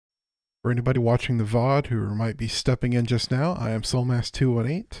For anybody watching the VOD who might be stepping in just now, I am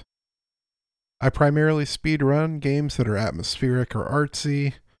Soulmass218. I primarily speedrun games that are atmospheric or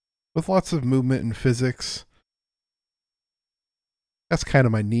artsy, with lots of movement and physics. That's kind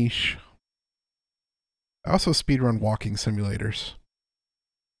of my niche. I also speedrun walking simulators.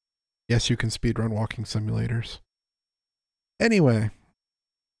 Yes, you can speedrun walking simulators. Anyway,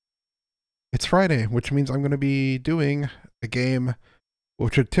 it's Friday, which means I'm going to be doing a game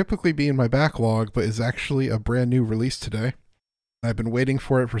which would typically be in my backlog, but is actually a brand new release today. I've been waiting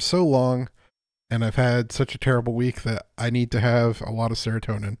for it for so long, and I've had such a terrible week that I need to have a lot of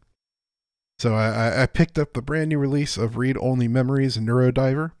serotonin. So I picked up the brand new release of Read Only Memories and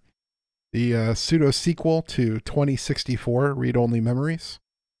Neurodiver, the pseudo-sequel to 2064 Read Only Memories.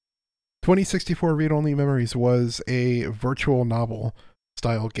 2064 Read Only Memories was a virtual novel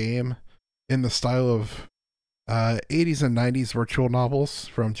style game in the style of 80s and 90s virtual novels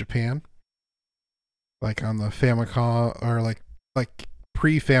from Japan, like on the Famicom, or like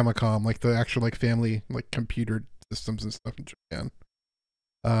pre-Famicom, like the actual like family like computer systems and stuff in Japan.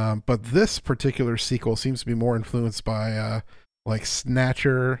 But this particular sequel seems to be more influenced by like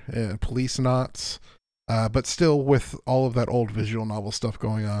Snatcher and Police Knots, but still with all of that old visual novel stuff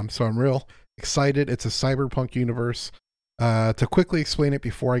going on. So I'm real excited. It's a cyberpunk universe. To quickly explain it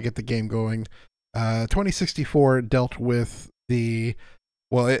before I get the game going, 2064 dealt with it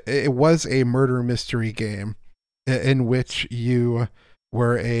was a murder mystery game in which you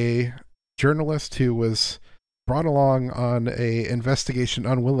were a journalist who was brought along on a investigation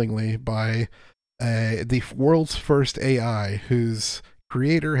unwillingly by the world's first AI whose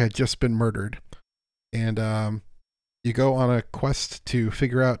creator had just been murdered. And you go on a quest to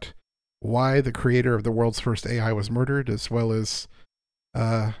figure out why the creator of the world's first AI was murdered, as well as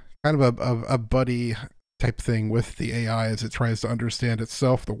kind of a buddy type thing with the AI as it tries to understand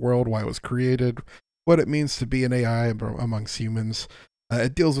itself, the world, why it was created, what it means to be an AI amongst humans.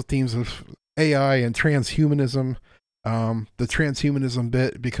 It deals with themes of AI and transhumanism. The transhumanism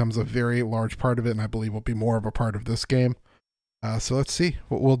bit becomes a very large part of it, and I believe will be more of a part of this game. So let's see.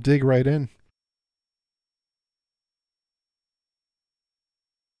 We'll dig right in.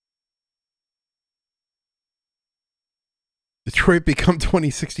 Detroit Become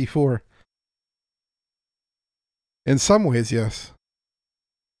 2064. In some ways, yes.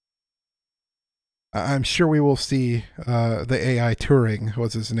 I'm sure we will see the AI Turing,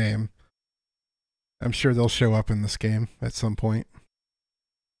 was his name. I'm sure they'll show up in this game at some point.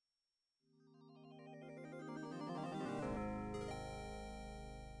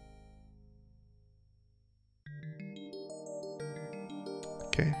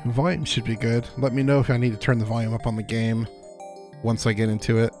 Okay, volume should be good. Let me know if I need to turn the volume up on the game once I get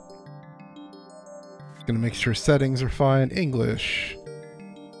into it. Just gonna make sure settings are fine. English.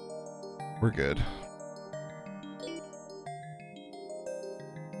 We're good.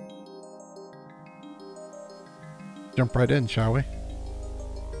 Jump right in, shall we?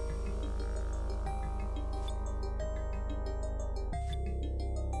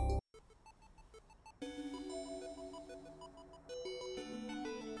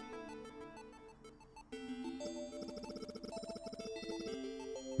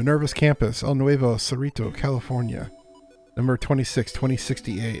 Minerva's Campus, El Nuevo, Cerrito, California. Number 26,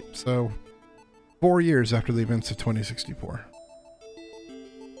 2068. So, 4 years after the events of 2064.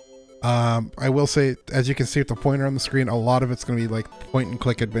 I will say, as you can see with the pointer on the screen, a lot of it's going to be like point and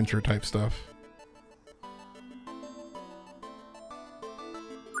click adventure type stuff.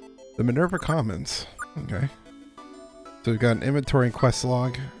 The Minerva Commons. Okay. So we've got an inventory and quest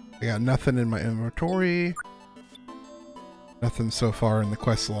log. I got nothing in my inventory. Nothing so far in the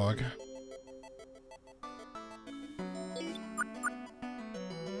quest log.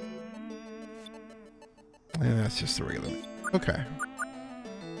 And that's just the regular. Okay.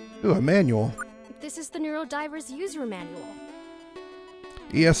 Ooh, a manual. This is the Neurodiver's user manual.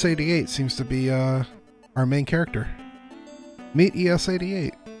 ES88 seems to be our main character. Meet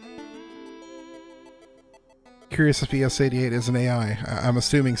ES88. Curious if ES88 is an AI. I'm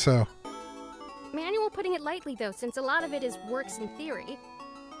assuming so. Manual putting it lightly though, since a lot of it is works in theory.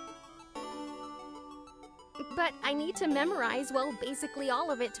 But I need to memorize, well, basically all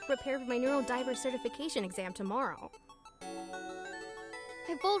of it to prepare for my Neurodiver certification exam tomorrow.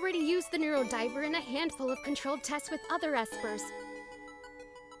 I've already used the Neurodiver in a handful of controlled tests with other espers.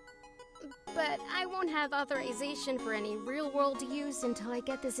 But I won't have authorization for any real-world use until I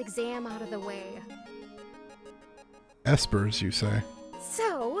get this exam out of the way. Espers, you say?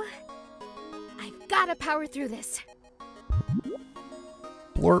 So, I've gotta power through this.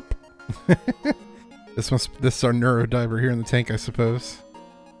 Blorp. This is our Neurodiver here in the tank, I suppose.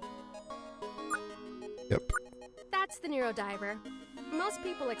 the Neurodiver. Most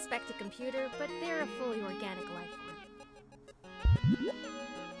people expect a computer, but they're a fully organic life form.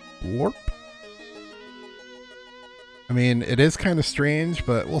 Blorp. I mean, it is kind of strange,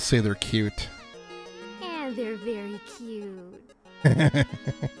 but we'll say they're cute. And they're very cute.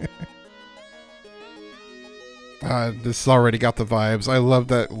 This already got the vibes. I love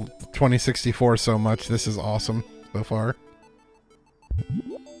that 2064 so much. This is awesome so far.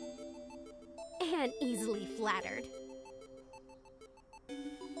 And easily flattered.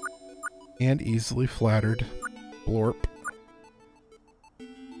 And easily flattered. Blorp.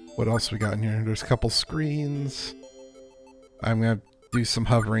 What else we got in here? There's a couple screens. I'm gonna do some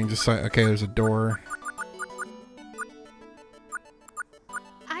hovering just so... Okay, there's a door.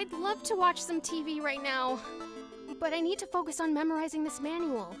 I'd love to watch some TV right now, but I need to focus on memorizing this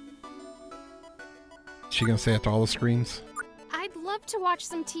manual. Is she gonna say it to all the screens? I'd love to watch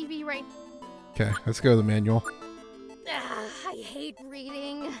some TV right... Okay, let's go to the manual. I hate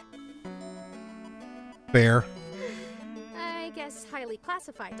reading. Fair. I guess highly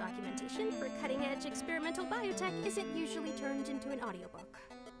classified documentation for cutting-edge experimental biotech isn't usually turned into an audiobook.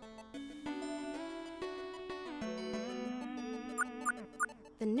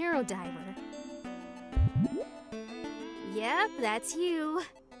 The Neurodiver. Yep, that's you.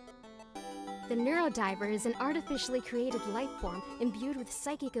 The Neurodiver is an artificially created life form imbued with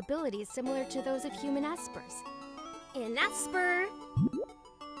psychic abilities similar to those of human espers. An esper!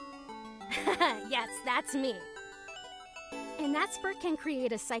 Yes, that's me. An esper can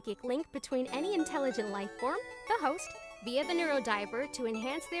create a psychic link between any intelligent life form, the host, via the Neurodiver to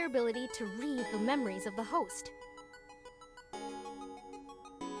enhance their ability to read the memories of the host.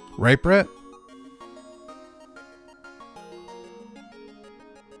 Right, Brett?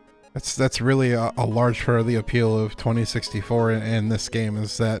 That's really a large part of the appeal of 2064 in this game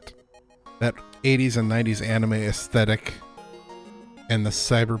is that 80s and 90s anime aesthetic and the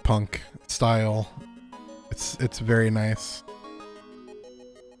cyberpunk style. It's very nice.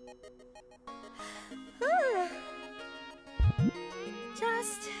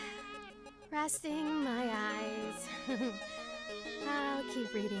 Just resting my eyes. I'll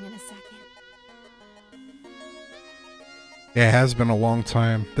keep reading in a second. Yeah, it has been a long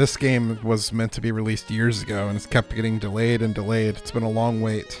time. This game was meant to be released years ago and it's kept getting delayed and delayed. It's been a long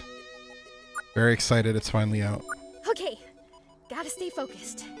wait. Very excited it's finally out. Okay, gotta stay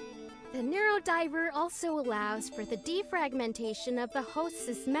focused. The Neurodiver also allows for the defragmentation of the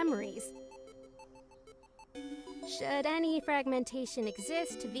host's memories. Should any fragmentation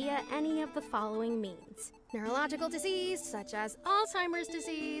exist via any of the following means. Neurological disease, such as Alzheimer's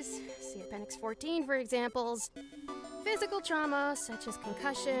disease, see Appendix 14 for examples. Physical trauma, such as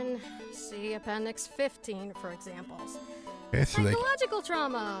concussion, see Appendix 15 for examples. Okay, so Psychological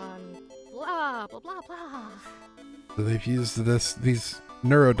trauma, blah, blah, blah, blah. So they've used these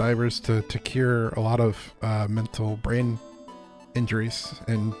neurodivers to cure a lot of mental brain injuries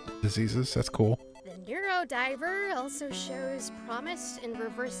and diseases. That's cool. The Neurodiver also shows promise in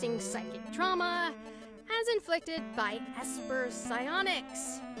reversing psychic trauma as inflicted by Esper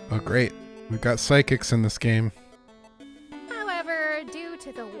psionics. Oh, great. We've got psychics in this game. However, due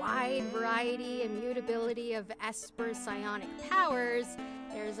to the wide variety and mutability of Esper psionic powers,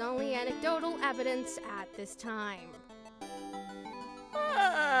 there's only anecdotal evidence at this time.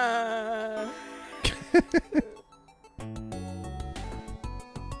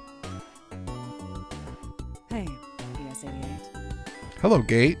 Hey, ES88. Hello,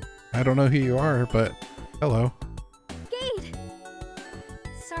 Gate. I don't know who you are, but hello. Gate!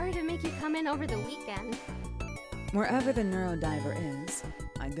 Sorry to make you come in over the weekend. Wherever the Neurodiver is,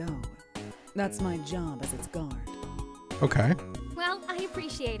 I go. That's my job as its guard. Okay. Well, I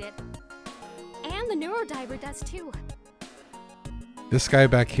appreciate it. And the Neurodiver does too. This guy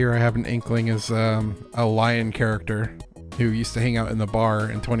back here, I have an inkling, is a lion character who used to hang out in the bar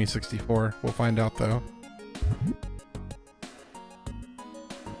in 2064. We'll find out, though.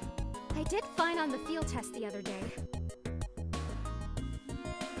 I did fine on the field test the other day.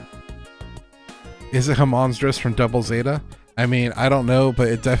 Is it Hamon's dress from Double Zeta? I mean, I don't know, but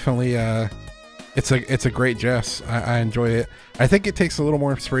it definitely, it's a great dress. I enjoy it. I think it takes a little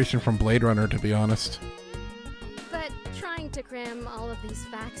more inspiration from Blade Runner, to be honest. But trying to cram all of these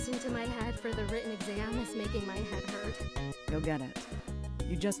facts into my head for the written exam is making my head hurt. You'll get it.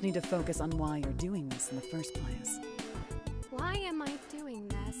 You just need to focus on why you're doing this in the first place. Why am I doing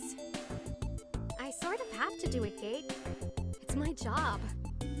this? I sort of have to do it, Gate. It's my job.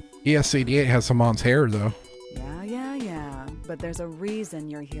 ES88 has Hamon's hair, though. Yeah. But there's a reason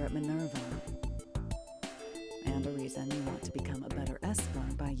you're here at Minerva. And a reason you want to become a better Esper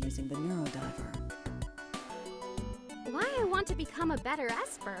by using the Neurodiver. want to become a better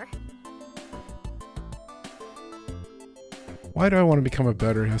Esper. Why do I want to become a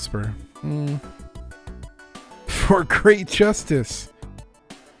better Esper? For great justice.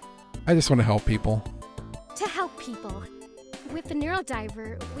 I just want to help people. To help people. With the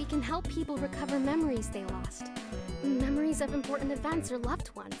Neurodiver, we can help people recover memories they lost. Memories of important events or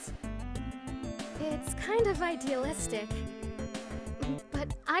loved ones. It's kind of idealistic.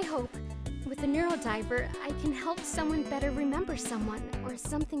 But I hope, with the Neurodiver, I can help someone better remember someone or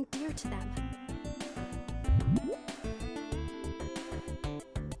something dear to them.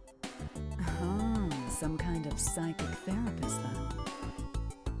 Some kind of psychic therapist, then.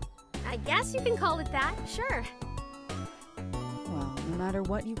 I guess you can call it that, sure. Well, no matter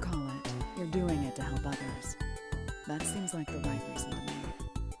what you call it, you're doing it to help others. That seems like the right reason to me.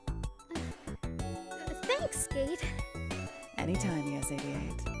 Thanks, Skate. Anytime,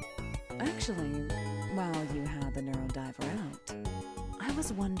 ES88. Actually, while you had the Neurodiver out, I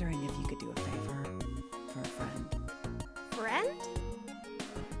was wondering if you could do a favor for a friend. Friend?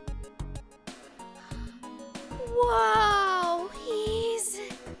 Whoa,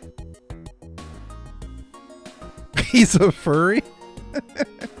 He's a furry?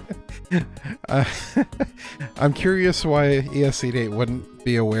 I'm curious why ES88 wouldn't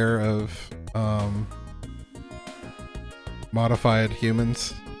be aware of modified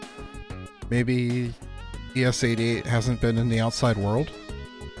humans. Maybe ES88 hasn't been in the outside world?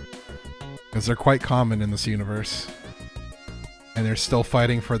 Because they're quite common in this universe. And they're still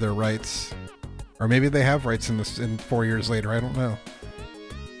fighting for their rights. Or maybe they have rights in 4 years later, I don't know.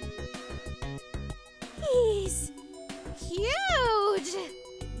 He's huge!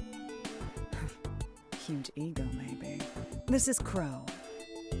 Huge ego, maybe. This is Crow.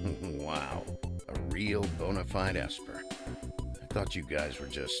 Wow, a real bona fide Esper. I thought you guys were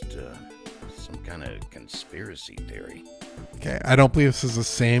just some kind of conspiracy theory. Okay, I don't believe this is the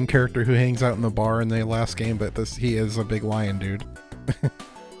same character who hangs out in the bar in the last game, but he is a big lion dude.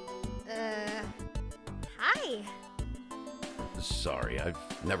 Hi. Sorry, I've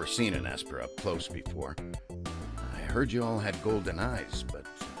never seen an Esper up close before. I heard you all had golden eyes, but...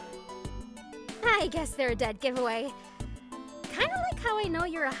 I guess they're a dead giveaway. Kinda like how I know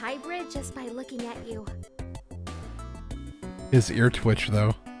you're a hybrid just by looking at you. His ear twitch,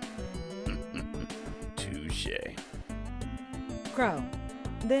 though. Touché. Crow,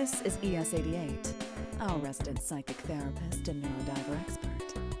 this is ES88, our resident psychic therapist and Neurodiver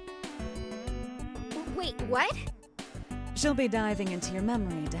expert. Wait, what? She'll be diving into your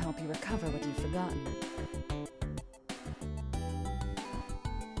memory to help you recover what you've forgotten.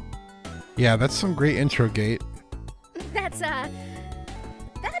 Yeah, that's some great intro, Gate. That's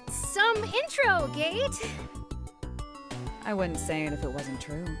some intro, Gate. I wouldn't say it if it wasn't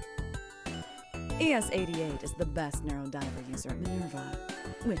true. ES88 is the best Neurodiver user at Minerva,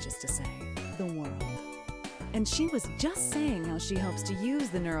 which is to say, the world. And she was just saying how she hopes to use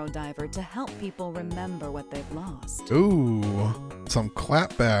the Neurodiver to help people remember what they've lost. Ooh, some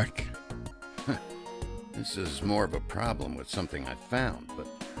clapback. This is more of a problem with something I found, but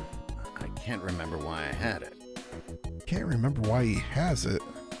I can't remember why I had it. Can't remember why he has it.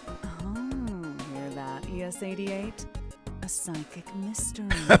 Oh, hear that, ES88? A psychic mystery.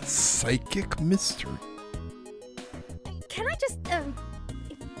 A psychic mystery. Can I just,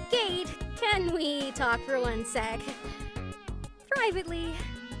 Gate, can we talk for 1 sec? Privately.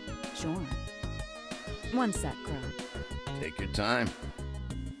 Sure. 1 sec, Crow. Take your time.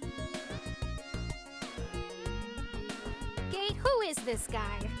 Gate, who is this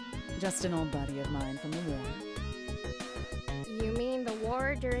guy? Just an old buddy of mine from the war. You mean the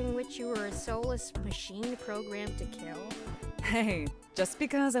war during which you were a soulless machine programmed to kill? Hey, just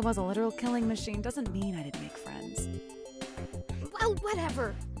because I was a literal killing machine doesn't mean I didn't make friends. Well,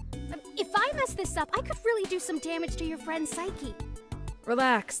 whatever. If I mess this up, I could really do some damage to your friend's psyche.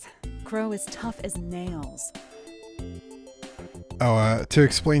 Relax. Crow is tough as nails. Oh, to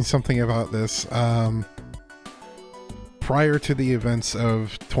explain something about this, prior to the events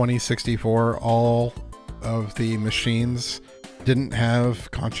of 2064, all of the machines didn't have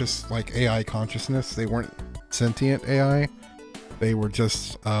AI consciousness. They weren't sentient AI. They were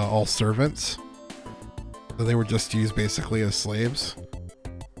just all servants. So they were just used basically as slaves.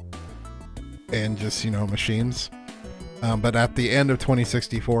 And just, machines. But at the end of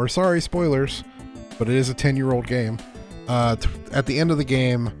 2064, sorry, spoilers, but it is a 10-year-old game. At the end of the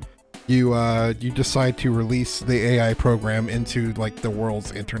game, you decide to release the AI program into the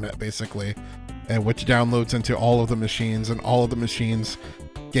world's internet, basically, and which downloads into all of the machines, and all of the machines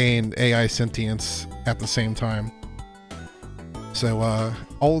gain AI sentience at the same time. So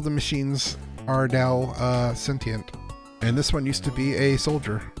all of the machines are now sentient. And this one used to be a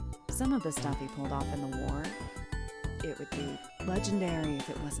soldier. Some of the stuff he pulled off in the war, it would be legendary if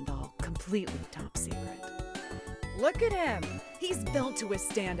it wasn't all completely top secret. Look at him! He's built to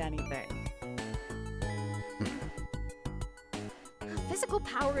withstand anything. Physical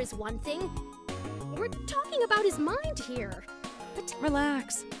power is one thing. We're talking about his mind here. But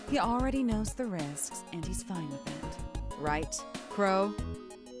Relax. He already knows the risks, and he's fine with it. Right, Crow?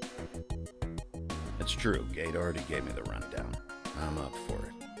 It's true, Gate already gave me the rundown. I'm up for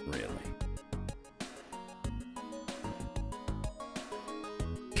it, really.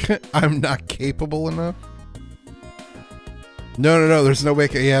 I'm not capable enough? No, there's no way.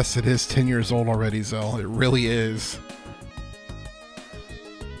 Yes, it is 10 years old already, Zell. It really is.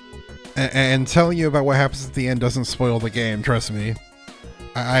 And telling you about what happens at the end doesn't spoil the game, trust me.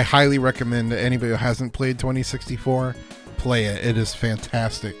 I highly recommend that anybody who hasn't played 2064, play it. It is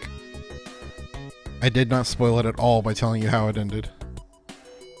fantastic. I did not spoil it at all by telling you how it ended.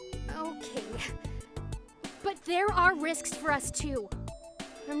 okay. But there are risks for us too.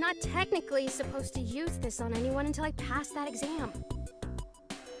 I'm not technically supposed to use this on anyone until I pass that exam.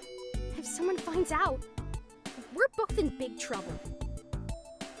 If someone finds out, we're both in big trouble.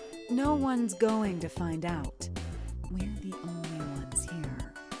 No one's going to find out. We're the only ones here.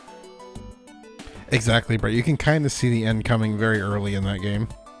 Exactly, Brett. You can kind of see the end coming very early in that game.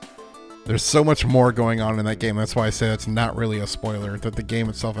 There's so much more going on in that game. That's why I say that's not really a spoiler, that the game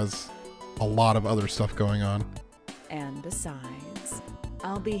itself has a lot of other stuff going on. And besides,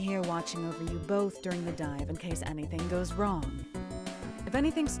 I'll be here watching over you both during the dive in case anything goes wrong. If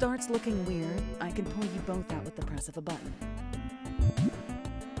anything starts looking weird, I can pull you both out with the press of a button.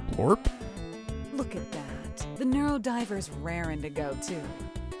 Lorp? Look at that. The Neurodiver's raring to go, too.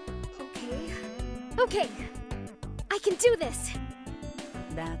 Okay. I can do this.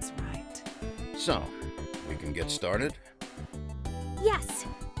 That's right. So, we can get started? Yes.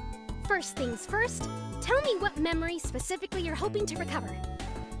 First things first, tell me what memory specifically you're hoping to recover.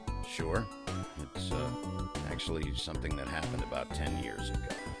 Sure. It's actually something that happened about 10 years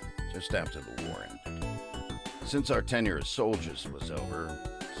ago, just after the war ended. Since our tenure as soldiers was over,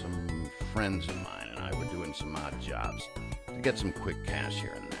 some friends of mine and I were doing some odd jobs to get some quick cash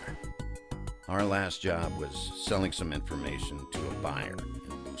here and there. Our last job was selling some information to a buyer in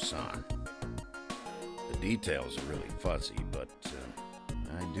Busan. The details are really fuzzy, but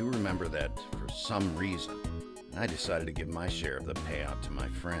I do remember that for some reason, I decided to give my share of the payout to my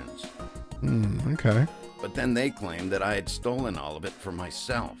friends. Okay. But then they claimed that I had stolen all of it for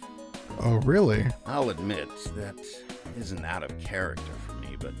myself. Oh, really? I'll admit, that isn't out of character for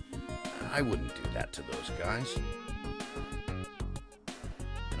me, but I wouldn't do that to those guys.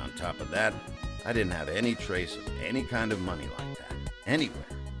 And on top of that, I didn't have any trace of any kind of money like that. Anywhere.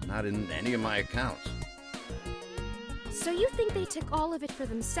 Not in any of my accounts. So you think they took all of it for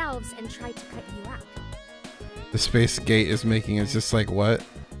themselves and tried to cut you out? The space Gate is making is just like, what?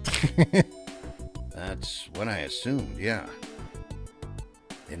 That's what I assumed, yeah.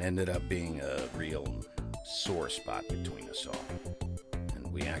 It ended up being a real sore spot between us all.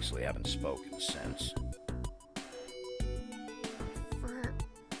 And we actually haven't spoken since.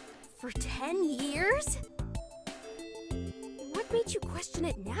 For 10 years? What made you question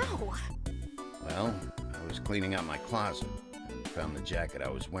it now? Well, I was cleaning out my closet and found the jacket I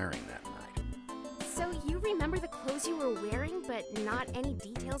was wearing that night. So you remember the clothes you were wearing, but not any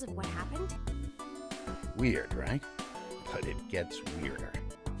details of what happened? Weird, right? But it gets weirder.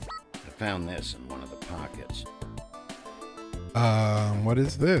 I found this in one of the pockets. What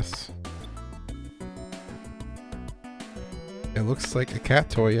is this? It looks like a cat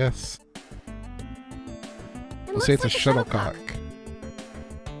toy, yes. We'll say it's like a shuttlecock.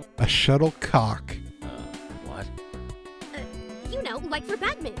 A shuttlecock. What? You know, like for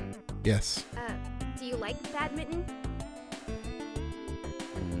badminton. Yes. Do you like badminton?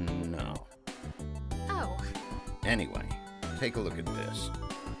 No. Oh. Anyway, take a look at this.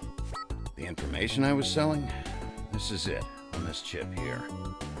 The information I was selling? This is it, on this chip here.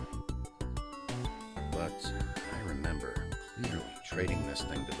 But I remember clearly trading this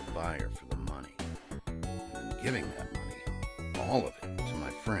thing to the buyer for the money. And then giving that money, all of it, to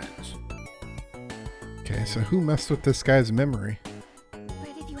my friends. Okay, so who messed with this guy's memory? But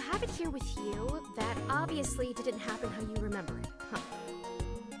if you have it here with you, that obviously didn't happen how you remember it, huh?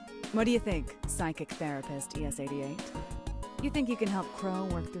 What do you think, psychic therapist ES88? You think you can help Crow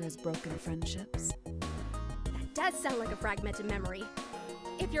work through his broken friendships? That does sound like a fragmented memory.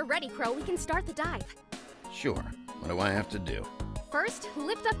 If you're ready, Crow, we can start the dive. Sure. What do I have to do? First,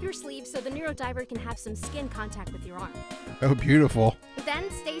 lift up your sleeve so the Neurodiver can have some skin contact with your arm. Oh, beautiful. Then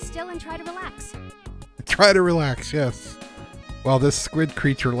stay still and try to relax. Try to relax, yes. While this squid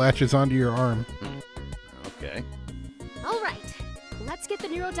creature latches onto your arm. Okay. All right, let's get the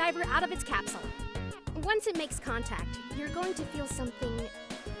Neurodiver out of its capsule. Once it makes contact, you're going to feel something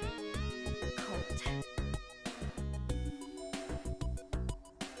cold.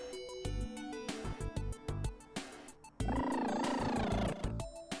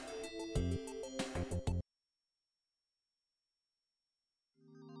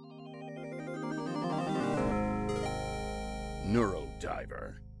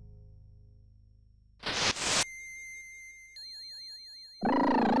 Neurodiver.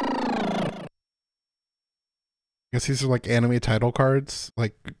 Guess these are like anime title cards,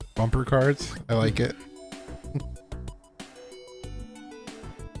 like bumper cards. I like it.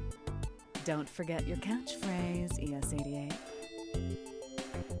 Don't forget your catchphrase, ES88.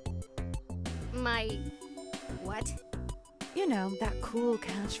 My... what? You know, that cool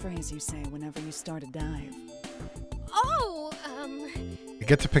catchphrase you say whenever you start a dive. Oh, You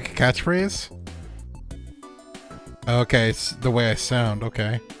get to pick a catchphrase? Okay, it's the way I sound,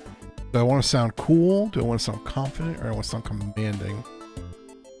 okay. Do I want to sound cool? Do I want to sound confident? Or do I want to sound commanding?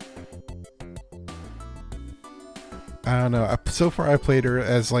 I don't know. So far I played her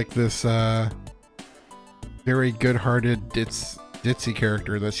as like this very good-hearted ditzy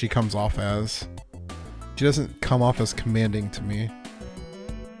character that she comes off as. She doesn't come off as commanding to me.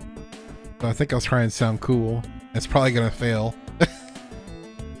 So I think I'll try and sound cool. It's probably gonna fail.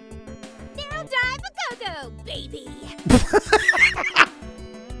 Neurodiver go-go, baby!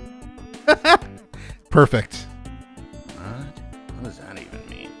 Perfect. What does that even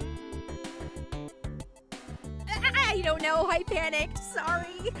mean? I don't know, I panicked,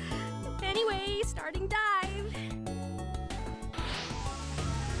 sorry. Anyway, starting dive.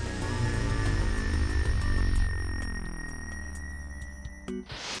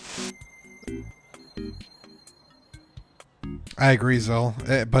 I agree, Zell.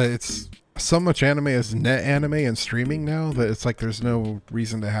 But it's so much anime is net anime and streaming now that it's like there's no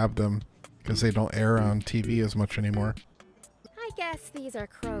reason to have them because they don't air on TV as much anymore. I guess these are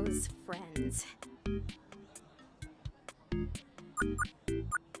Crow's friends.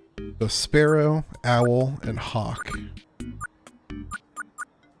 The Sparrow, Owl, and Hawk.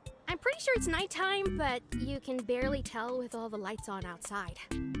 I'm pretty sure it's nighttime, but you can barely tell with all the lights on outside.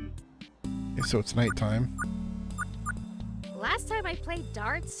 Okay, so it's nighttime. Last time I played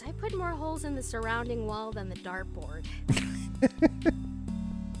darts, I put more holes in the surrounding wall than the dartboard.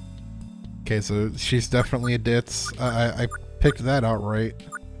 Okay, so she's definitely a ditz. I picked that out right.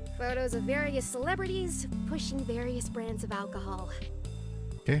 Photos of various celebrities pushing various brands of alcohol.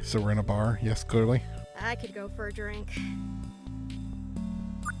 Okay, so we're in a bar. Yes, clearly. I could go for a drink.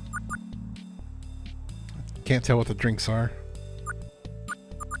 Can't tell what the drinks are.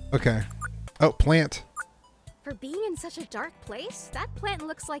 Okay. Oh, plant. For being in such a dark place, that plant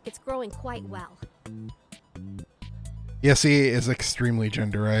looks like it's growing quite well. Yes, he is extremely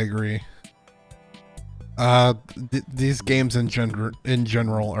gender. I agree. These games in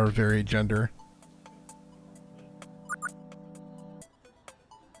general are very gender.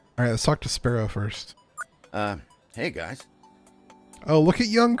 All right, let's talk to Sparrow first. Hey guys. Oh, look at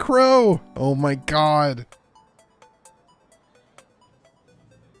young Crow! Oh my god.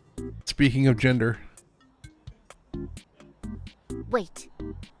 Speaking of gender. Wait.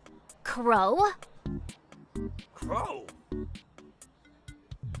 Crow? Crow?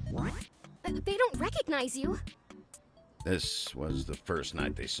 They don't recognize you. This was the first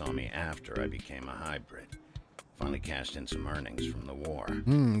night they saw me after I became a hybrid. Finally cashed in some earnings from the war.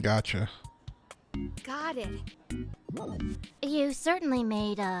 Gotcha. Got it. You certainly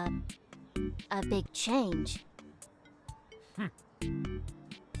made a big change.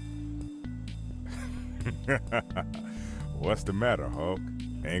 What's the matter, Hulk?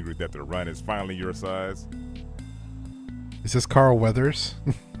 Angry that the run is finally your size? Is this Carl Weathers?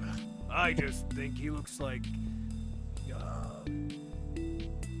 I just think he looks like...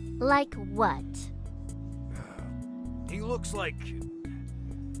 Like what? He looks like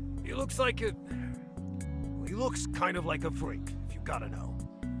a... He looks kind of like a freak, if you gotta know.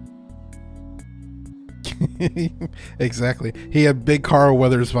 Exactly. He had big Carl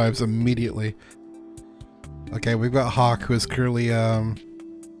Weathers vibes immediately. Okay, we've got Hawk, who is clearly a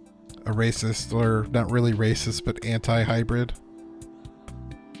racist, or not really racist, but anti-hybrid.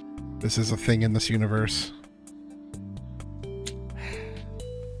 This is a thing in this universe.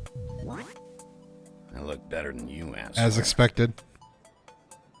 I look better than you, asshole. As expected.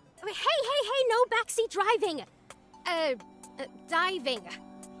 Hey, no backseat driving! Diving.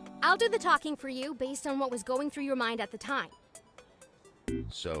 I'll do the talking for you based on what was going through your mind at the time.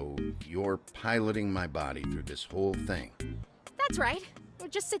 So you're piloting my body through this whole thing. That's right.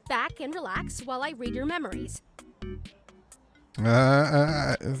 Just sit back and relax while I read your memories. See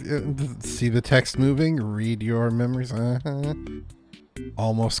the text moving? Read your memories.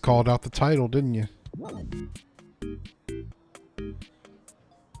 Almost called out the title, didn't you?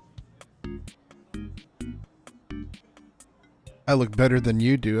 I look better than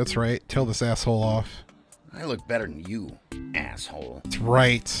you do. That's right. Tell this asshole off. I look better than you, asshole. That's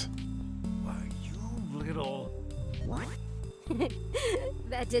right. Why, you little...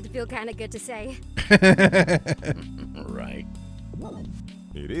 That did feel kind of good to say. Right.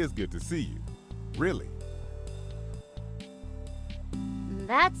 It is good to see you. Really.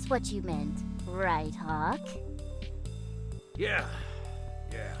 That's what you meant, right, Hawk? Yeah.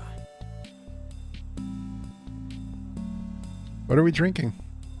 What are we drinking?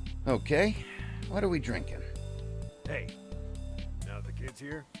 Okay, what are we drinking? Hey, now the kid's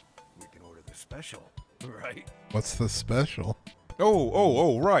here, we can order the special, right? What's the special?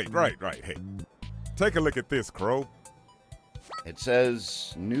 Oh, right. Hey, take a look at this, Crow. It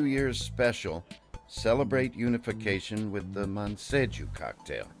says New Year's special. Celebrate unification with the Manseju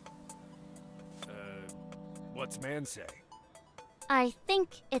cocktail. What's man say? I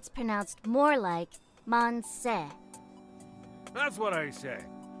think it's pronounced more like Monse. That's what I say.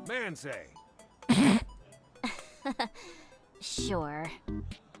 Man say. Sure.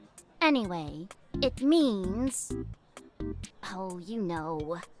 Anyway, it means... Oh, you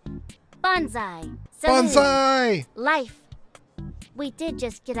know. Bonsai! Salute. Bonsai! Life! We did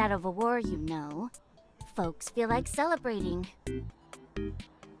just get out of a war, you know. Folks feel like celebrating.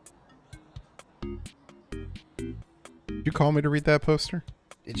 Did you call me to read that poster?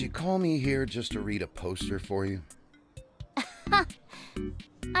 Did you call me here just to read a poster for you?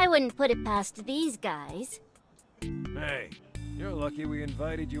 I wouldn't put it past these guys. Hey, you're lucky we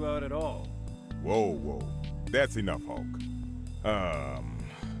invited you out at all. Whoa. That's enough, Hawk.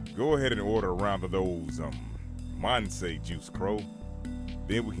 Go ahead and order a round of those, Monse juice, Crow.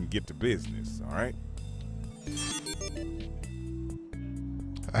 Then we can get to business, alright?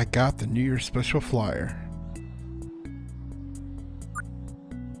 I got the New Year's special flyer.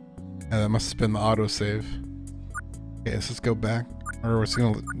 That must have been the autosave. Okay, let's just go back. Or it's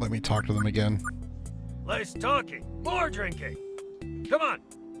gonna let me talk to them again. Less talking, more drinking. Come on,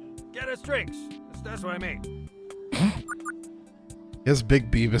 get us drinks. That's what I mean. He has big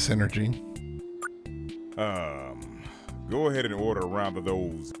Beavis energy. Go ahead and order a round of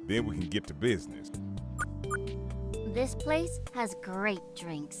those. Then we can get to business. This place has great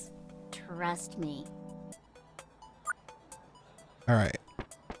drinks. Trust me. Alright.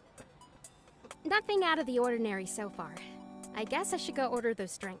 Nothing out of the ordinary so far. I guess I should go order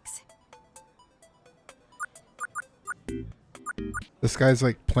those drinks. This guy's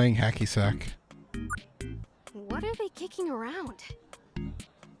like playing hacky sack. What are they kicking around?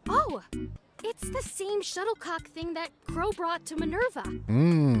 Oh! It's the same shuttlecock thing that Crow brought to Minerva.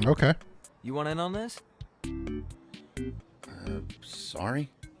 Okay. You want in on this?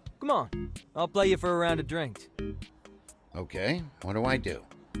 Sorry? Come on, I'll play you for a round of drinks. Okay, what do I do?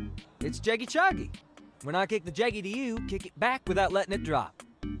 It's Jeggy Choggy. When I kick the Jeggy to you, kick it back without letting it drop.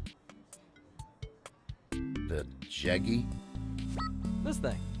 The Jeggy? This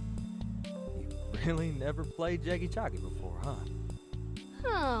thing. You've really never played Jeggy Choggy before, huh?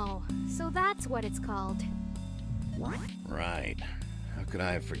 Oh, so that's what it's called. Right. How could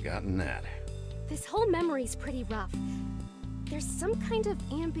I have forgotten that? This whole memory's pretty rough. There's some kind of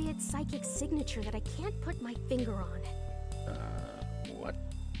ambient psychic signature that I can't put my finger on. What?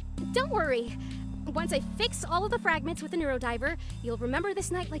 Don't worry. Once I fix all of the fragments with the Neurodiver, you'll remember this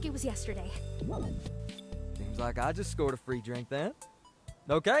night like it was yesterday. Seems like I just scored a free drink then.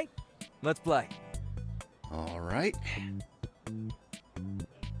 Okay, let's play. All right.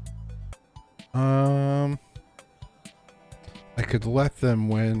 I could let them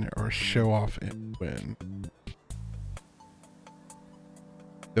win or show off and win.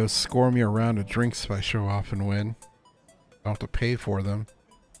 They'll score me a round of drinks if I show off and win. I don't have to pay for them.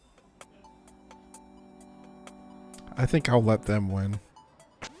 I think I'll let them win.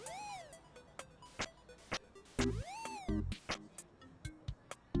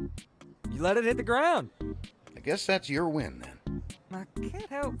 You let it hit the ground. I guess that's your win then. I can't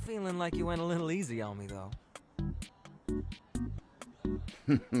help feeling like you went a little easy on me, though.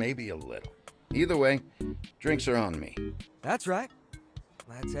 Maybe a little. Either way, drinks are on me. That's right.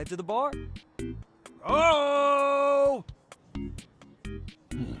 Let's head to the bar. Oh!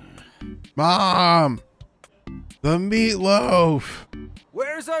 Mom! The meatloaf!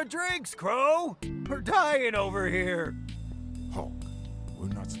 Where's our drinks, Crow? We're dying over here. Hawk, we're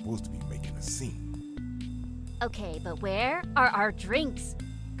supposed to be making a scene. Okay, but where are our drinks?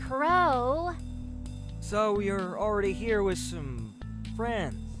 Crow? So you're already here with some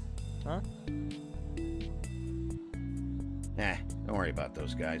friends, huh? Don't worry about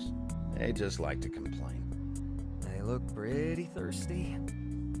those guys. They just like to complain. They look pretty thirsty.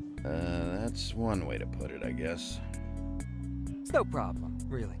 That's one way to put it, I guess. It's no problem,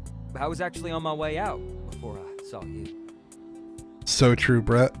 really. I was actually on my way out before I saw you. So true,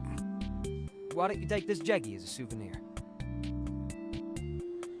 Brett. Why don't you take this jeggy as a souvenir?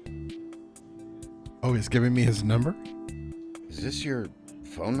 Oh, he's giving me his number? Is this your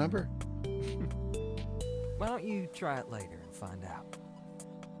phone number? Why don't you try it later and find out?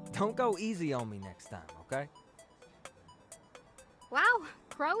 Don't go easy on me next time, okay? Wow,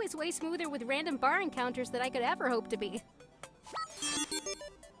 Crow is way smoother with random bar encounters than I could ever hope to be.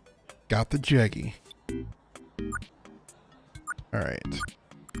 Got the jeggy. Alright.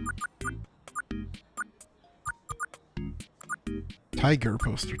 Tiger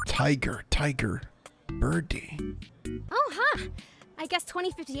poster. Tiger. Birdie. Oh, huh. I guess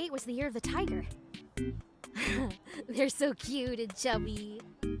 2058 was the year of the tiger. They're so cute and chubby.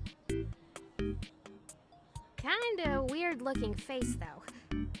 Kinda weird looking face,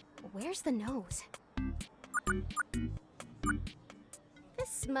 though. Where's the nose? This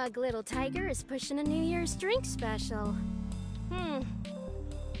smug little tiger is pushing a New Year's drink special.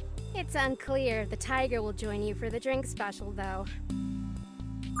 It's unclear if the tiger will join you for the drink special, though.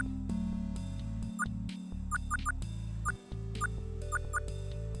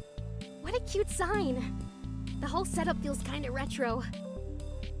 What a cute sign! The whole setup feels kinda retro.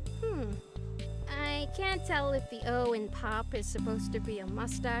 I can't tell if the O in pop is supposed to be a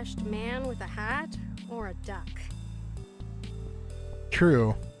mustached man with a hat or a duck.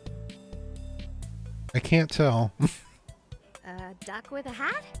 True. I can't tell. A duck with a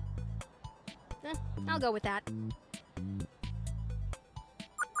hat? I'll go with that.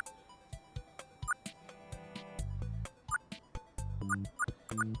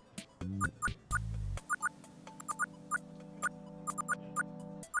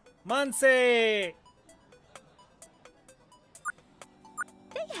 Muncie!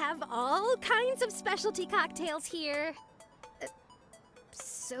 They have all kinds of specialty cocktails here.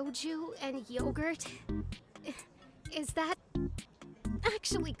 Soju and yogurt. Is that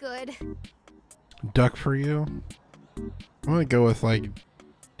actually good? Duck for you? I'm gonna go with like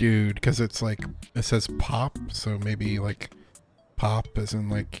dude, because it's like it says pop, so maybe like pop as in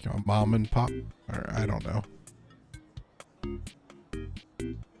like a mom and pop, or I don't know.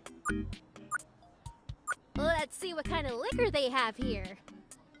 Let's see what kind of liquor they have here.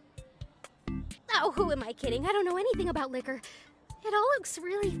 Oh, who am I kidding? I don't know anything about liquor. It all looks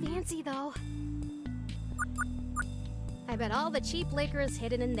really fancy, though. I bet all the cheap liquor is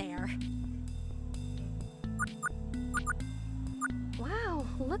hidden in there. Wow,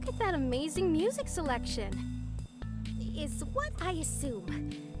 look at that amazing music selection. Is what I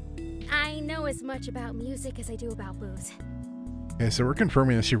assume. I know as much about music as I do about booze. Okay, so we're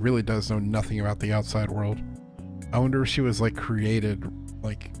confirming that she really does know nothing about the outside world. I wonder if she was like created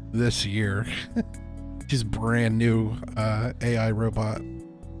like this year. She's brand new AI robot.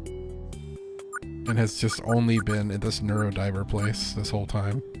 And has just only been in this Neurodiver place this whole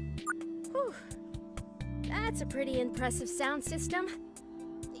time. Whew. That's a pretty impressive sound system.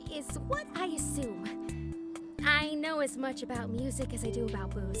 Is what I assume. I know as much about music as I do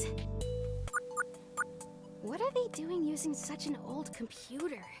about booze. What are they doing using such an old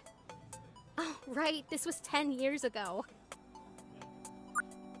computer? Oh, right, this was 10 years ago.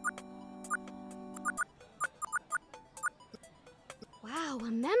 Wow,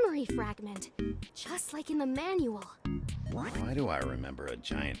 a memory fragment. Just like in the manual. Why do I remember a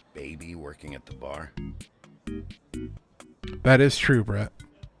giant baby working at the bar? That is true, Brett.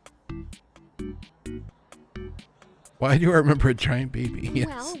 Why do I remember a giant baby? Yes.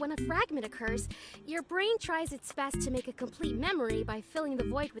 Well, when a fragment occurs, your brain tries its best to make a complete memory by filling the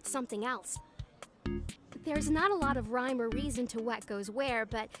void with something else. There's not a lot of rhyme or reason to what goes where,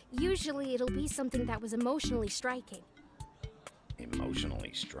 but usually it'll be something that was emotionally striking.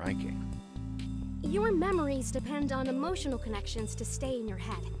 Emotionally striking? Your memories depend on emotional connections to stay in your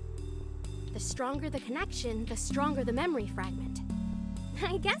head. The stronger the connection, the stronger the memory fragment.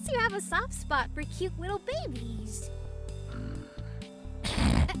 I guess you have a soft spot for cute little babies.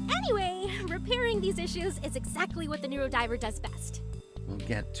 Anyway, repairing these issues is exactly what the Neurodiver does best. We'll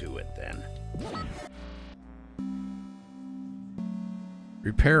get to it then.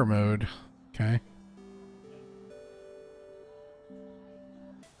 Repair mode. Okay.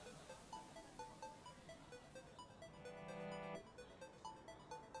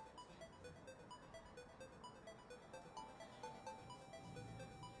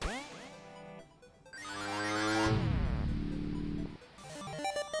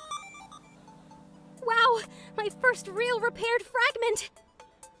 first real repaired fragment!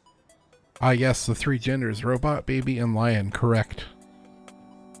 Ah, yes, the three genders, robot, baby, and lion, correct.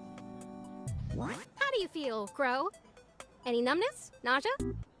 How do you feel, Crow? Any numbness? Nausea?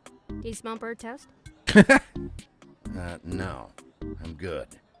 Do you smell bird toast? No. I'm good.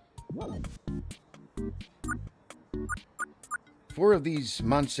 4 of these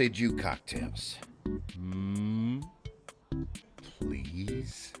Monseju cocktails.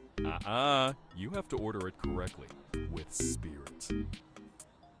 Please? You have to order it correctly. With spirit.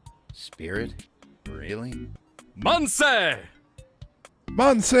 Spirit? Really? Monse!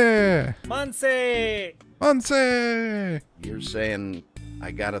 Monse! Monse! Monse! You're saying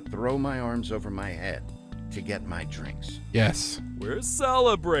I gotta throw my arms over my head to get my drinks? Yes. We're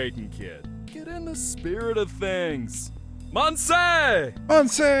celebrating, kid. Get in the spirit of things. Monse!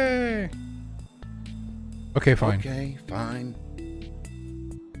 Monse! Okay, fine. Okay, fine.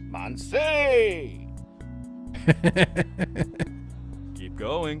 Monse! Keep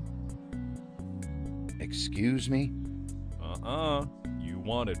going. Excuse me? You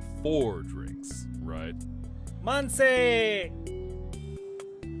wanted 4 drinks, right? Monse!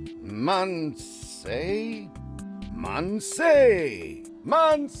 Monse? Monse!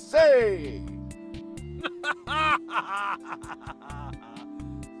 Monse!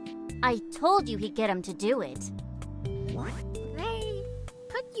 I told you he'd get him to do it. They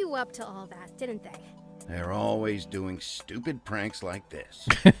put you up to all that, didn't they? They're always doing stupid pranks like this.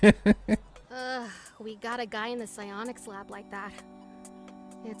 Ugh, we got a guy in the psionics lab like that.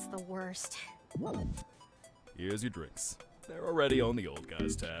 It's the worst. Here's your drinks. They're already on the old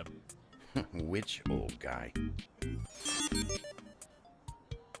guy's tab. Which old guy?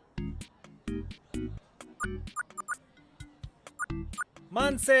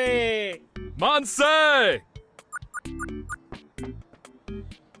 Monse! Monse!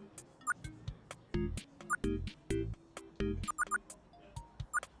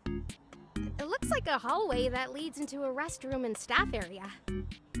 It looks like a hallway that leads into a restroom and staff area.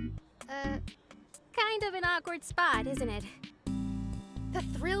 Kind of an awkward spot, isn't it? The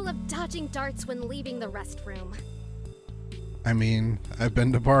thrill of dodging darts when leaving the restroom. I mean, I've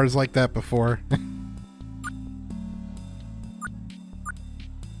been to bars like that before.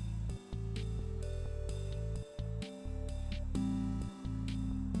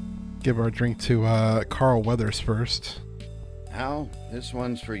 Give our drink to Carl Weathers first. Al, this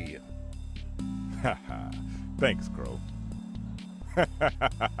one's for you. Haha. Thanks, Crow.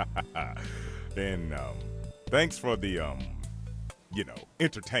 And, thanks for the,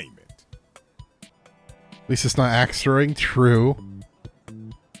 entertainment. At least it's not axe throwing. True.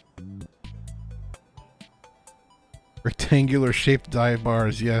 Rectangular shaped dive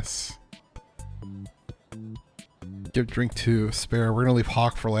bars, yes. Give drink to Spare. We're gonna leave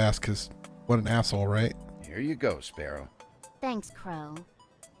Hawk for last, because what an asshole, right? Here you go, Sparrow. Thanks, Crow.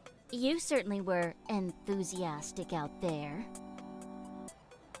 You certainly were enthusiastic out there.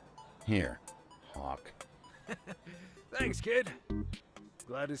 Here, Hawk. Thanks, kid.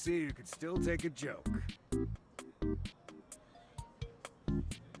 Glad to see you could still take a joke.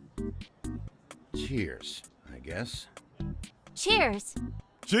 Cheers, I guess. Cheers!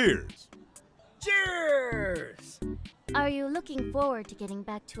 Cheers! Cheers! Are you looking forward to getting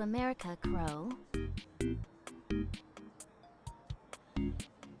back to America, Crow?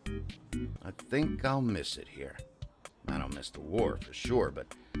 I think I'll miss it here. I don't miss the war for sure,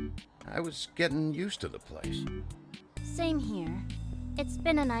 but I was getting used to the place. Same here. It's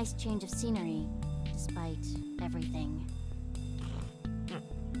been a nice change of scenery, despite everything.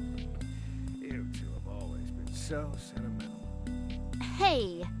 You two have always been so sentimental.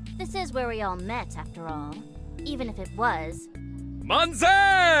 Hey, this is where we all met, after all. Even if it was. Monse!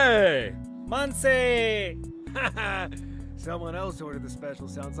 Monse! Someone else ordered the special,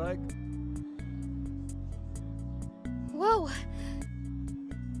 sounds like. Whoa!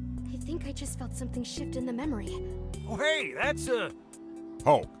 I think I just felt something shift in the memory. Oh, hey, that's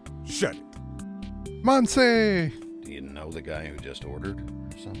Hulk, shut it. Monse! Do you know the guy who just ordered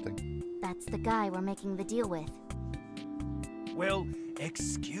or something? That's the guy we're making the deal with. Well,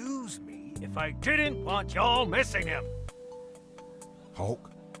 excuse me if I didn't want y'all missing him.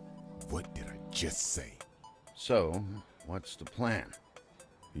 Hulk, what did I just say? So, what's the plan?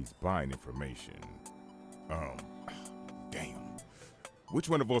 He's buying information. Damn. Which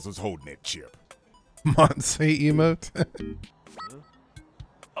one of us is holding that chip? Monse emote.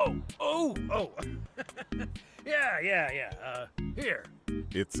 Oh. Yeah. Here.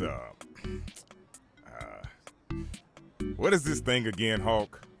 It's, what is this thing again,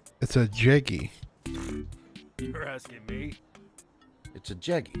 Hulk? It's a jeggy. You're asking me? It's a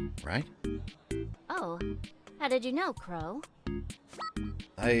jeggy, right? Oh, How did you know, Crow?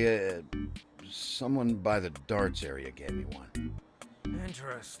 Someone by the darts area gave me one.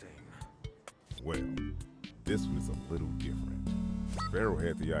 Interesting. Well, this one is a little different. Sparrow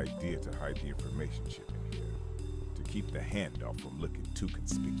had the idea to hide the information chip in here, to keep the handoff from looking too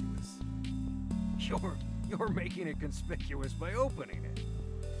conspicuous. You're making it conspicuous by opening it.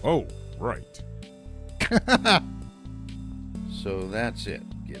 Oh, right. So that's it.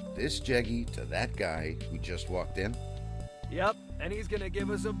 Give this jeggy to that guy who just walked in. Yep, and he's gonna give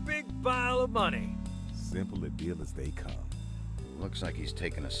us a big pile of money. Simple a deal as they come. Looks like he's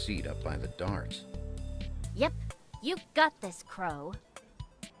taking a seat up by the darts. Yep, you got this, Crow.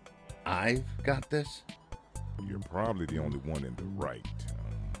 I've got this? You're probably the only one in the right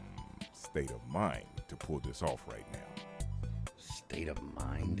state of mind to pull this off right now. State of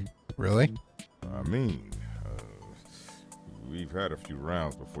mind? Really? I mean, we've had a few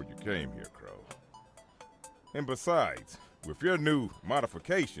rounds before you came here, Crow. And besides, with your new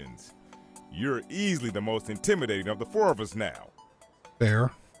modifications, you're easily the most intimidating of the four of us now.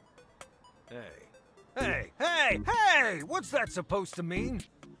 Fair. Hey! What's that supposed to mean?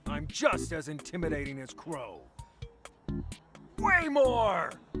 I'm just as intimidating as Crow. Way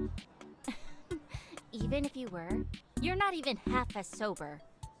more! Even if you were, you're not even half as sober.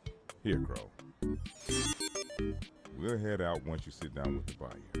 Here, Crow. We'll head out once you sit down with the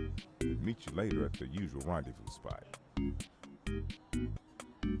buyer. Meet you later at the usual rendezvous spot.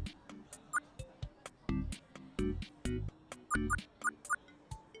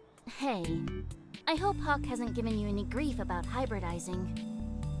 Hey, I hope Hawk hasn't given you any grief about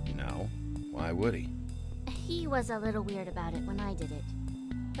hybridizing. No. Why would he? He was a little weird about it when I did it.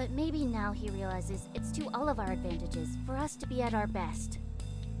 But maybe now he realizes it's to all of our advantages for us to be at our best.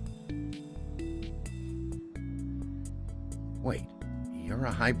 Wait, you're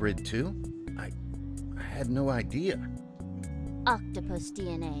a hybrid too? I had no idea. Octopus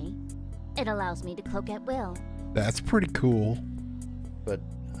DNA. It allows me to cloak at will. That's pretty cool. But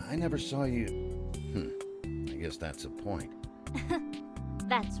I never saw you... I guess that's the point.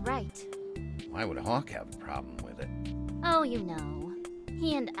 That's right. Why would Hawk have a problem with it? Oh, you know.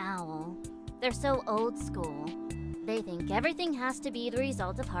 He and Owl. They're so old school. They think everything has to be the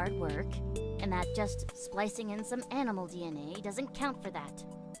result of hard work, and that just splicing in some animal DNA doesn't count for that.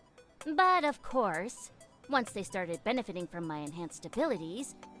 But of course, once they started benefiting from my enhanced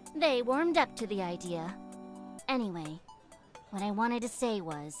abilities, they warmed up to the idea. Anyway, what I wanted to say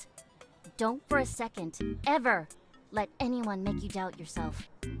was, don't for a second, ever, let anyone make you doubt yourself.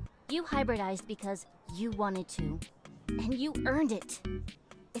 You hybridized because you wanted to, and you earned it.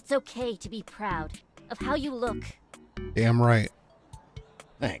 It's okay to be proud of how you look. Damn right.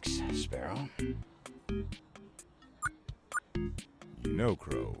 Thanks, Sparrow. You know,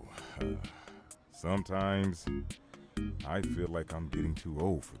 Crow, sometimes I feel like I'm getting too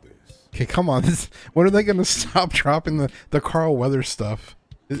old for this. Okay, come on. When are they going to stop dropping the Carl Weathers stuff?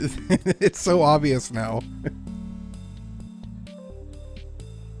 It's so obvious now.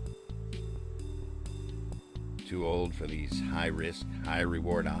 Too old for these high-risk,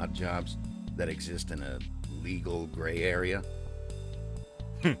 high-reward odd jobs that exist in a legal gray area?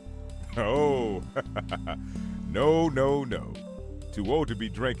 Oh, no. Too old to be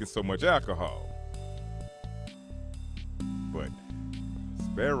drinking so much alcohol. But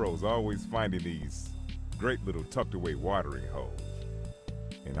Sparrow's always finding these great little tucked away watering holes.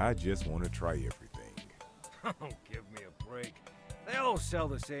 And I just want to try everything. Oh, give me a break. They all sell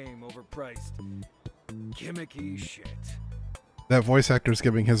the same overpriced, gimmicky shit. That voice actor's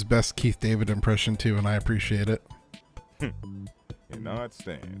giving his best Keith David impression too, and I appreciate it. And odd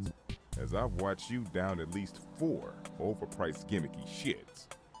stands, as I've watched you down at least 4 overpriced gimmicky shits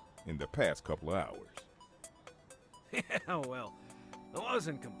in the past couple of hours. Yeah, well, I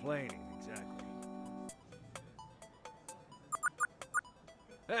wasn't complaining exactly.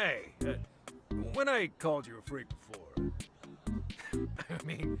 Hey, when I called you a freak before, I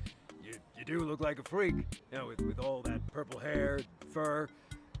mean, you do look like a freak, you know, with all that purple hair, fur,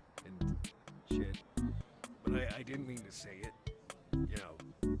 and shit. But I didn't mean to say it, you know,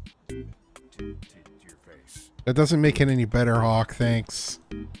 to your face. That doesn't make it any better, Hawk. Thanks.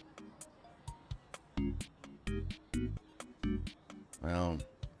 Well,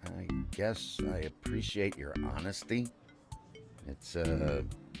 I guess I appreciate your honesty. It's,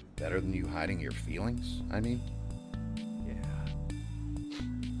 better than you hiding your feelings, I mean.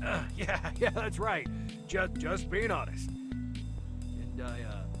 Yeah, that's right. Just being honest. And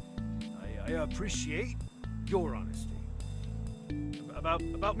I appreciate your honesty. About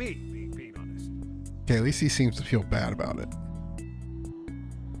me being honest. Okay, at least he seems to feel bad about it.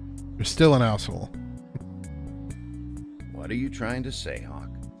 You're still an asshole. What are you trying to say, Hawk?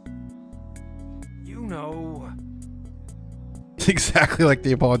 You know... Exactly like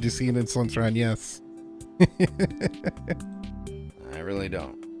the apology scene in Sunshine, yes. I really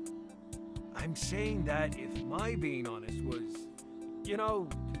don't. I'm saying that if my being honest was, you know,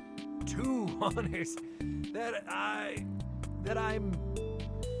 too honest,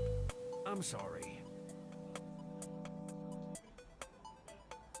 I'm sorry.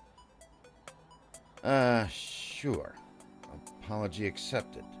 Sure. Apology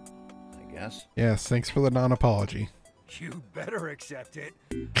accepted, I guess. Yes, thanks for the non-apology. You better accept it.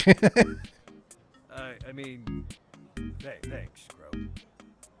 I mean, thanks, Crow.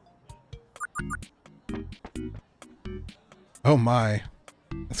 Oh my.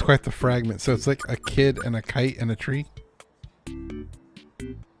 That's quite the fragment. So it's like a kid and a kite and a tree?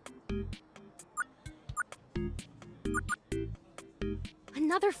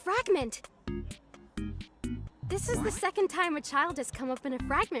 Another fragment! This is the second time a child has come up in a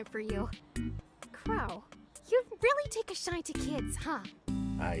fragment for you. Crow, you really take a shine to kids, huh?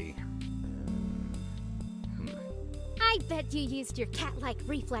 I bet you used your cat-like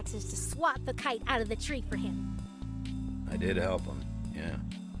reflexes to swat the kite out of the tree for him. I did help him, yeah.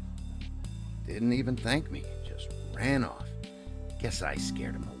 Didn't even thank me, just ran off. Guess I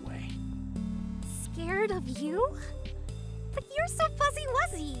scared him away. Scared of you? But you're so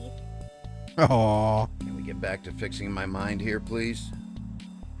fuzzy-wuzzy. Aww. Can we get back to fixing my mind here, please?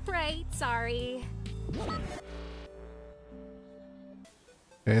 Right, sorry.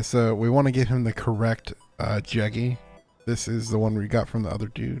 Okay, so we want to give him the correct Jeggy. This is the one we got from the other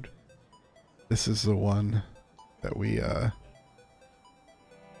dude. This is the one that we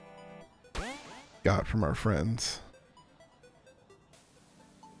got from our friends.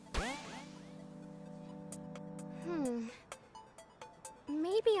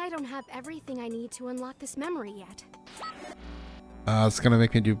 Maybe I don't have everything I need to unlock this memory yet. It's gonna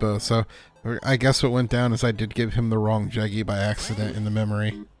make me do both. So I guess what went down is I did give him the wrong Jeggy by accident in the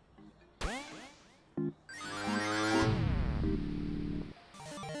memory.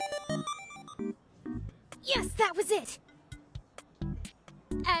 Yes, that was it!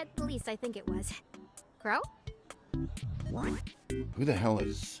 At least I think it was. Crow? Who the hell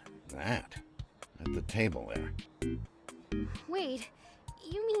is that? At the table there. Wait,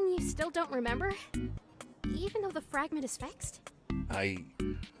 you mean you still don't remember? Even though the fragment is fixed? I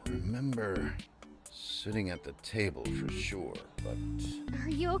remember sitting at the table for sure, but... Are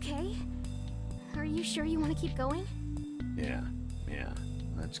you okay? Are you sure you want to keep going? Yeah.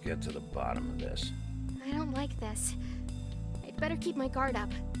 Let's get to the bottom of this. I don't like this. I'd better keep my guard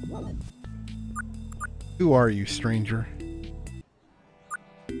up. Who are you, stranger?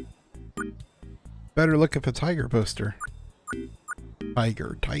 Better look at the tiger poster.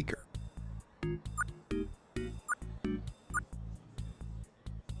 Tiger.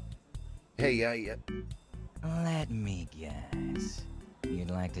 Hey, Let me guess.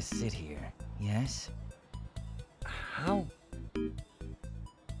 You'd like to sit here, yes? how?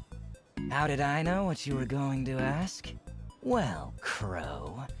 How did I know what you were going to ask? Well,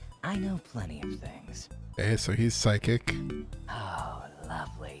 Crow, I know plenty of things. Okay, so he's psychic. Oh,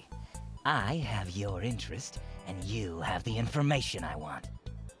 lovely. I have your interest, and you have the information I want.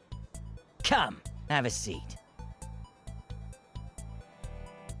 Come, have a seat.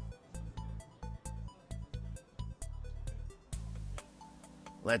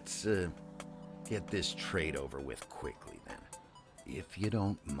 Let's, get this trade over with quickly, then. If you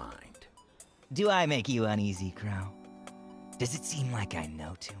don't mind. Do I make you uneasy, Crow? Does it seem like I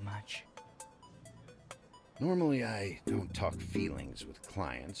know too much? Normally, I don't talk feelings with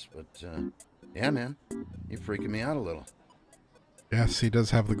clients, but, yeah, man. You're freaking me out a little. Yes, he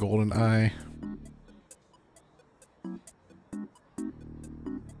does have the golden eye.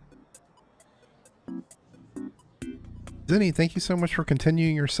 Zinni, thank you so much for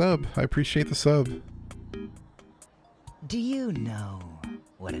continuing your sub. I appreciate the sub. Do you know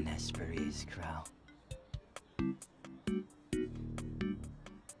what an Esper is, Crow?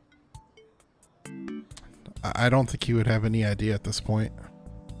 I don't think you would have any idea at this point.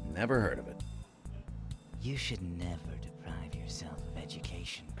 Never heard of it. You should never deprive yourself of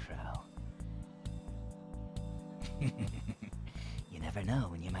education, Crow. You never know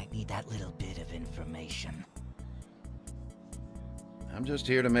when you might need that little bit of information. I'm just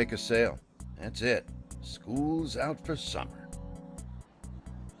here to make a sale. That's it. School's out for summer.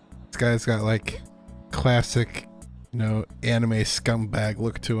 This guy's got like classic, anime scumbag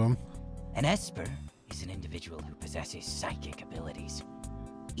look to him. An Esper is an individual who possesses psychic abilities.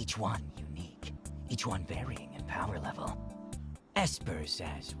 Each one unique, each one varying in power level. Espers,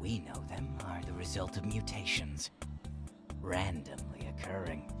 as we know them, are the result of mutations. randomly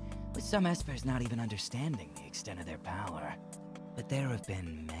occurring, with some espers not even understanding the extent of their power. But there have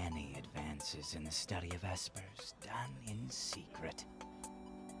been many advances in the study of espers, done in secret.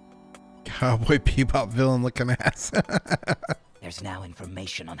 Cowboy Bebop villain looking ass. There's now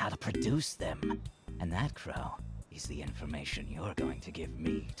information on how to produce them. And that, Crow, is the information you're going to give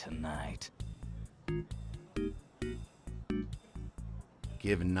me tonight.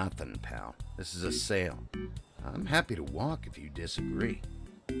 Give nothing, pal. This is a sale. I'm happy to walk if you disagree.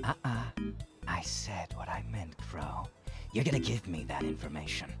 I said what I meant, Crow. You're gonna give me that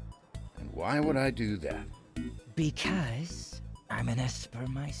information. And why would I do that? Because I'm an esper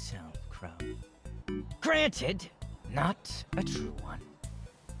myself, Crow. Granted, not a true one.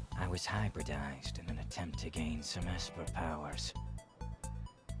 I was hybridized in an attempt to gain some esper powers.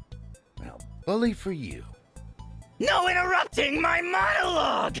 Well, bully for you. No interrupting my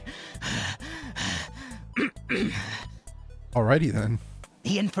monologue! Alrighty then.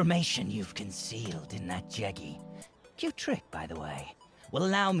 The information you've concealed in that jeggy, cute trick by the way, will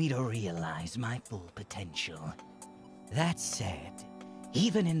allow me to realize my full potential. That said,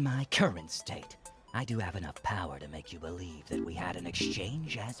 even in my current state, I do have enough power to make you believe that we had an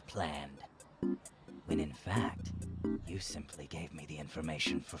exchange as planned. When in fact, you simply gave me the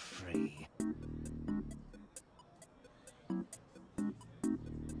information for free.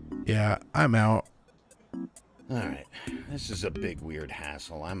 Yeah, I'm out. Alright, this is a big weird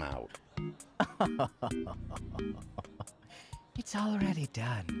hassle. I'm out. It's already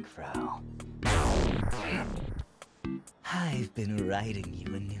done, Crow. I've been writing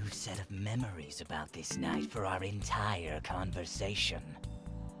you a new set of memories about this night for our entire conversation.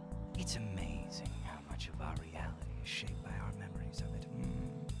 It's amazing how much of our reality is shaped by our memories of it.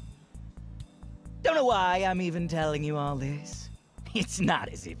 Don't know why I'm even telling you all this. It's not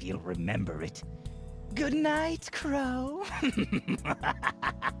as if you'll remember it. Good night, Crow.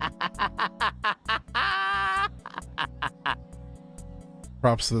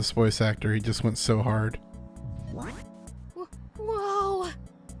 Props to this voice actor. He just went so hard. Whoa!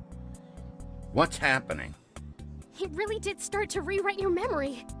 What's happening? He really did start to rewrite your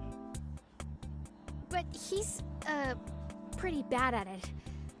memory. But he's, pretty bad at it.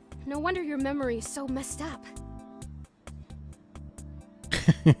 No wonder your memory is so messed up.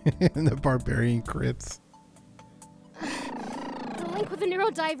 The barbarian crits. The link with the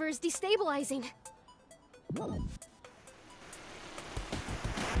Neurodiver is destabilizing.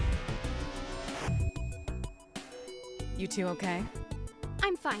 You two okay?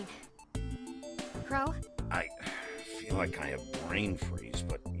 I'm fine. Crow? I feel like I have brain freeze,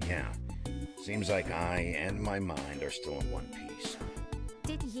 but yeah. Seems like I and my mind are still in one piece.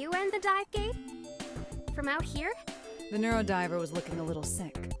 Did you end the dive gate? From out here? The Neurodiver was looking a little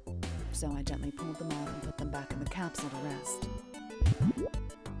sick, so I gently pulled them off and put them back in the capsule to rest.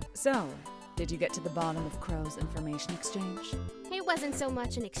 So, did you get to the bottom of Crow's information exchange? It wasn't so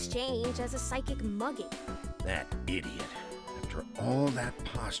much an exchange as a psychic mugging. That idiot. After all that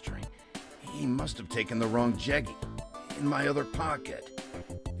posturing, he must have taken the wrong jeggy. In my other pocket.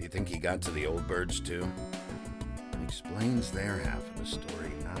 Do you think he got to the old birds too? Explains their half of the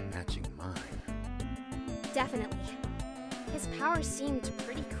story not matching mine. Definitely. His powers seemed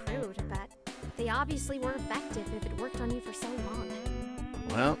pretty crude, but they obviously were effective if it worked on you for so long.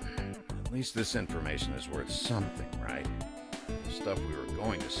 Well, at least this information is worth something, right? The stuff we were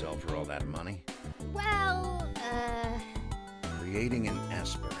going to sell for all that money. Well, Creating an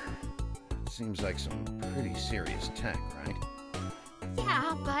Esper. Seems like some pretty serious tech, right?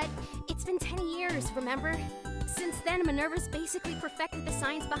 yeah, but it's been 10 years, remember? Since then, Minerva's basically perfected the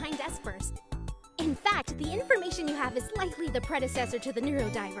science behind Espers. In fact, the information you have is likely the predecessor to the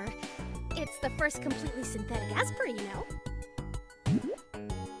Neurodiver. It's the first completely synthetic Esper, you know?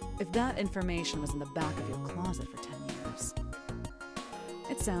 If that information was in the back of your closet for 10 years,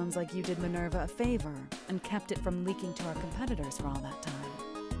 it sounds like you did Minerva a favor and kept it from leaking to our competitors for all that time.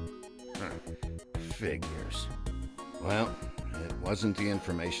 Figures. Well, it wasn't the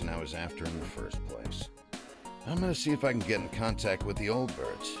information I was after in the first place. I'm gonna see if I can get in contact with the old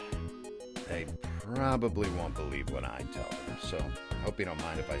birds. They probably won't believe what I tell them, so I hope you don't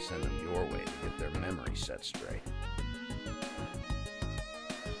mind if I send them your way to get their memory set straight.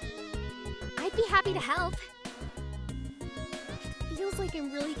 I'd be happy to help. It feels like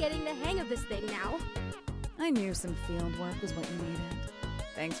I'm really getting the hang of this thing now. I knew some field work was what you needed.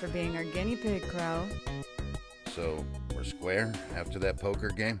 Thanks for being our guinea pig, Crow. So, we're square after that poker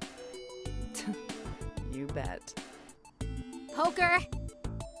game? You bet. Poker!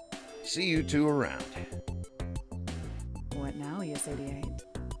 See you two around. What now, ES-88?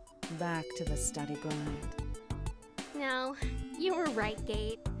 Back to the study grind. No, you were right,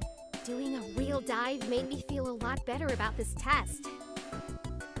 Gate. Doing a real dive made me feel a lot better about this test.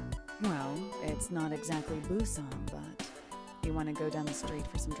 Well, it's not exactly Busan, but you want to go down the street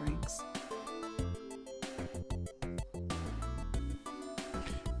for some drinks?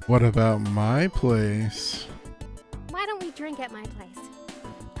 What about my place? Why don't we drink at my place?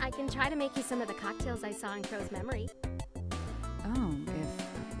 I can try to make you some of the cocktails I saw in Crow's memory. Oh,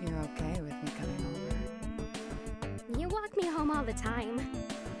 if you're okay with me coming over. You walk me home all the time.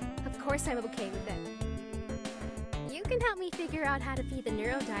 Of course I'm okay with it. You can help me figure out how to be the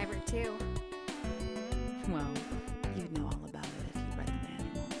Neurodiver, too. Well, you'd know all about it if you read the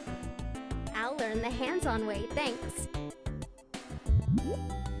manual. I'll learn the hands-on way, thanks.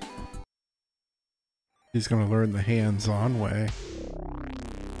 He's gonna learn the hands-on way.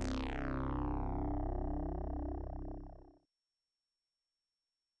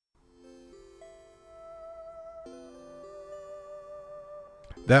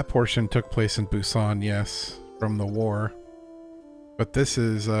 That portion took place in Busan, yes, from the war. But this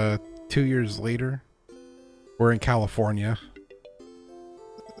is 2 years later. We're in California.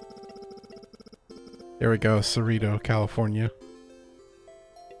 There we go, Cerrito, California.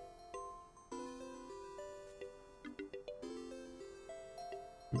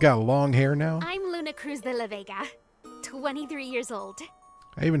 We've got long hair now. I'm Luna Cruz de la Vega, 23 years old.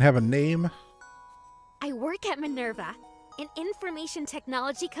 I even have a name. I work at Minerva, an information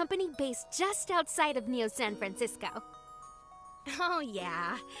technology company based just outside of Neo San Francisco. Oh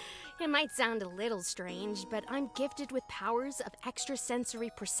yeah, it might sound a little strange, but I'm gifted with powers of extrasensory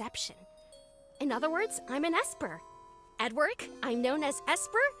perception. In other words, I'm an Esper. At work, I'm known as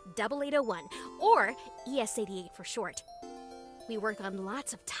Esper 8801, or ES88 for short. We work on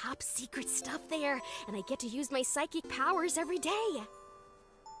lots of top secret stuff there, and I get to use my psychic powers every day.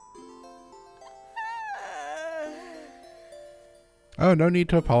 Oh, no need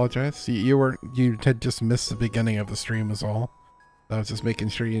to apologize. You had just missed the beginning of the stream is all. I was just making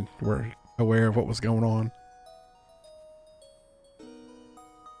sure you were aware of what was going on.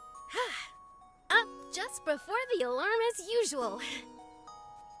 Up just before the alarm as usual.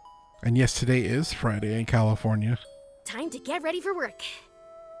 And yes, today is Friday in California. Time to get ready for work.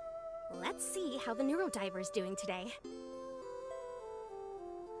 Let's see how the Neurodiver's doing today.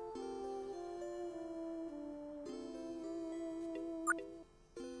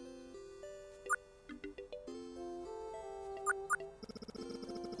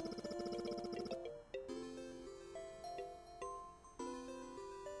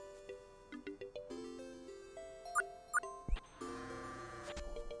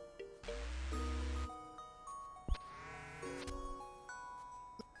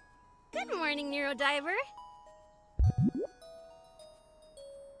 Good morning, Neurodiver.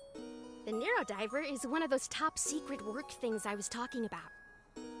 The Neurodiver is one of those top secret work things I was talking about.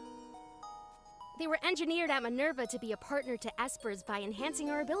 They were engineered at Minerva to be a partner to Espers by enhancing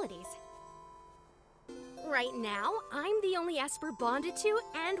our abilities. Right now, I'm the only Esper bonded to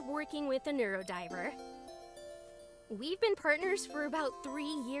and working with a Neurodiver. We've been partners for about 3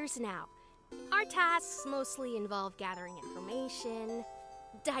 years now. Our tasks mostly involve gathering information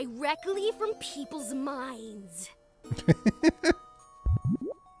directly from people's minds.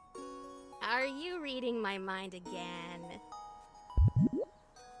 Are you reading my mind again?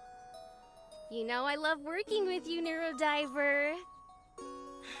 You know I love working with you, Neurodiver.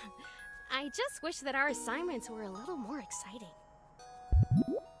 I just wish that our assignments were a little more exciting.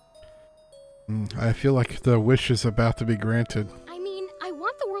 I feel like the wish is about to be granted. I mean, I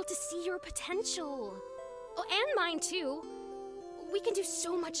want the world to see your potential. Oh, and mine too. We can do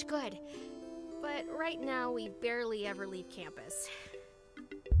so much good. But right now, we barely ever leave campus.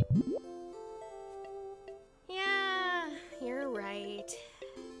 Yeah, you're right.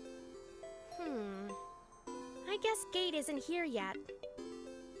 I guess Gate isn't here yet.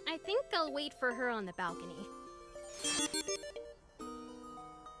 I think I'll wait for her on the balcony.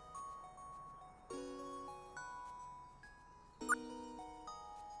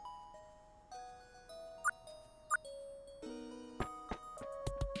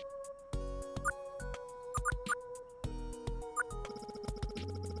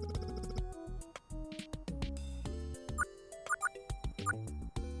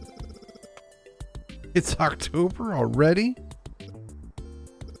 It's October already?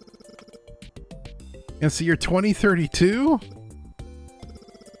 And so you're 2032?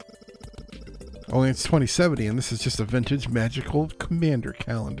 Only it's 2070 and this is just a vintage magical commander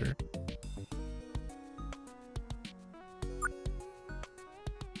calendar.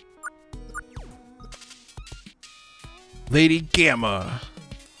 Lady Gamma.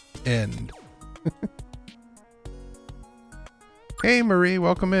 End. Hey Marie,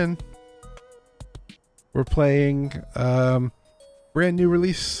 welcome in. We're playing brand new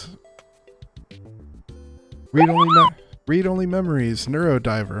release. Read-only memories,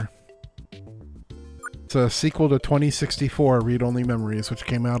 Neurodiver. It's a sequel to 2064 Read-only Memories, which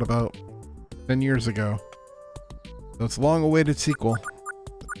came out about 10 years ago. So it's a long-awaited sequel.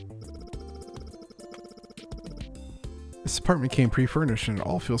 This apartment came pre-furnished and it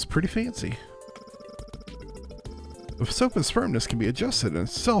all feels pretty fancy. The sofa's firmness can be adjusted and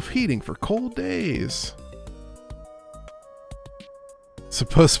it's self-heating for cold days.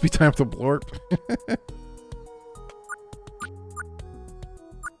 Supposed to be time to blorp.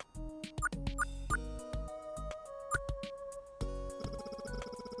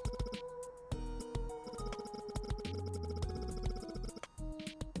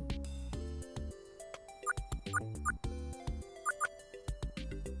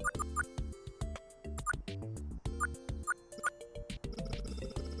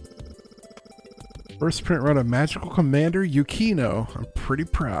 First print run of Magical Commander Yukino. I'm pretty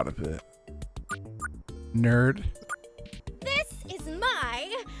proud of it. Nerd. This is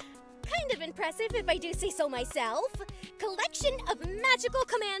my, kind of impressive if I do say so myself, collection of Magical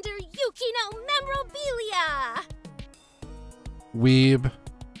Commander Yukino memorabilia! Weeb.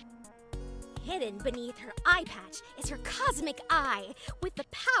 Hidden beneath her eye patch is her cosmic eye, with the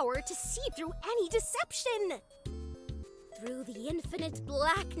power to see through any deception. Through the infinite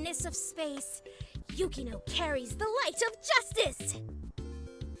blackness of space, Yukino carries the light of justice!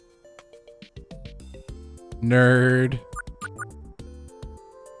 Nerd.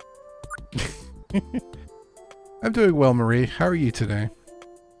 I'm doing well, Marie. How are you today?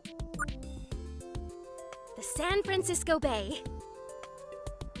 The San Francisco Bay.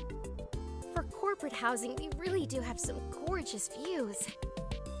 For corporate housing, we really do have some gorgeous views.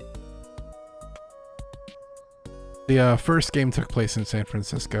 The first game took place in San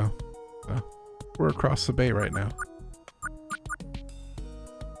Francisco. So we're across the bay right now.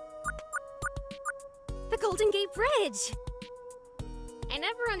 The Golden Gate Bridge! I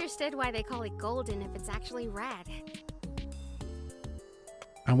never understood why they call it golden if it's actually red.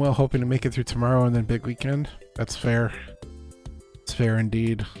 I'm well hoping to make it through tomorrow and then big weekend. That's fair. It's fair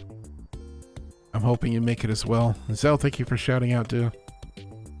indeed. I'm hoping you make it as well. Zell, thank you for shouting out too.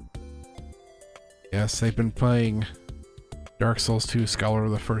 Yes, they've been playing Dark Souls 2 Scholar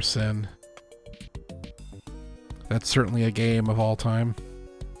of the First Sin. That's certainly a game of all time.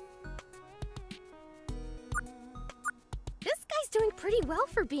 This guy's doing pretty well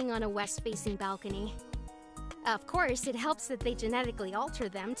for being on a west-facing balcony. Of course, it helps that they genetically alter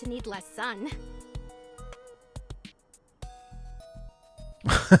them to need less sun.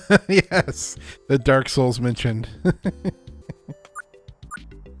 Yes, the Dark Souls mentioned.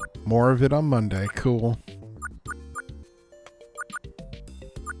 More of it on Monday. Cool.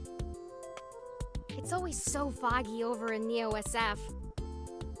 It's always so foggy over in Neo SF.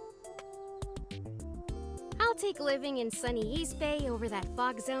 I'll take living in sunny East Bay over that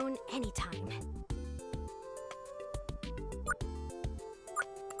fog zone anytime.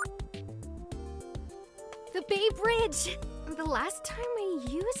 The Bay Bridge! The last time I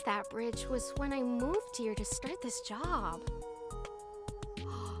used that bridge was when I moved here to start this job.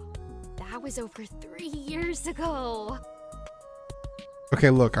 That was over 3 years ago. Okay,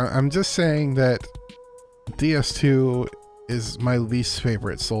 look, I'm just saying that DS2 is my least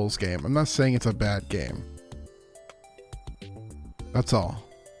favorite Souls game. I'm not saying it's a bad game. That's all.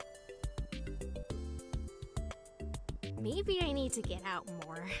 Maybe I need to get out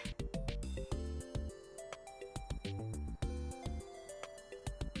more.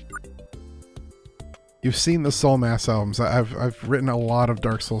 You've seen the Soul Mass albums. I've written a lot of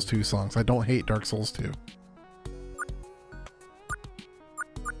Dark Souls 2 songs. I don't hate Dark Souls 2.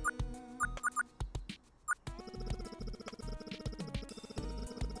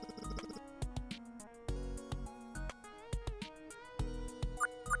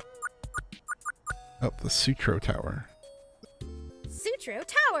 Oh, the Sutro Tower. Sutro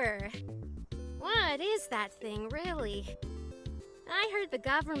Tower! What is that thing, really? I heard the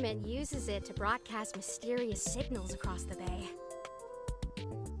government uses it to broadcast mysterious signals across the bay.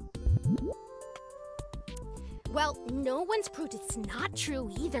 Well, no one's proved it's not true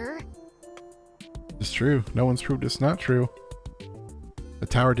either. It's true. No one's proved it's not true. The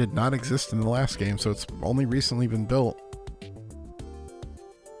tower did not exist in the last game, so it's only recently been built.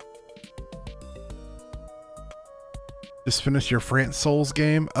 Just finished your France Souls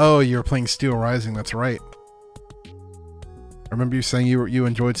game? Oh, you were playing Steel Rising, that's right. I remember you saying you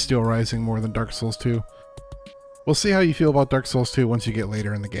enjoyed Steel Rising more than Dark Souls 2. We'll see how you feel about Dark Souls 2 once you get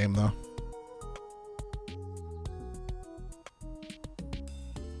later in the game, though.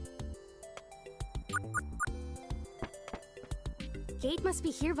 gate must be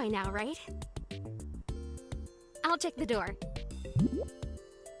here by now, right? I'll check the door.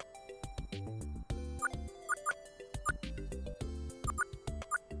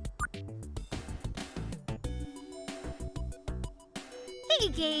 Hey,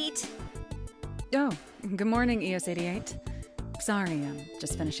 Gate! Oh, good morning, ES88. Sorry, I'm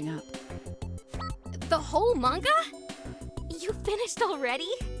just finishing up. The whole manga? You finished already?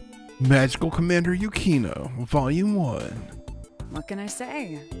 Magical Commander Yukino, Volume 1. What can I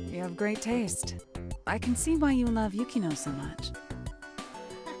say? You have great taste. I can see why you love Yukino so much.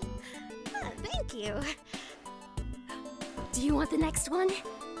 Thank you. Do you want the next one?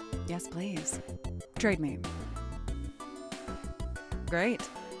 Yes, please. Trade me. Great.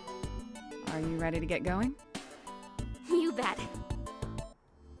 Are you ready to get going? You bet.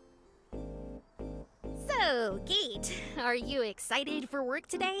 So, Gate, are you excited for work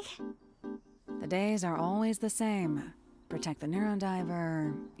today? The days are always the same. Protect the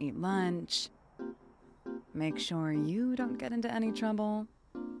Neurodiver, eat lunch, make sure you don't get into any trouble.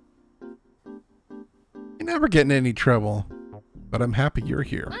 You never get in any trouble, but I'm happy you're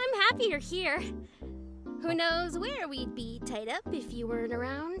here. I'm happy you're here. Who knows where we'd be tied up if you weren't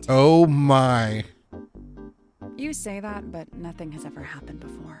around? Oh my. You say that, but nothing has ever happened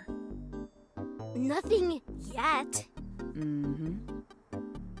before. Nothing yet. Mm-hmm.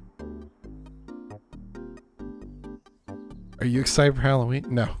 Are you excited for Halloween?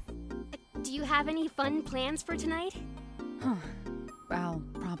 No. Do you have any fun plans for tonight? Huh. I'll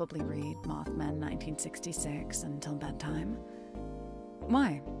probably read Mothman 1966 until bedtime.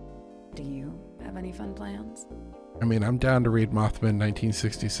 Why? Do you have any fun plans? I mean, I'm down to read Mothman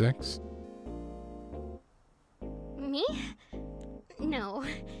 1966. Me? No,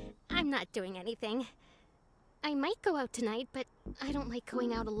 I'm not doing anything. I might go out tonight, but I don't like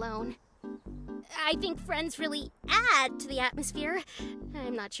going out alone. I think friends really add to the atmosphere.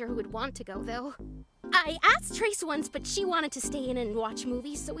 I'm not sure who would want to go, though. I asked Trace once, but she wanted to stay in and watch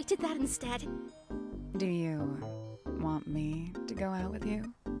movies, so we did that instead. Do you want me to go out with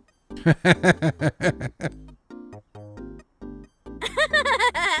you?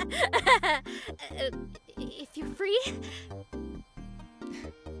 If you're free?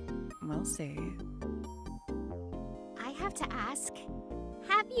 We'll see. I have to ask,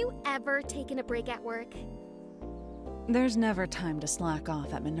 have you ever taken a break at work? There's never time to slack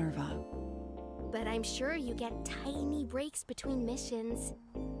off at Minerva. But I'm sure you get tiny breaks between missions.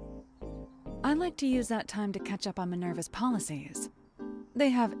 I like to use that time to catch up on Minerva's policies. They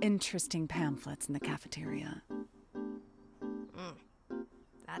have interesting pamphlets in the cafeteria.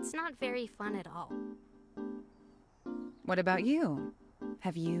 That's not very fun at all. What about you?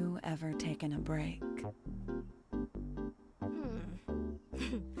 Have you ever taken a break?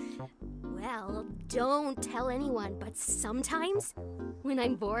 Well, don't tell anyone, but sometimes, when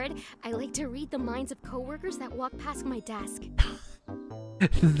I'm bored, I like to read the minds of coworkers that walk past my desk.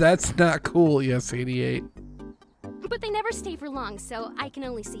 That's not cool, yes, 88. But they never stay for long, so I can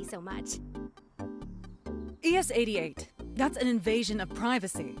only see so much. ES88, that's an invasion of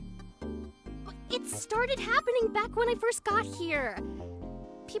privacy. It started happening back when I first got here.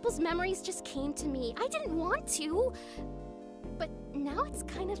 People's memories just came to me. I didn't want to, but now it's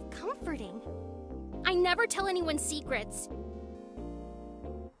kind of comforting. I never tell anyone secrets.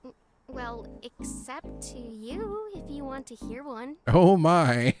 Well, except to you, if you want to hear one. Oh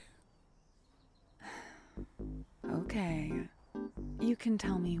my. Okay. You can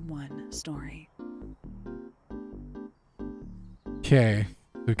tell me one story. Okay.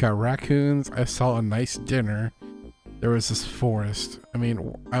 We've got raccoons. I saw a nice dinner. There was this forest. I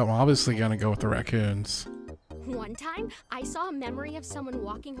mean, I'm obviously gonna go with the raccoons. One time, I saw a memory of someone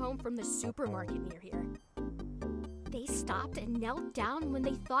walking home from the supermarket near here. They stopped and knelt down when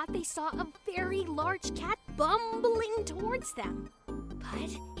they thought they saw a very large cat bumbling towards them.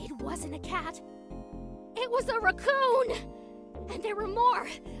 But it wasn't a cat. It was a raccoon! And there were more!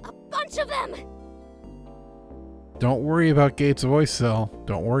 A bunch of them! Don't worry about Gates' voice, though.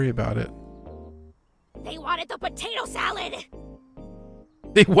 Don't worry about it. They wanted the potato salad!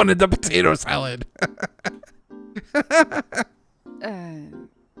 They wanted the potato salad!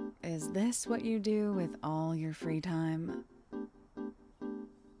 Is this what you do with all your free time?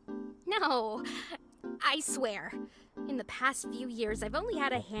 No, I swear. In the past few years, I've only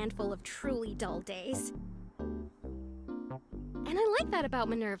had a handful of truly dull days. And I like that about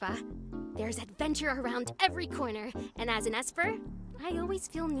Minerva. There's adventure around every corner, and as an Esper, I always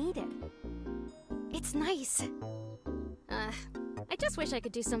feel needed. It's nice. I just wish I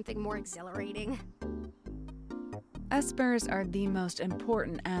could do something more exhilarating. Espers are the most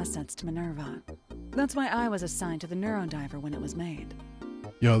important assets to Minerva. That's why I was assigned to the Neurodiver when it was made.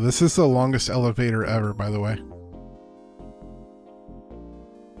 Yo, this is the longest elevator ever, by the way.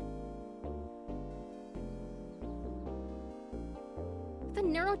 The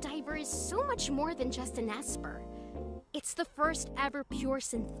Neurodiver is so much more than just an Esper. It's the first ever pure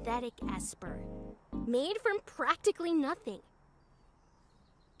synthetic Esper, made from practically nothing.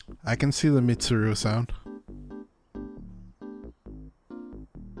 I can see the Mitsuru sound.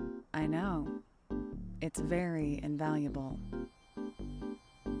 I know. It's very invaluable.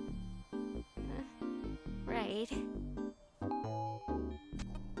 Right.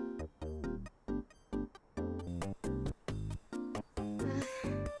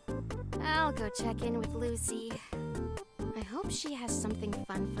 I'll go check in with Lucy. I hope she has something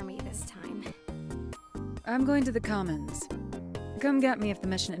fun for me this time. I'm going to the Commons. Come get me if the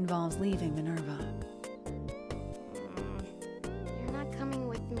mission involves leaving Minerva. You're not coming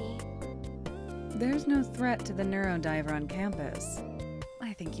with me. There's no threat to the Neurodiver on campus.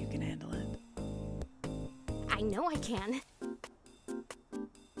 I think you can handle it. I know I can.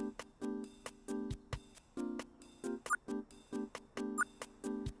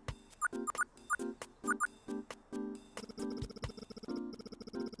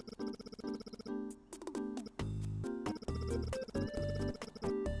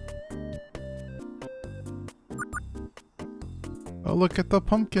 Oh, look at the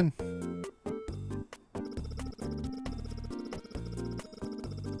pumpkin.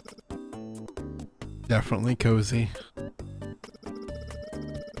 Definitely cozy.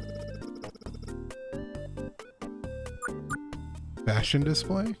 Fashion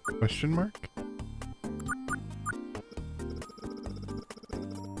display? Question mark?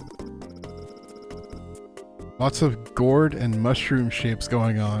 Lots of gourd and mushroom shapes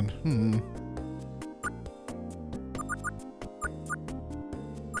going on.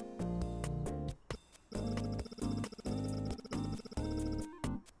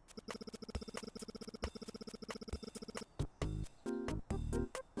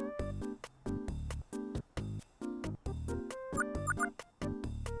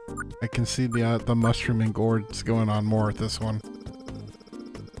 I can see the mushroom and gourds going on more with this one.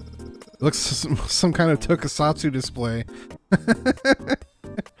 It looks some kind of tokusatsu display.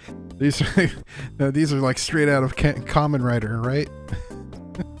 These are like straight out of Kamen Rider, right?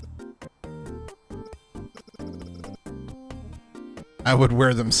 I would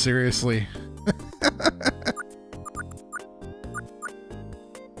wear them seriously.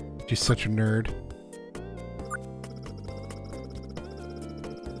 She's such a nerd.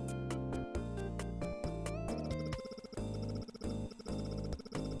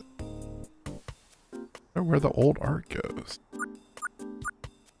 Where the old art goes.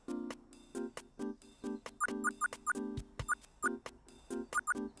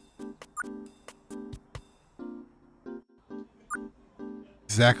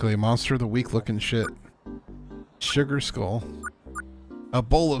 Exactly, monster of the week looking shit. Sugar skull. A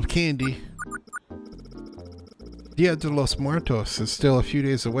bowl of candy. Dia de los Muertos is still a few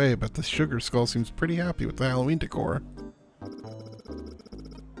days away, but the sugar skull seems pretty happy with the Halloween decor.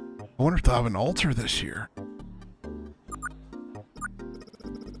 I wonder if they'll have an altar this year.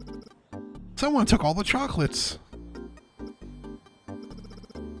 Someone took all the chocolates.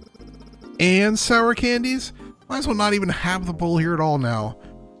 And sour candies? Might as well not even have the bowl here at all now.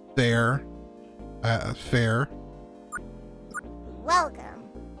 Fair. Fair. Welcome.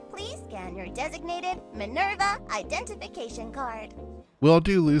 Please scan your designated Minerva identification card. Will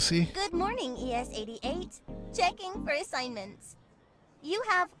do, Lucy. Good morning, ES-88. Checking for assignments. You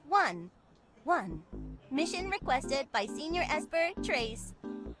have one. Mission requested by Senior Esper Trace.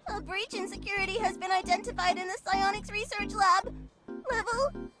 A breach in security has been identified in the Psionics Research Lab.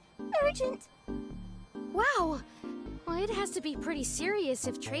 Level urgent. Wow. Well, it has to be pretty serious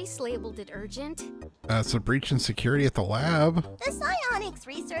if Trace labeled it urgent. It's a breach in security at the lab. The Psionics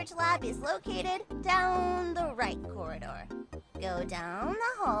Research Lab is located down the right corridor. Go down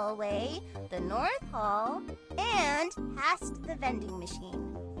the hallway, the North Hall, and past the vending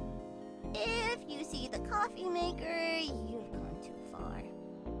machine. If you see the coffee maker, you've gone too far.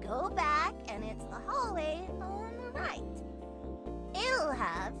 Go back, and it's the hallway on the right. It'll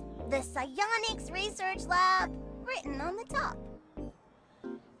have the Psionics Research Lab written on the top.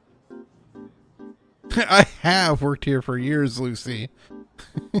 I have worked here for years, Lucy.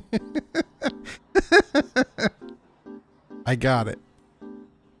 I got it.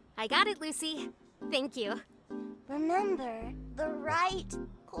 I got it, Lucy. Thank you. Remember, the right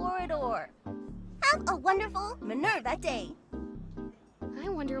corridor. Have a wonderful Minerva day. I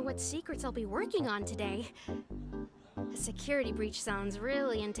wonder what secrets I'll be working on today. A security breach sounds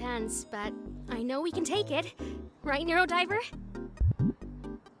really intense, but I know we can take it. Right, Neurodiver?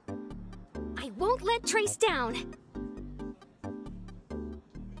 I won't let Trace down.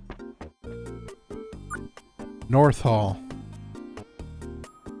 North Hall.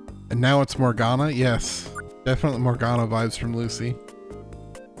 And now it's Morgana? Yes. Definitely Morgana vibes from Lucy.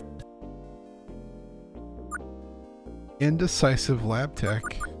 Indecisive lab tech.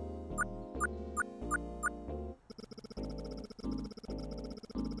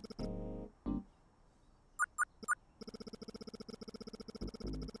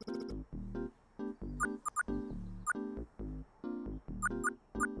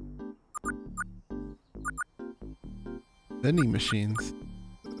 Vending machines.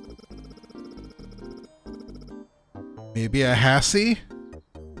 Maybe a Hassie?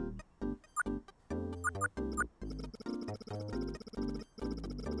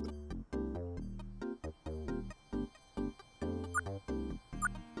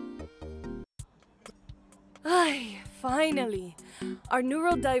 Ay, finally. Our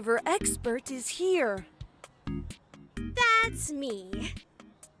Neurodiver expert is here. That's me.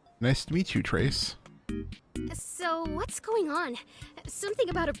 Nice to meet you, Trace. So, what's going on? Something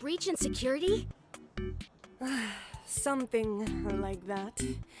about a breach in security? Something like that.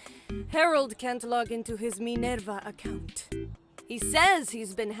 Harold can't log into his Minerva account. He says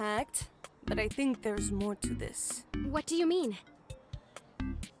he's been hacked, but I think there's more to this. What do you mean?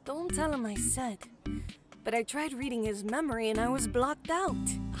 Don't tell him I said. But I tried reading his memory and I was blocked out.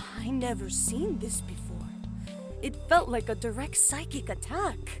 I never seen this before. It felt like a direct psychic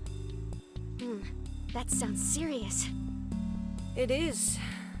attack. That sounds serious. It is.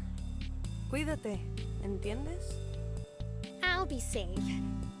 Cuídate, ¿entiendes? I'll be safe.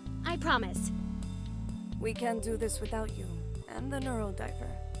 I promise. We can't do this without you, and the Neurodiver.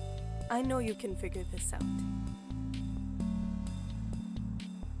 I know you can figure this out.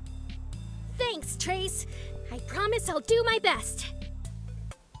 Thanks, Trace. I promise I'll do my best.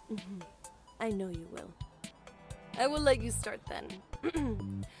 I know you will. I will let you start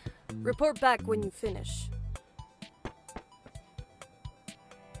then. Report back when you finish.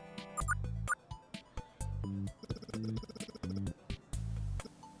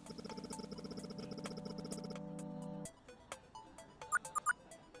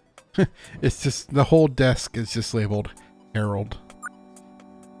 It's just, the whole desk is just labeled Harold.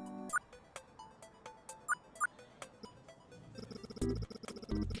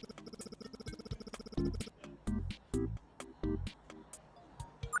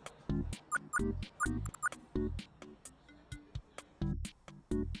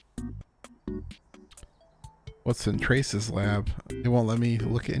 What's in Trace's lab? They won't let me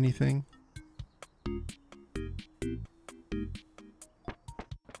look at anything.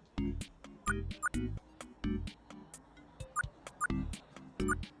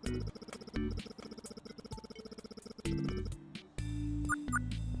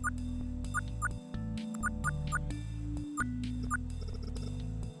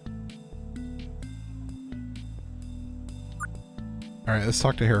 All right, let's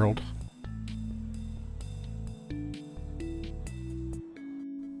talk to Harold.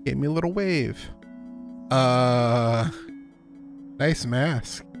 Gave me a little wave. Nice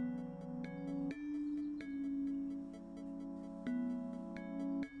mask.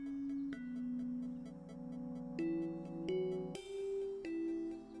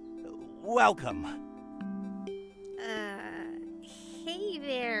 Welcome. Hey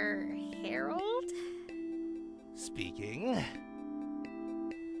there, Harold? Speaking.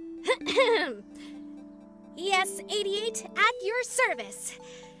 ES-88 at your service.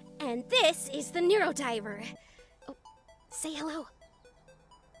 And this is the Neurodiver. Oh, say hello.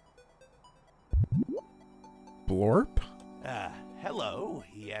 Blorp? Hello,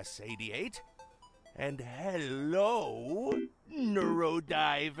 ES-88. And hello,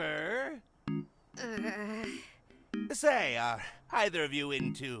 Neurodiver. Say, are either of you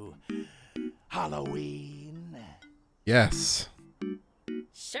into Halloween? Yes.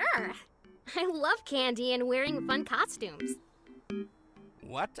 Sure. I love candy and wearing fun costumes.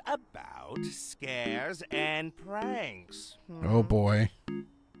 What about scares and pranks? Oh boy.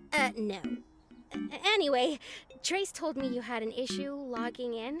 No. Anyway, Trace told me you had an issue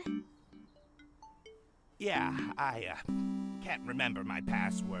logging in. Yeah, I can't remember my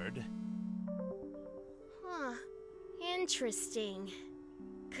password. Huh. Interesting.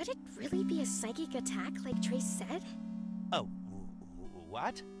 Could it really be a psychic attack like Trace said? Oh,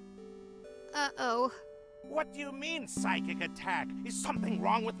 what? Uh-oh. What do you mean, psychic attack? Is something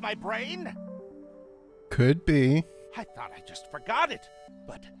wrong with my brain? Could be. I thought I just forgot it,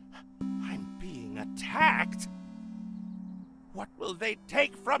 but I'm being attacked. What will they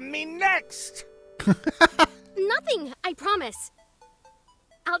take from me next? Nothing, I promise.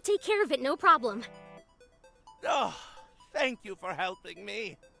 I'll take care of it, no problem. Oh, thank you for helping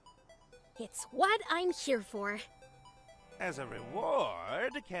me. It's what I'm here for. As a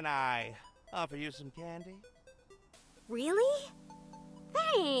reward, can I offer you some candy? Really?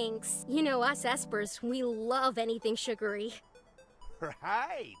 Thanks. You know us Espers, we love anything sugary.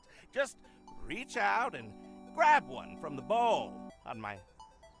 Right. Just reach out and grab one from the bowl on my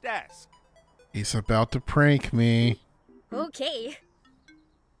desk. He's about to prank me. Okay.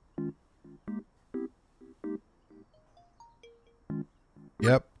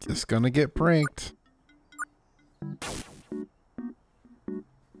 Yep, just gonna get pranked.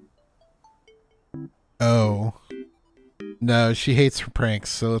 Oh. No, she hates pranks,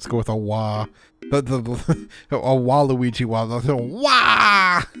 so let's go with a wah. A Waluigi wah.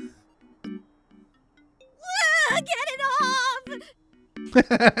 Wah! Get it off!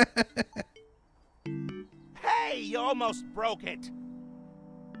 Hey, you almost broke it.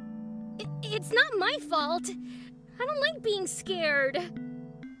 It's not my fault. I don't like being scared.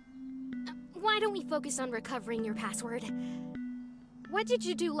 Why don't we focus on recovering your password? What did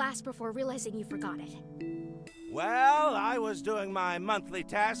you do last before realizing you forgot it? Well, I was doing my monthly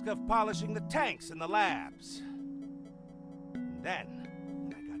task of polishing the tanks in the labs. And then,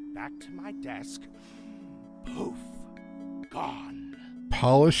 when I got back to my desk, poof, gone.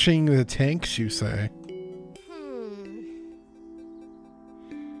 Polishing the tanks, you say?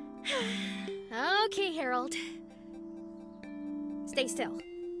 Okay, Harold. Stay still.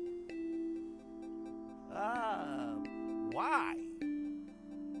 Why?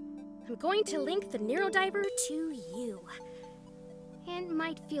 I'm going to link the Neurodiver to you. It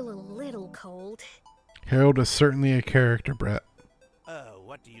might feel a little cold. Harold is certainly a character, Brett.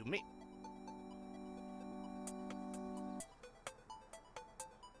 What do you mean?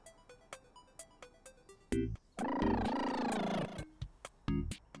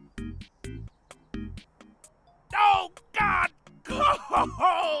 Oh, God!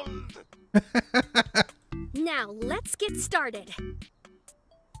 Cold! Now, let's get started.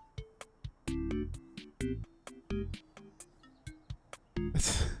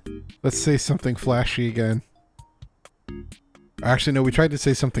 Let's say something flashy again. Actually, no, we tried to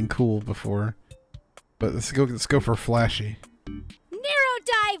say something cool before. But let's go for flashy.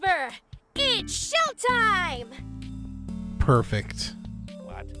 Neurodiver! It's showtime! Perfect.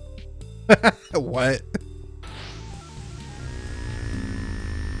 What? What?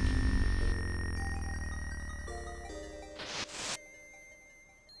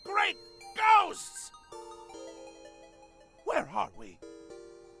 Great ghosts! Where are we?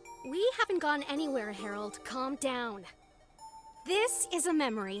 We haven't gone anywhere, Harold. Calm down. This is a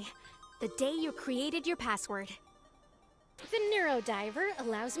memory. The day you created your password. The Neurodiver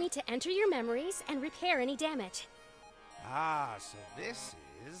allows me to enter your memories and repair any damage. Ah, so this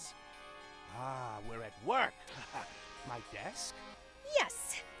is... we're at work. My desk?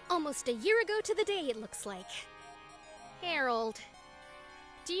 Yes, almost a year ago to the day it looks like. Harold,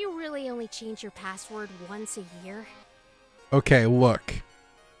 do you really only change your password once a year? Okay, look.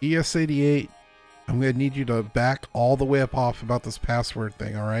 ES88, I'm going to need you to back all the way up off about this password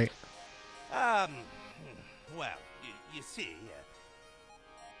thing, alright? Well, you see...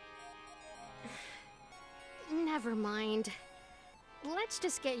 Never mind. Let's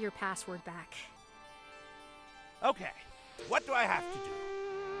just get your password back. Okay, what do I have to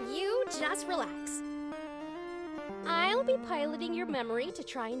do? You just relax. I'll be piloting your memory to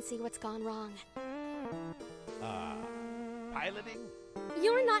try and see what's gone wrong. Piloting?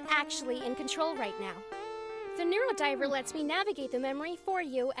 You're not actually in control right now. The Neurodiver lets me navigate the memory for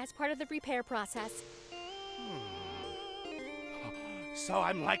you as part of the repair process. So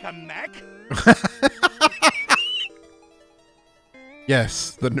I'm like a mech?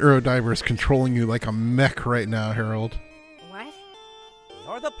 Yes, the Neurodiver is controlling you like a mech right now, Harold. What?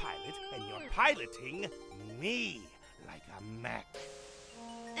 You're the pilot, and you're piloting me like a mech.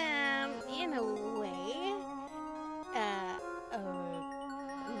 In a way.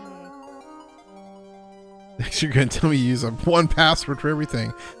 Next, you're going to tell me you use one password for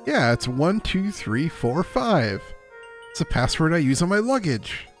everything. Yeah, it's 12345. It's a password I use on my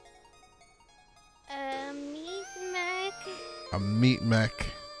luggage. Meat mech? A meat mech.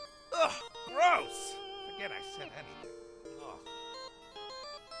 Ugh, gross! Forget I said anything. Ugh.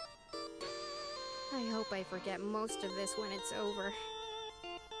 I hope I forget most of this when it's over.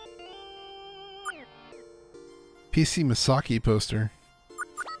 PC Misaki poster.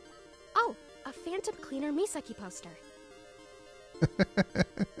 Oh, a Phantom Cleaner Misaki poster.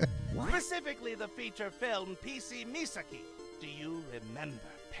 Specifically the feature film PC Misaki. Do you remember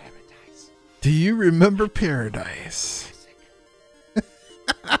paradise? Do you remember Paradise?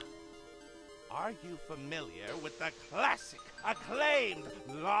 Are you familiar with the classic, acclaimed,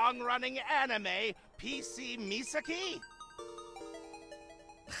 long-running anime PC Misaki?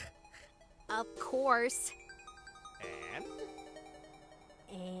 Of course. And?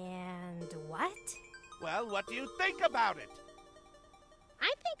 And what? Well, what do you think about it?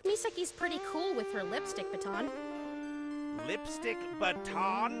 I think Misaki's pretty cool with her lipstick baton. Lipstick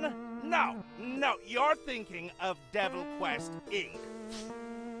baton? No, you're thinking of Devil Quest Inc.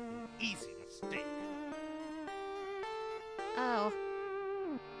 Easy mistake. Oh.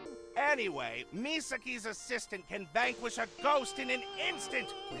 Anyway, Misaki's assistant can vanquish a ghost in an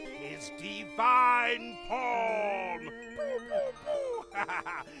instant with his divine palm. Boo, boo, boo.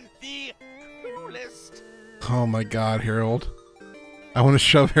 The coolest. Oh my god, Harold. I want to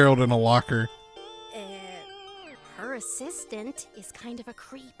shove Harold in a locker. Her assistant is kind of a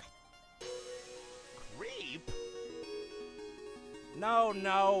creep. Creep? No,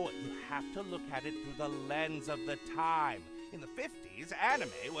 you have to look at it through the lens of the time. In the 50s,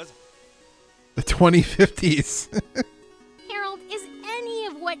 anime was... The 2050s. Harold, is any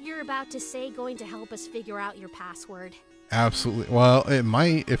of what you're about to say going to help us figure out your password? Absolutely. Well, it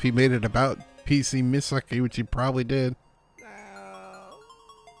might if he made it about PC Misaki, which he probably did.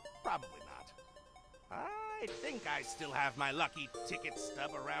 Probably not. I think I still have my lucky ticket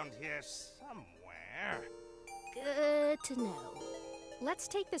stub around here somewhere. Good to know. Let's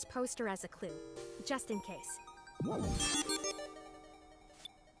take this poster as a clue, just in case.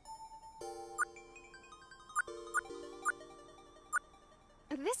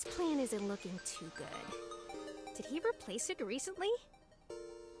 This plan isn't looking too good. Did he replace it recently?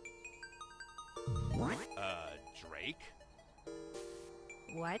 Drake?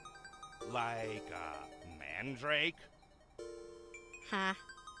 What? Like, Mandrake? Huh?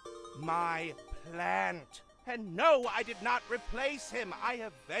 My plant. And no, I did not replace him. I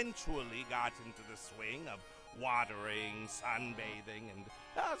eventually got into the swing of watering, sunbathing, and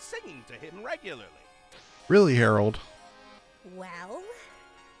singing to him regularly. Really, Harold? Well,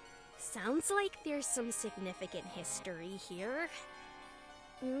 sounds like there's some significant history here.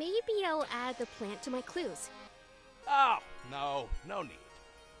 Maybe I'll add the plant to my clues. Oh, no need.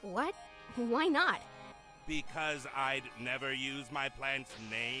 What? Why not? Because I'd never use my plant's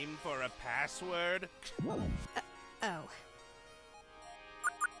name for a password. Oh.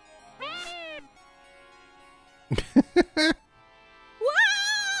 Wow!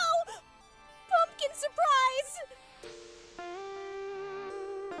 Pumpkin surprise!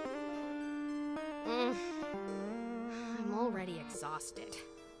 I'm already exhausted.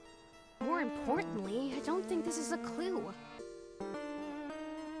 More importantly, I don't think this is a clue.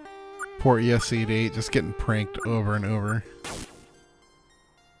 Poor ES88 just getting pranked over and over.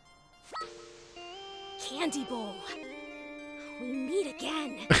 Candy Bowl. We meet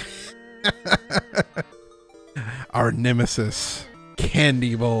again. Our nemesis,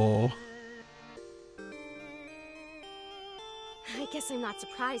 Candy Bowl. I guess I'm not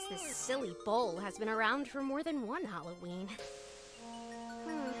surprised this silly bowl has been around for more than one Halloween.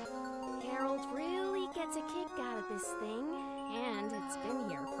 Harold really gets a kick out of this thing, and it's been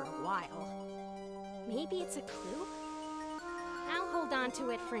here for a while. Maybe it's a clue? I'll hold on to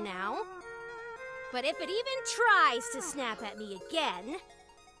it for now. But if it even tries to snap at me again...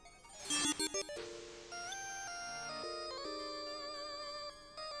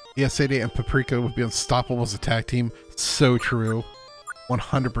 ES88 and Paprika would be unstoppable as a tag team. So true.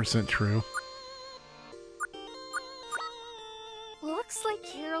 100% true. Looks like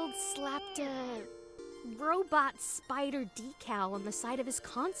Harold slapped a robot spider decal on the side of his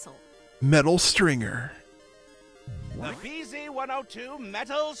console. Metal Stringer. The BZ-102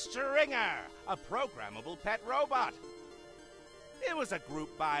 Metal Stringer, a programmable pet robot. It was a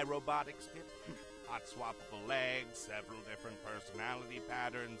group buy robotics kit. Hot swappable legs, several different personality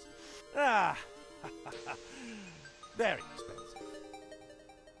patterns. Very expensive.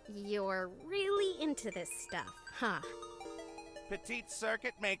 You're really into this stuff, huh? Petite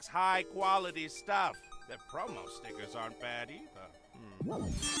Circuit makes high-quality stuff. Their promo stickers aren't bad either.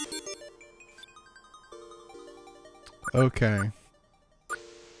 Okay.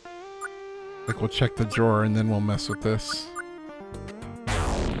 Like, we'll check the drawer and then we'll mess with this.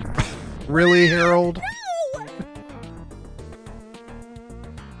 Really, Harold? No!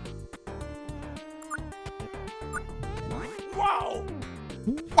 Whoa!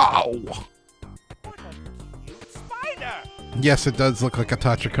 Wow! What a cute spider! Yes, it does look like a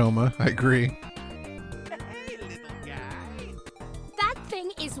Tachikoma. I agree. Hey, little guy. That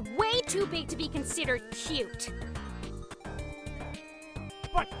thing is way too big to be considered cute.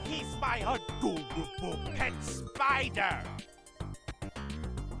 But he's my adorable pet spider!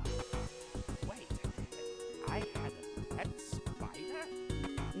 Wait, I had a pet spider?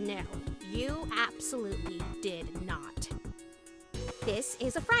 No, you absolutely did not. This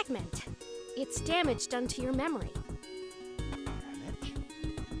is a fragment. It's damage done to your memory. Damage?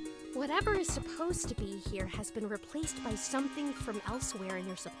 Whatever is supposed to be here has been replaced by something from elsewhere in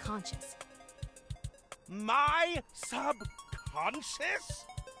your subconscious. My subconscious?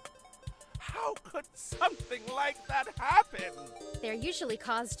 How could something like that happen? They're usually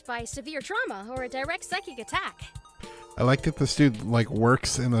caused by severe trauma or a direct psychic attack. I like that this dude like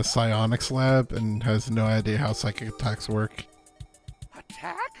works in a psionics lab and has no idea how psychic attacks work.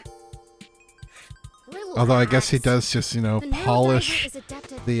 Attack? Relax. Although I guess he does just, you know, The Neurodiver polish is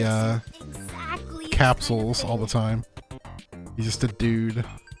adept at the exactly capsules all the time. He's just a dude.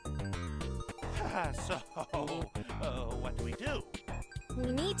 So, what do we do? We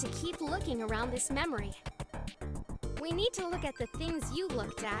need to keep looking around this memory. We need to look at the things you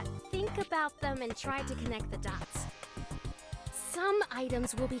looked at, think about them, and try to connect the dots. Some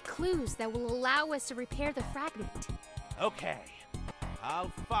items will be clues that will allow us to repair the fragment. Okay,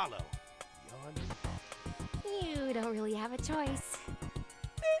 I'll follow your lead. You don't really have a choice.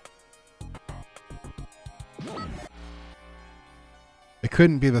 It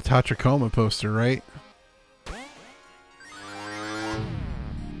couldn't be the Tachikoma poster, right?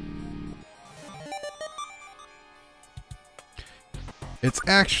 It's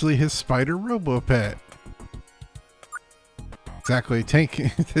actually his spider robo-pet. Exactly.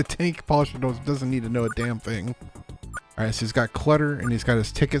 The tank polisher doesn't need to know a damn thing. Alright, so he's got clutter, and he's got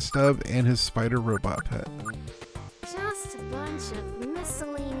his ticket stub, and his spider robot pet. Just a bunch of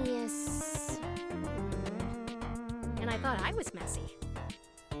miscellaneous... And I thought I was messy.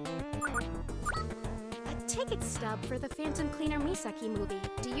 A ticket stub for the Phantom Cleaner Misaki movie.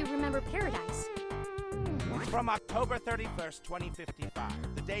 Do you remember Paradise? From October 31st,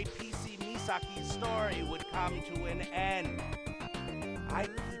 2055, the day PC Misaki's story would come to an end. I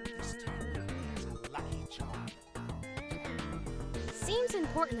keep this ticket with me as a lucky charm. Seems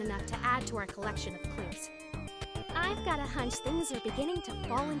important enough to add to our collection of clues. I've got a hunch things are beginning to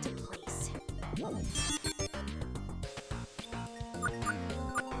fall into place. Phew,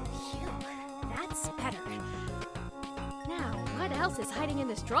 that's better. Now, what else is hiding in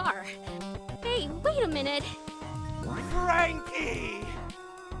this drawer? Hey, wait a minute! Frankie!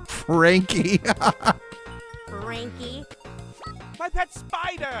 Frankie! Frankie? My pet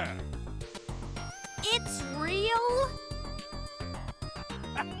spider! It's real?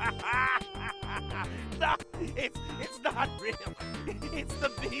 No, it's not real. It's the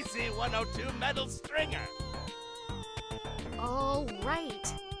BC-102 metal stringer. Oh,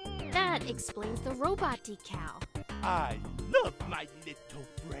 right. That explains the robot decal. I love my little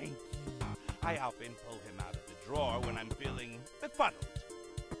Frankie. I often pull him out of the drawer when I'm feeling befuddled.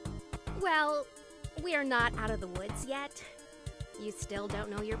 Well, we're not out of the woods yet. You still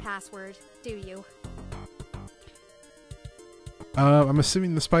don't know your password, do you? I'm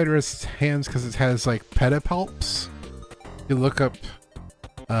assuming the spider has hands because it has like pedipalps. You look up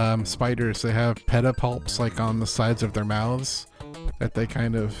spiders, they have pedipalps like on the sides of their mouths that they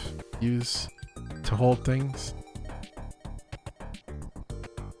kind of use to hold things.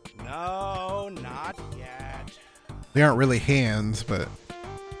 No, not yet. They aren't really hands, but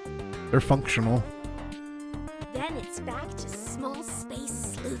they're functional. Then it's back to small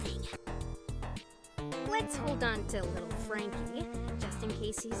space sleuthing. Let's hold on to little Frankie, just in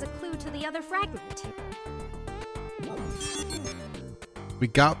case he's a clue to the other fragment. We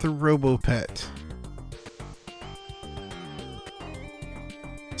got the robo-pet.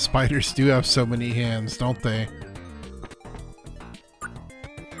 Spiders do have so many hands, don't they?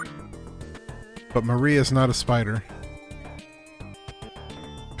 But Maria's not a spider.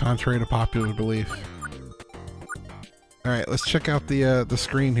 Contrary to popular belief. Alright, let's check out the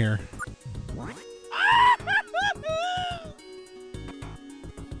screen here.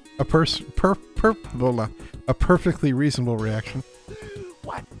 A perfectly reasonable reaction.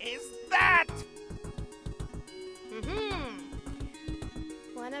 What is that?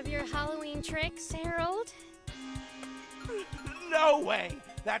 One of your Halloween tricks, Harold? No way!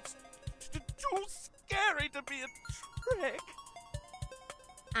 That's too scary to be a trick.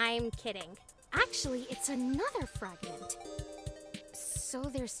 I'm kidding. Actually, it's another fragment. So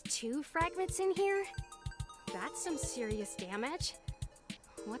there's two fragments in here? That's some serious damage.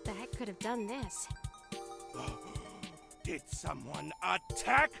 What the heck could have done this? Did someone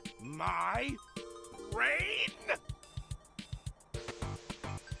attack my brain?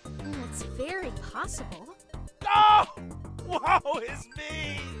 It's very possible. Oh! Woe is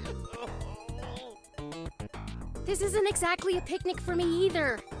me! This isn't exactly a picnic for me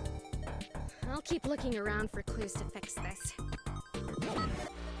either. I'll keep looking around for clues to fix this.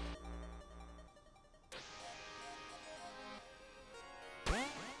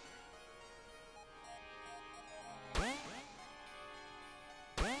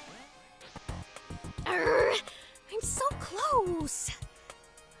 I'm so close.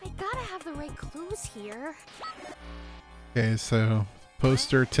 I gotta have the right clues here. Okay, so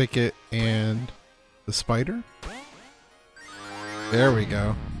poster, ticket, and the spider. There we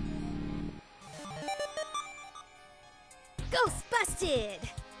go. Ghost busted!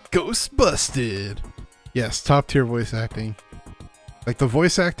 Ghost busted. Yes, top tier voice acting. Like the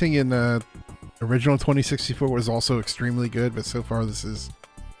voice acting in the original 2064 was also extremely good, but so far this is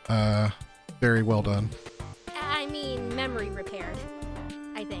very well done. I mean, memory repaired,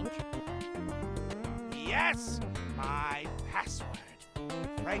 I think. Yes, my password.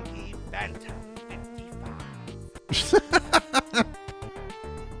 Frankie Bantam 55.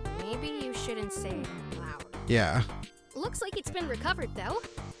 Maybe you shouldn't say it loud. Yeah. Looks like it's been recovered, though.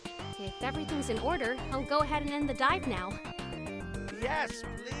 If everything's in order, I'll go ahead and end the dive now. Yes,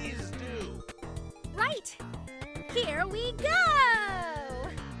 please do. Right! Here we go!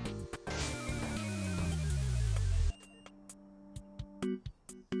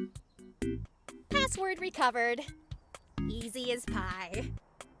 Password recovered. Easy as pie.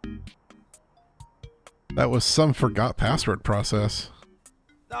 That was some forgot password process.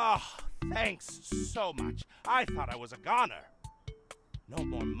 Oh, thanks so much. I thought I was a goner. No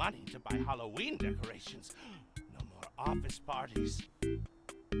more money to buy Halloween decorations. No more office parties.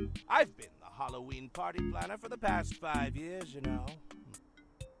 I've been the Halloween party planner for the past 5 years, you know.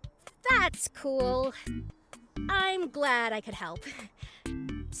 That's cool. I'm glad I could help.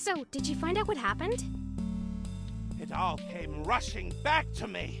 So, did you find out what happened? It all came rushing back to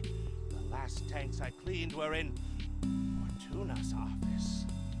me. The last tanks I cleaned were in Fortuna's office.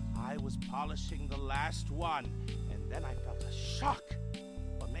 I was polishing the last one, and then I felt a shock.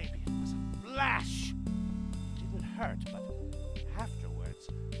 Or maybe it was a flash. It didn't hurt, but afterwards,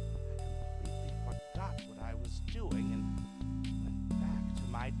 I completely forgot what I was doing and went back to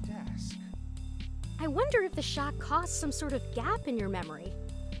my desk. I wonder if the shock caused some sort of gap in your memory.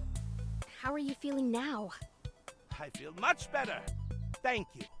 How are you feeling now? I feel much better. Thank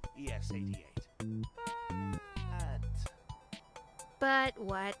you, ES-88. But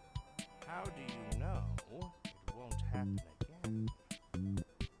what? How do you know it won't happen again?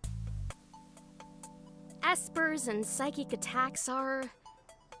 Espers and psychic attacks are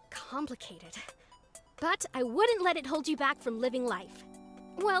complicated. But I wouldn't let it hold you back from living life.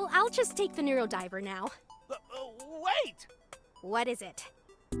 Well, I'll just take the Neurodiver now. Wait! What is it?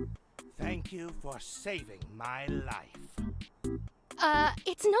 Thank you for saving my life.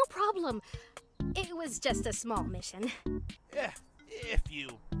 It's no problem. It was just a small mission. If you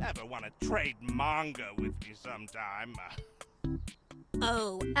ever want to trade manga with me sometime.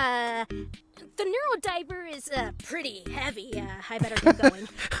 Oh, the Neurodiver is, pretty heavy. I better get going.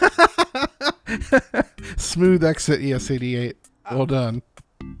 Smooth exit, ES-88. Well done.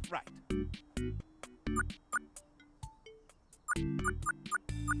 Right.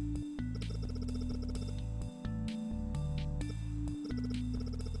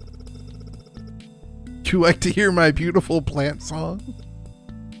 Do you like to hear my beautiful plant song?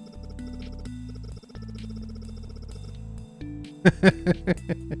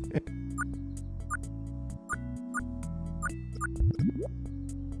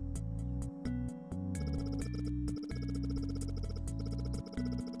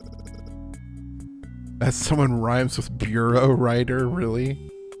 As someone rhymes with bureau writer, really?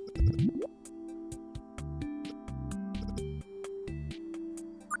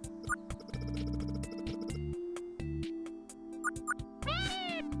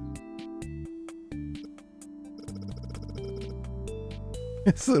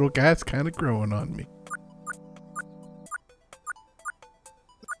 This little guy's kind of growing on me.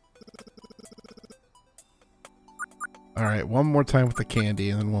 Alright, one more time with the candy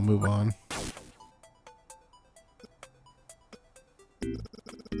and then we'll move on.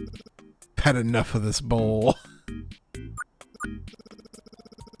 Had enough of this bowl.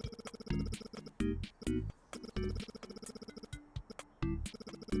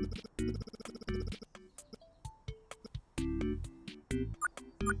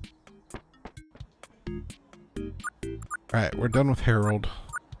 Alright, we're done with Harold.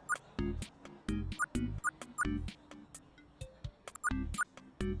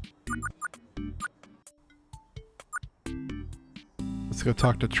 Let's go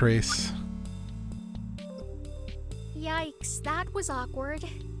talk to Trace. Yeah, Yikes, that was awkward.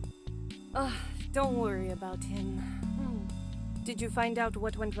 Ugh, don't worry about him. Did you find out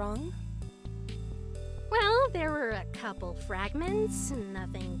what went wrong? Well, there were a couple fragments,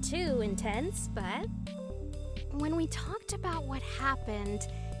 nothing too intense, but when we talked about what happened,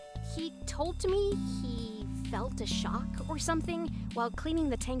 he told me he felt a shock or something while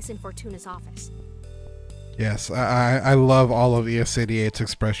cleaning the tanks in Fortuna's office. Yes, I love all of ES88's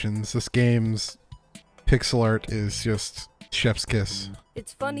expressions. This game's pixel art is just chef's kiss.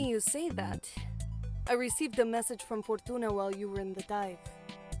 It's funny you say that. I received a message from Fortuna while you were in the dive.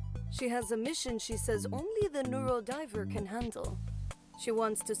 She has a mission she says only the Neurodiver can handle. She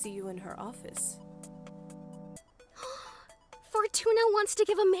wants to see you in her office. Fortuna wants to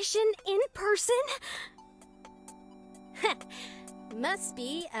give a mission in person? Must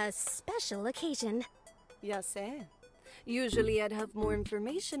be a special occasion. Yes, eh? Usually I'd have more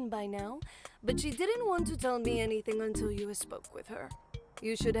information by now, but she didn't want to tell me anything until you spoke with her.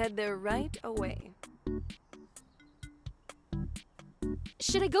 You should head there right away.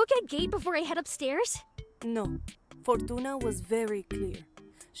 Should I go get Gate before I head upstairs? No. Fortuna was very clear.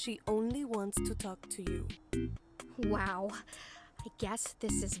 She only wants to talk to you. Wow. I guess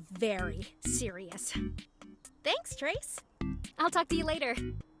this is very serious. Thanks, Trace. I'll talk to you later.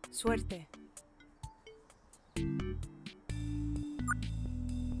 Suerte.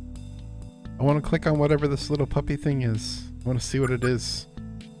 I want to click on whatever this little puppy thing is. I want to see what it is.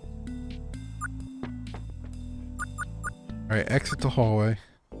 Alright, exit the hallway.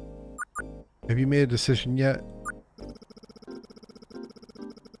 Have you made a decision yet?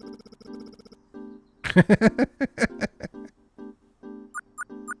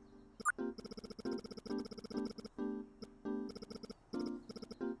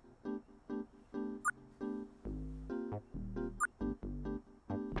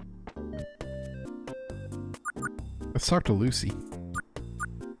 Let's talk to Lucy.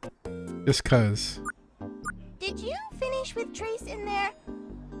 Just cuz. Did you finish with Trace in there?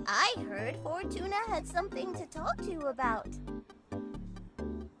 I heard Fortuna had something to talk to you about.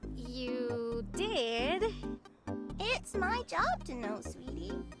 You did? It's my job to know,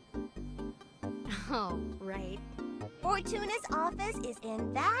 sweetie. Oh, right. Fortuna's office is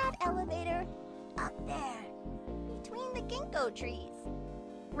in that elevator up there, between the ginkgo trees.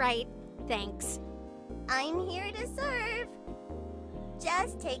 Right, thanks. I'm here to serve.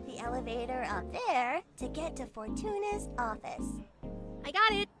 Just take the elevator up there to get to Fortuna's office. I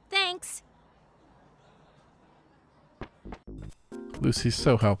got it, thanks. Lucy's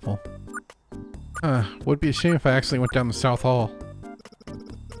so helpful. Would be a shame if I accidentally went down the South Hall.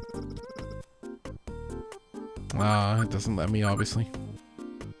 It doesn't let me, obviously.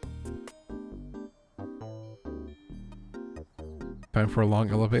 Time for a long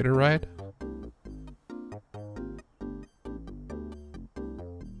elevator ride?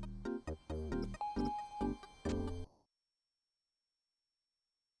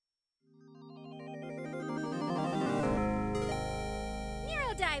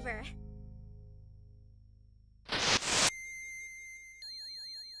 Neurodiver.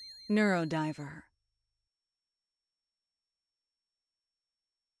 Neurodiver.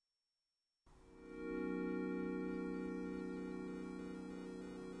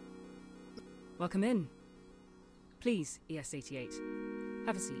 Welcome in. Please, ES88.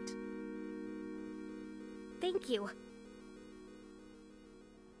 Have a seat. Thank you.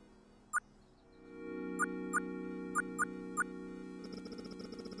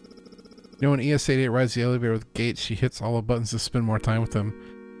 You know, when ES88 rides the elevator with Gates, she hits all the buttons to spend more time with him.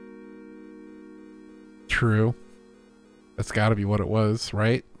 True. That's gotta be what it was,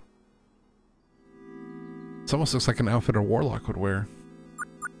 right? It almost looks like an outfit a warlock would wear.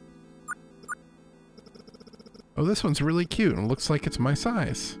 Oh, this one's really cute and looks like it's my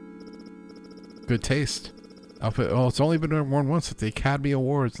size. Good taste. Outfit. Oh, it's only been worn once at the Academy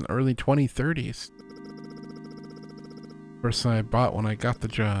Awards in the early 2030s. First thing I bought when I got the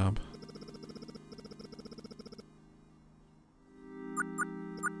job.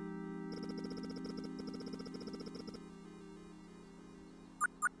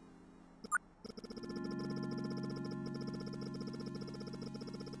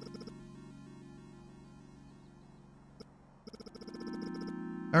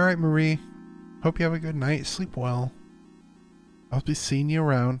 Alright, Marie. Hope you have a good night. Sleep well. I'll be seeing you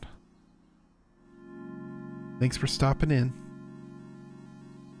around. Thanks for stopping in.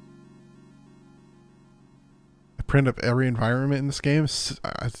 I print up every environment in this game.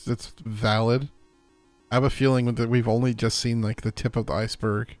 It's valid. I have a feeling that we've only just seen like the tip of the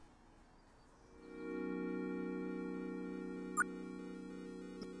iceberg.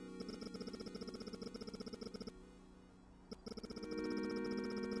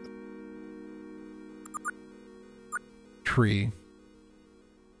 tree.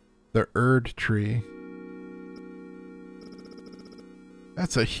 The Erd tree.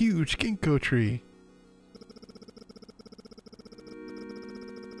 That's a huge ginkgo tree.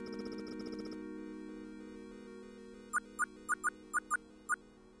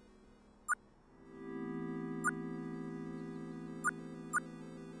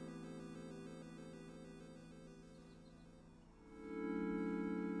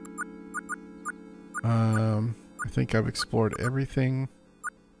 I think I've explored everything.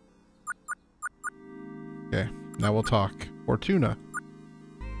 Okay, now we'll talk. Fortuna.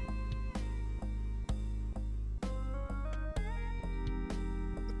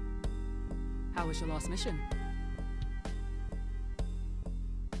 How was your last mission?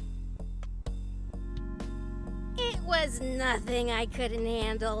 It was nothing I couldn't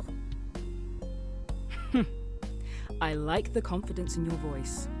handle. I like the confidence in your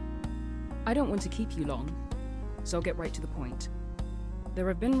voice. I don't want to keep you long, so I'll get right to the point. There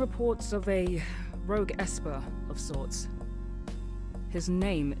have been reports of a rogue Esper of sorts. His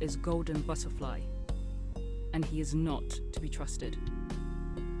name is Golden Butterfly, and he is not to be trusted.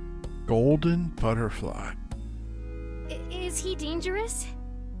 Golden Butterfly. Is he dangerous?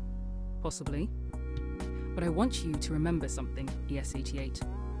 Possibly. But I want you to remember something, ES-88.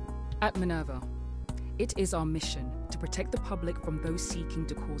 At Minerva, it is our mission to protect the public from those seeking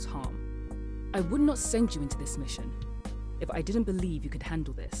to cause harm. I would not send you into this mission if I didn't believe you could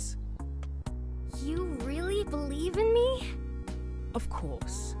handle this. You really believe in me? Of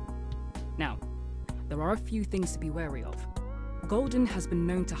course. Now, there are a few things to be wary of. Golden has been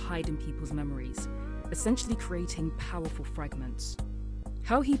known to hide in people's memories, essentially creating powerful fragments.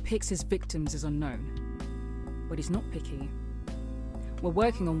 How he picks his victims is unknown, but he's not picky. We're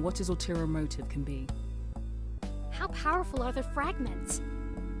working on what his ulterior motive can be. How powerful are the fragments?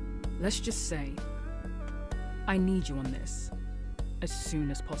 Let's just say, I need you on this, as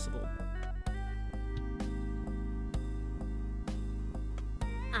soon as possible.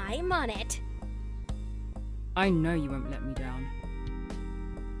 I'm on it. I know you won't let me down.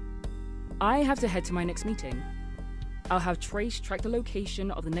 I have to head to my next meeting. I'll have Trace track the location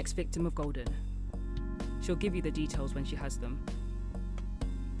of the next victim of Golden. She'll give you the details when she has them.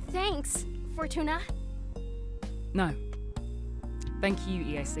 Thanks, Fortuna. No. Thank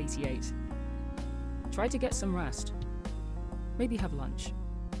you, ES-88. Try to get some rest. Maybe have lunch.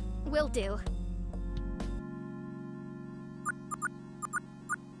 Will do.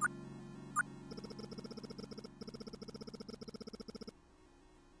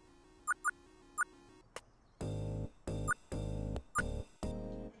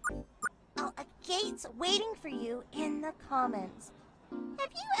 Oh, a gate's waiting for you in the comments.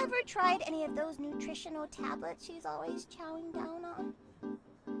 Have you ever tried any of those nutritional tablets she's always chowing down on?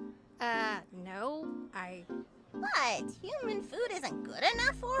 No, What? Human food isn't good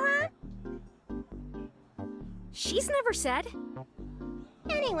enough for her? She's never said.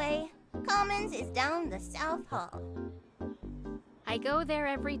 Anyway, Commons is down the South Hall. I go there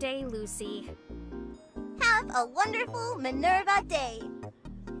every day, Lucy. Have a wonderful Minerva day.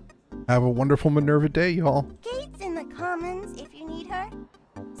 Have a wonderful Minerva day, y'all. Gate's in the Commons if you need her.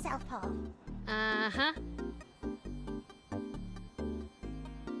 South Hall. Uh-huh.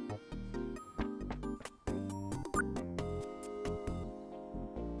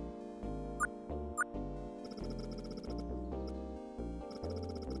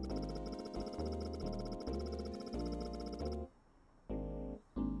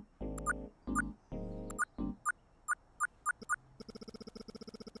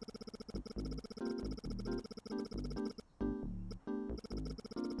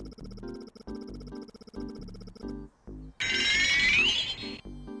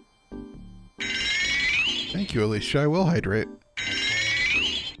 Thank you, Alicia. I will hydrate.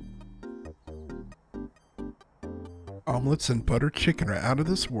 Omelets and butter chicken are out of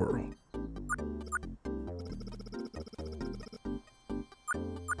this world.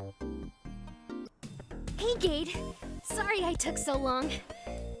 Hey, Gade. Sorry I took so long.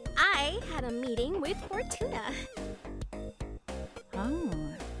 I had a meeting with Fortuna. Oh,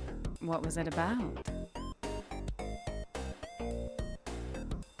 what was it about?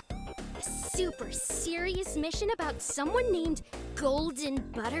 A super serious mission about someone named Golden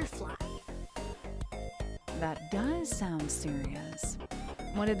Butterfly. That does sound serious.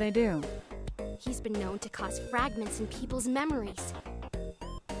 What did they do? He's been known to cause fragments in people's memories.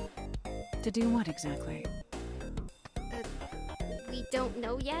 To do what exactly? We don't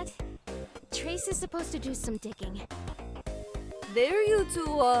know yet. Trace is supposed to do some digging. There you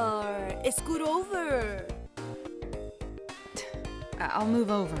two are. Scoot over. I'll move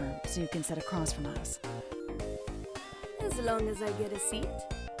over so you can sit across from us. as long as I get a seat.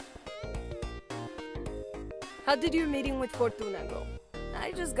 How did your meeting with Fortuna go?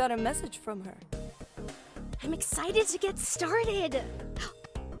 I just got a message from her. I'm excited to get started.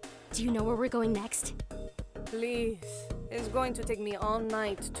 Do you know where we're going next? Please. It's going to take me all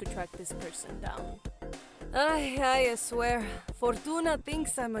night to track this person down. I swear, Fortuna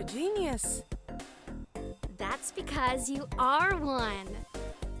thinks I'm a genius. That's because you are one.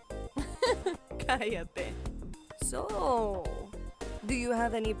 Cállate. So, do you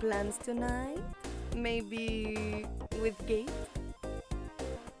have any plans tonight? Maybe with Gate?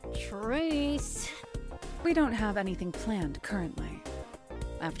 Trace. We don't have anything planned currently.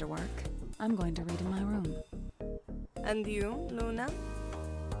 After work, I'm going to read in my room. And you, Luna?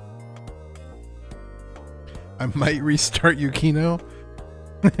 I might restart Yukino.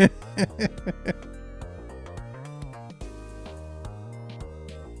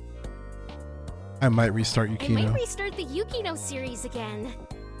 I might restart I Yukino. might restart the Yukino series again.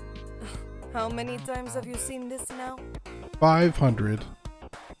 How many times have you seen this now? 500.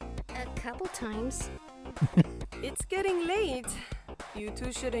 A couple times. It's getting late. You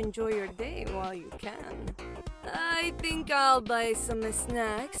two should enjoy your day while you can. I think I'll buy some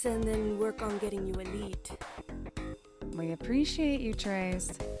snacks and then work on getting you a lead. We appreciate you,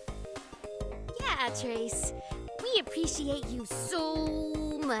 Trace. Yeah, Trace. We appreciate you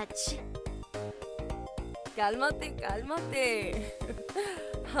so much. Cálmate, cálmate.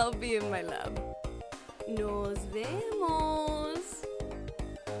 I'll be in my lab. Nos vemos.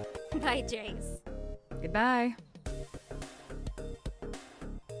 Bye, Trace. Goodbye.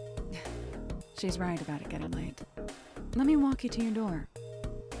 She's right about it getting late. Let me walk you to your door.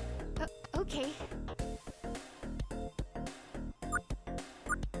 Okay.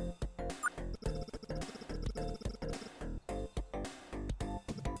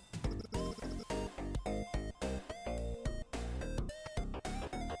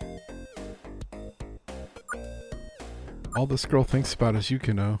 All this girl thinks about is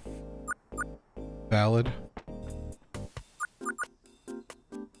Yukino. Valid.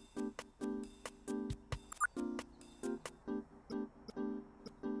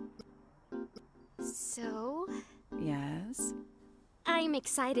 So? Yes? I'm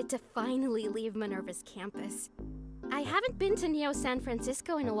excited to finally leave Minerva's campus. I haven't been to Neo San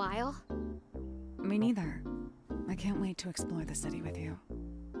Francisco in a while. Me neither. I can't wait to explore the city with you.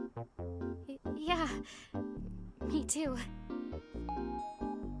 Yeah, me too.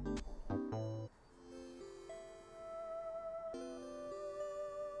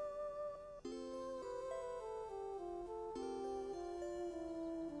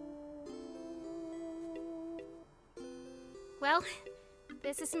 Well,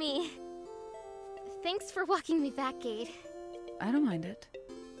 this is me. Thanks for walking me back, Gate. I don't mind it.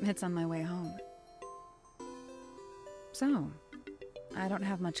 It's on my way home. So, I don't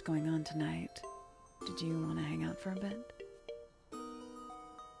have much going on tonight. Did you want to hang out for a bit?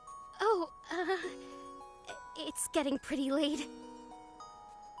 Oh, it's getting pretty late.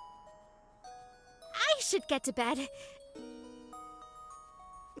 I should get to bed.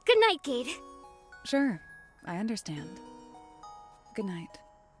 Good night, Gate. Sure, I understand. Good night,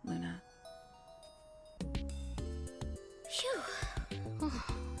 Luna. Phew. Oh,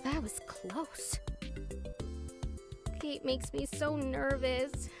 that was close. Kate makes me so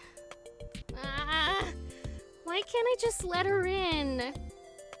nervous. Why can't I just let her in?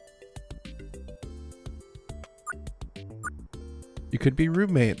 You could be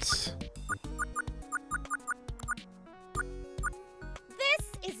roommates.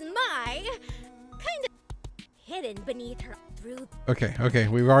 This is my kind of hidden beneath her through. Okay,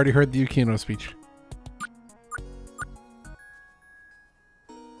 we've already heard the Yukino speech.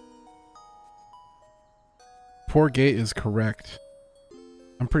 Poor Gate is correct.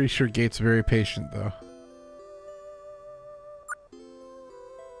 I'm pretty sure Gate's very patient, though.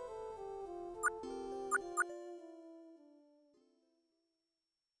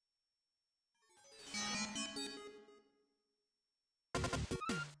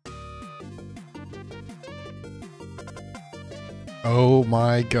 Oh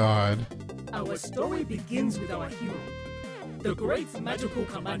my god. Our story begins with our hero, the great magical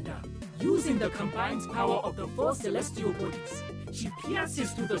commander. Using the combined power of the four celestial bodies, she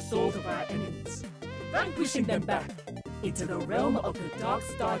pierces through the souls of our enemies, vanquishing them back into the realm of the Dark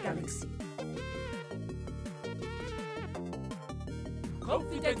Star Galaxy.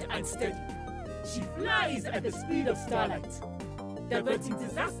 Confident and steady, she flies at the speed of starlight, diverting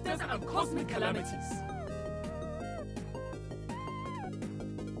disasters and cosmic calamities.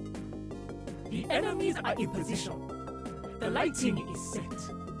 The enemies are in position. The lighting is set.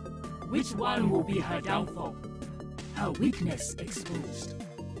 Which one will be her downfall? Our weakness exposed.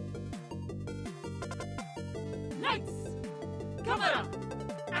 Lights! Camera!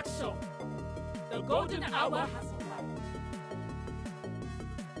 Action! The golden hour has arrived.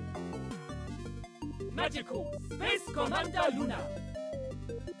 Magical Space Commander Luna!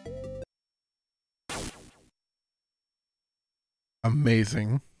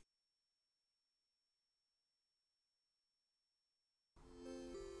 Amazing.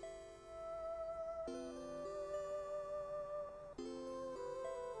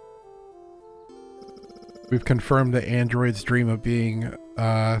 We've confirmed that androids dream of being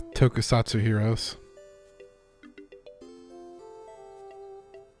tokusatsu heroes.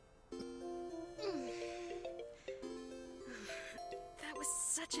 That was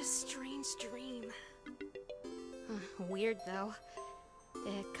such a strange dream. Weird, though.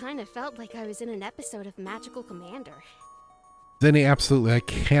 It kind of felt like I was in an episode of Magical Commander. Zenny, absolutely. I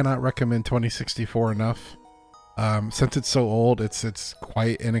cannot recommend 2064 enough. Since it's so old, it's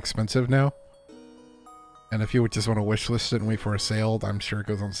quite inexpensive now. And if you would just want to wishlist it and wait for a sale, I'm sure it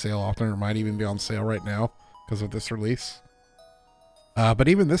goes on sale often. It might even be on sale right now because of this release. But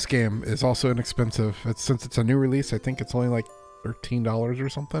even this game is also inexpensive. Since it's a new release, I think it's only like $13 or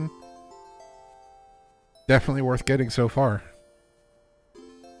something. Definitely worth getting so far.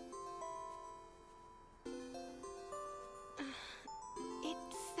 It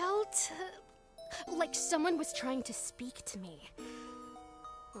felt like someone was trying to speak to me.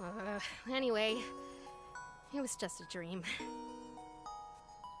 Anyway, it was just a dream.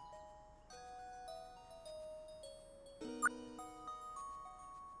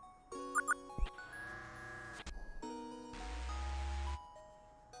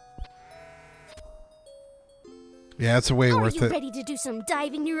 Yeah, it's way worth it. Are you ready to do some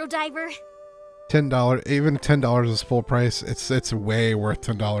diving, Neurodiver? $10, even $10 is full price. It's way worth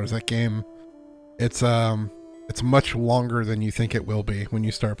 $10. That game, it's much longer than you think it will be when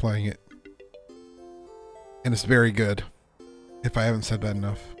you start playing it, and it's very good. If I haven't said that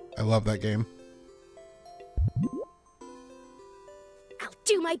enough, I love that game. I'll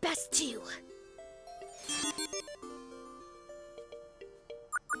do my best too.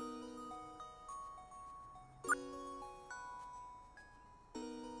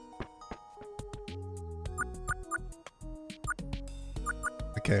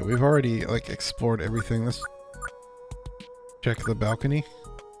 Okay, we've already like explored everything. Let's check the balcony.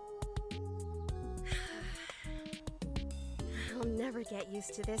 I'll never get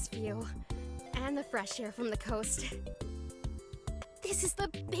used to this view and the fresh air from the coast. This is the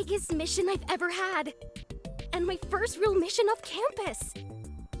biggest mission I've ever had, and my first real mission off campus.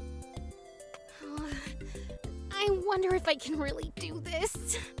 I wonder if I can really do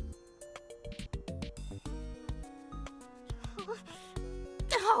this.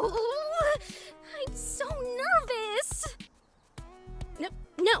 Oh, I'm so nervous.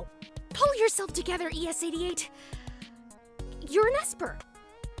 No, pull yourself together, ES88. You're an Esper.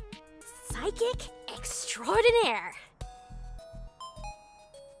 Psychic extraordinaire.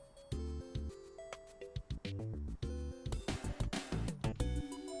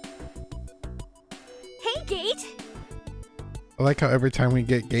 Hey, Gate. I like how every time we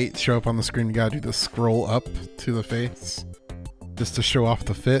get Gate show up on the screen, you gotta do the scroll up to the face just to show off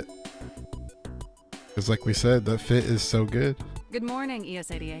the fit. Because like we said, the fit is so good. Good morning,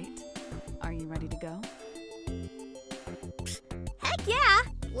 ES88. Are you ready to go? Heck yeah!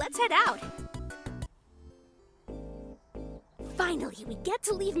 Let's head out. Finally, we get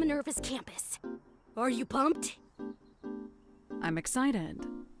to leave Minerva's campus. Are you pumped? I'm excited.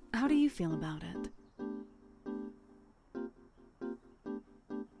 How do you feel about it?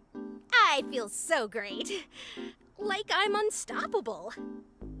 I feel so great. Like I'm unstoppable.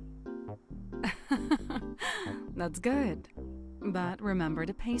 That's good. But remember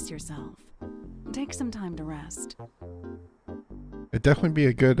to pace yourself. Take some time to rest. It'd definitely be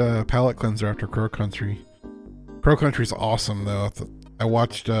a good palate cleanser after Crow Country. Crow Country's awesome though. I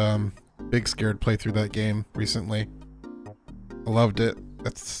watched Big Scared play through that game recently. I loved it.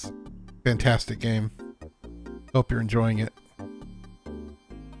 That's a fantastic game. Hope you're enjoying it.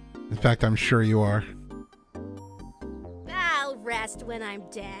 In fact, I'm sure you are. I'll rest when I'm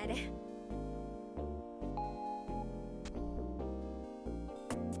dead.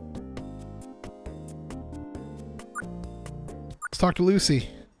 Let's talk to Lucy.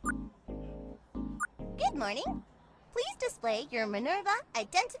 Good morning. Please display your Minerva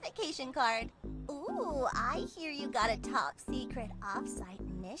identification card. Ooh, I hear you got a top secret off-site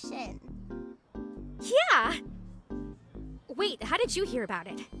mission. Yeah! Wait, how did you hear about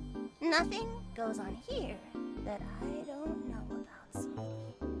it? Nothing goes on here that I don't know about,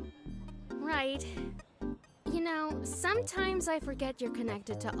 sweetie. Right. You You know, sometimes I forget you're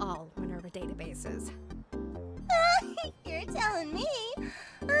connected to all Minerva databases. You're telling me.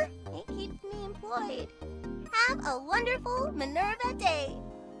 It keeps me employed. Have a wonderful Minerva day.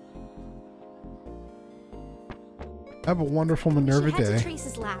 Have a wonderful Minerva We should head day. to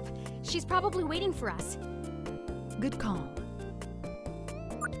Trace's lab. She's probably waiting for us. Good call.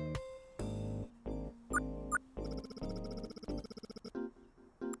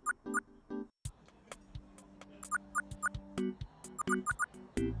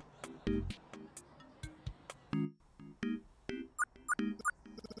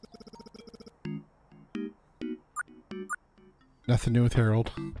 Nothing new with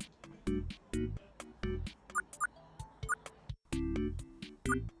Harold.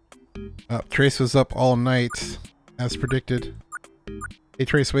 Trace was up all night, as predicted. Hey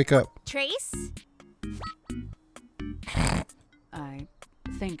Trace, wake up. Trace? I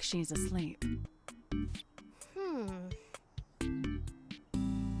think she's asleep.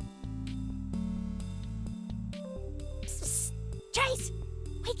 Psst, Trace!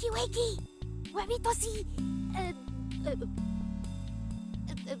 Wakey, wakey! Huevito si...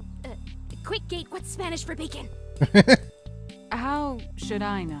 quick, Gate, what's Spanish for bacon? How should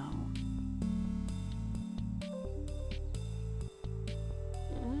I know?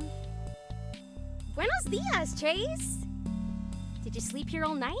 Buenos dias, Trace! Did you sleep here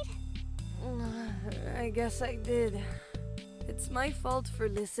all night? I guess I did. It's my fault for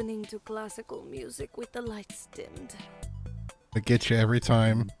listening to classical music with the lights dimmed. I get you every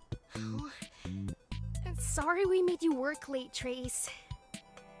time. Sorry we made you work late, Trace.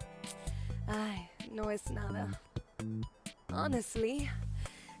 Ay, no es nada. Honestly,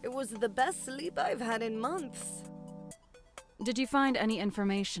 it was the best sleep I've had in months. Did you find any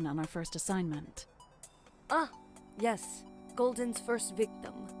information on our first assignment? Ah, yes. Golden's first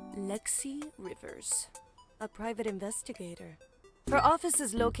victim, Lexi Rivers, a private investigator. Her office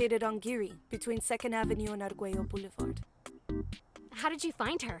is located on Geary, between 2nd Avenue and Arguello Boulevard. How did you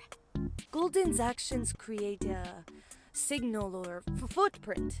find her? Golden's actions create a signal or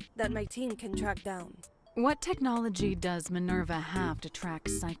footprint that my team can track down. What technology does Minerva have to track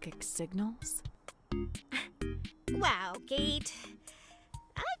psychic signals? Wow, Gate.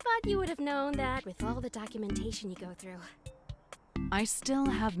 I thought you would have known that with all the documentation you go through. I still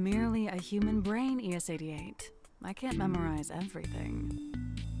have merely a human brain, ES-88. I can't memorize everything.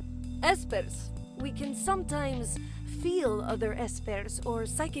 Espers. We can sometimes feel other espers or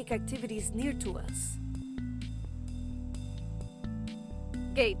psychic activities near to us.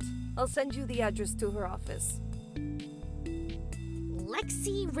 Gate, I'll send you the address to her office.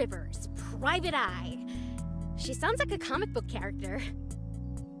 Lexi Rivers, Private Eye. She sounds like a comic book character.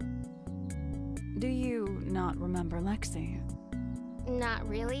 Do you not remember Lexi? Not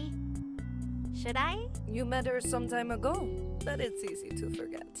really. Should I? You met her some time ago, but it's easy to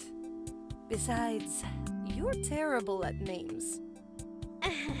forget. Besides, you're terrible at names.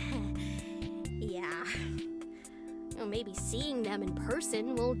 Yeah. Well, maybe seeing them in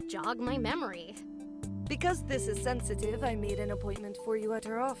person will jog my memory. Because this is sensitive, I made an appointment for you at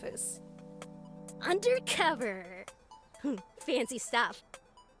her office. Undercover! Fancy stuff.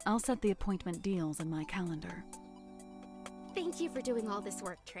 I'll set the appointment deals in my calendar. Thank you for doing all this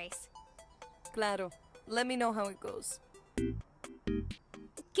work, Trace. Claro. Let me know how it goes.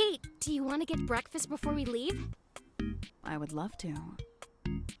 Gate, do you want to get breakfast before we leave? I would love to.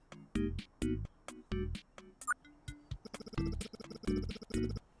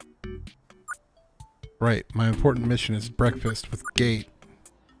 Right, my important mission is breakfast with Gate.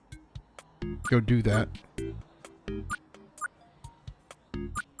 Go do that.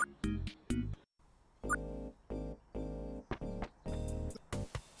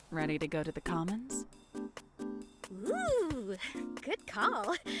 Ready to go to the Commons? Ooh, good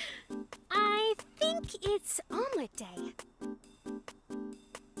call. I think it's omelet day.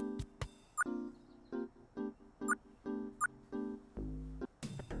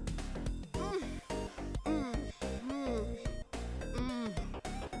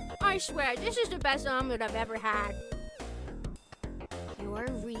 I swear, this is the best omelet I've ever had. You're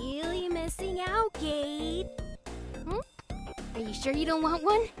really missing out, Gate. Are you sure you don't want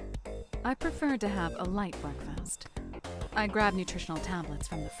one? I prefer to have a light breakfast. I grab nutritional tablets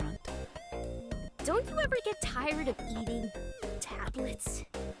from the front. Don't you ever get tired of eating tablets?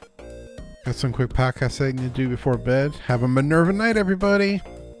 Got some quick podcast thing to do before bed. Have a Minerva night, everybody.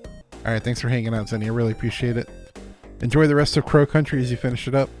 Alright, thanks for hanging out, Zenny. I really appreciate it. Enjoy the rest of Crow Country as you finish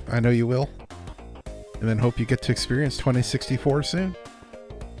it up. I know you will. And then hope you get to experience 2064 soon.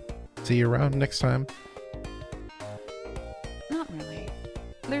 See you around next time. Not really.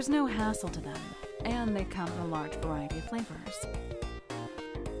 There's no hassle to them. And they come in a large variety of flavors.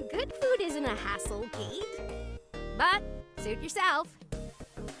 Good food isn't a hassle, Kate. But suit yourself.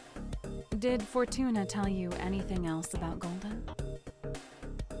 Did Fortuna tell you anything else about Golden?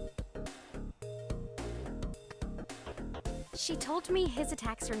 She told me his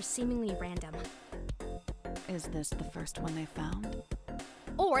attacks are seemingly random. Is this the first one they found?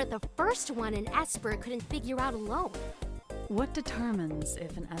 Or the first one an Esper couldn't figure out alone. What determines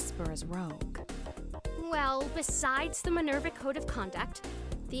if an Esper is rogue? Well, besides the Minerva Code of Conduct,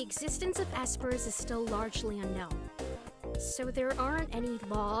 the existence of Espers is still largely unknown. So there aren't any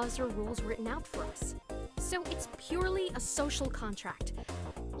laws or rules written out for us. So it's purely a social contract.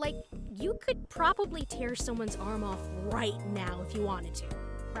 Like, you could probably tear someone's arm off right now if you wanted to,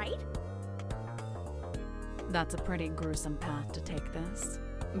 right? That's a pretty gruesome path to take this,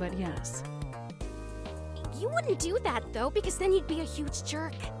 but yes. You wouldn't do that, though, because then you'd be a huge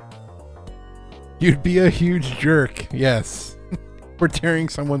jerk. You'd be a huge jerk, yes. For tearing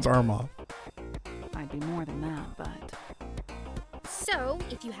someone's arm off. I'd be more than that, but... So,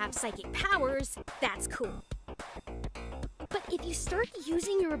 if you have psychic powers, that's cool. But if you start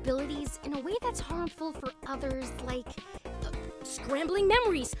using your abilities in a way that's harmful for others, like scrambling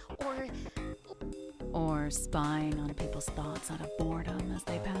memories, or spying on people's thoughts out of boredom as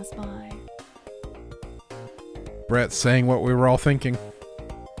they pass by. Brett's saying what we were all thinking.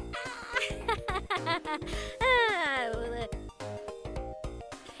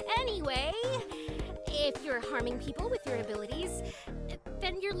 Anyway, if you're harming people with your abilities,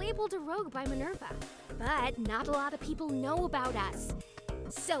 then you're labeled a rogue by Minerva. But not a lot of people know about us.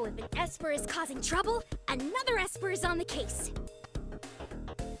 So if an Esper is causing trouble, another Esper is on the case.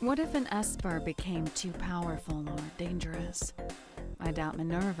 What if an Esper became too powerful or dangerous? I doubt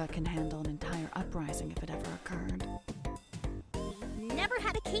Minerva can handle an entire uprising if it ever occurred. We've never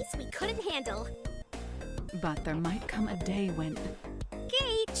had a case we couldn't handle. But there might come a day when...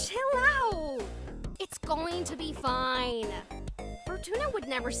 Kate, chill out! It's going to be fine. Fortuna would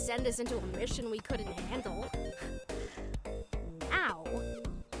never send us into a mission we couldn't handle. Now,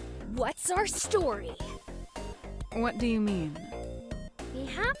 what's our story? What do you mean? We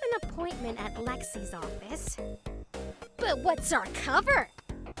have an appointment at Lexi's office. But what's our cover?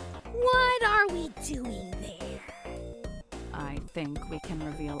 What are we doing there? I think we can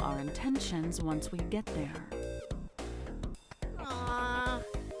reveal our intentions once we get there. Aw,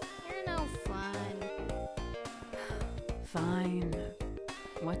 you're no fun. Fine.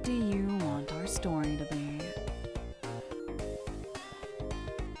 What do you want our story to be?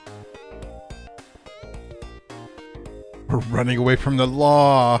 We're running away from the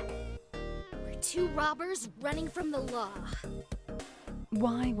law. We're two robbers running from the law.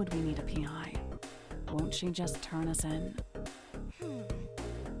 Why would we need a PI? Won't she just turn us in?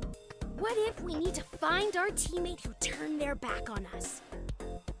 What if we need to find our teammate who turned their back on us?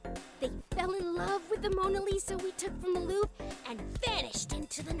 They fell in love with the Mona Lisa we took from the Louvre and vanished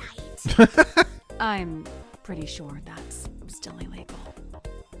into the night. I'm pretty sure that's still illegal.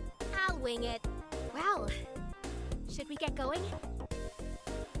 I'll wing it. Well, should we get going?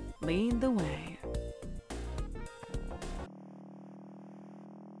 Lead the way.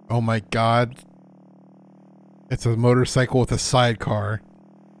 Oh my god. It's a motorcycle with a sidecar.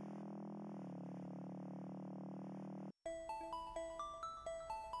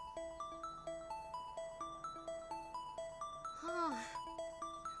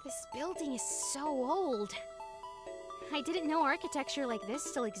 This building is so old. I didn't know architecture like this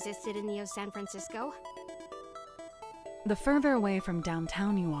still existed in Neo San Francisco. The further away from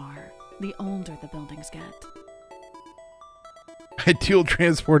downtown you are, the older the buildings get. Ideal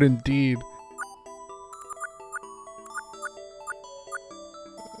transport indeed.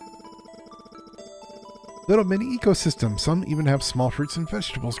 Little mini ecosystem. Some even have small fruits and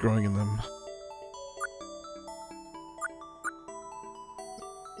vegetables growing in them.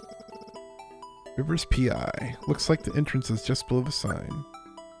 Rivers PI. Looks like the entrance is just below the sign.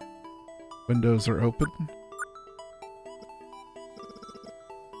 Windows are open.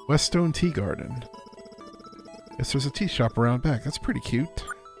 Weststone Tea Garden. Guess there's a tea shop around back. That's pretty cute.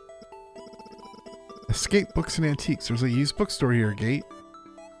 Escape Books and Antiques. There's a used bookstore here, Gate.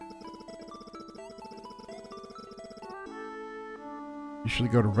 Usually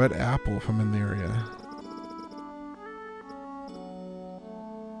go to Red Apple if I'm in the area.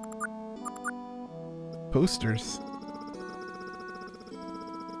 Posters.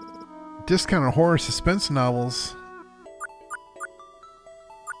 Discounted horror suspense novels.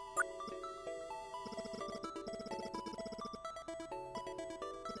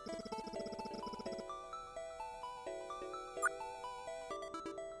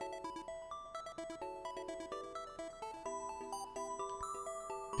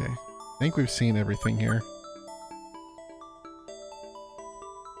 Okay. I think we've seen everything here.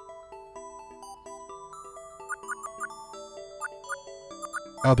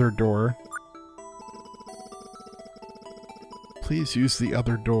 Other door. Please use the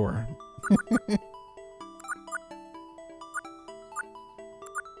other door.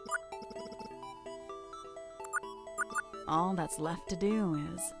 All that's left to do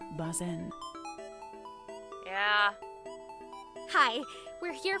is buzz in. Yeah. Hi,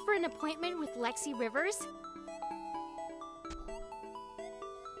 we're here for an appointment with Lexi Rivers.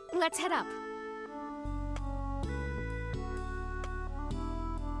 Let's head up.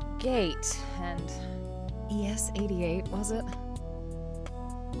 Gate and ES88, was it?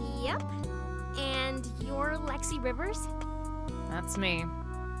 Yep. And you're Lexi Rivers? That's me.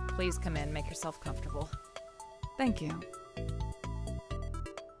 Please come in, make yourself comfortable. Thank you.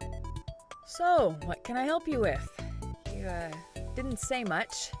 So, what can I help you with? You, didn't say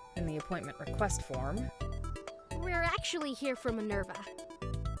much in the appointment request form. We're actually here for Minerva.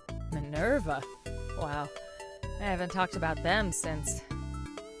 Minerva? Wow. I haven't talked about them since...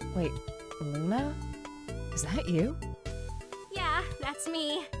 Wait, Luna? Is that you? Yeah, that's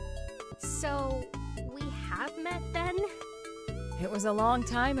me. So, we have met then? It was a long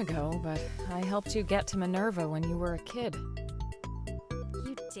time ago, but I helped you get to Minerva when you were a kid.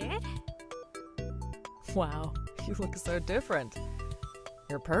 You did? Wow, you look so different.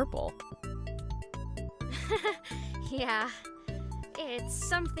 You're purple. Yeah, it's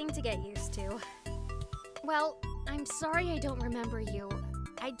something to get used to. Well, I'm sorry I don't remember you.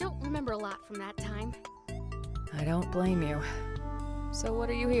 I don't remember a lot from that time. I don't blame you. So what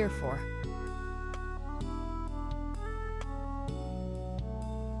are you here for?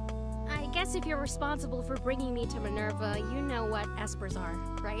 I guess if you're responsible for bringing me to Minerva, you know what espers are,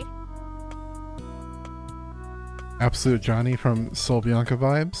 right? Absolute Johnny from Soul Bianca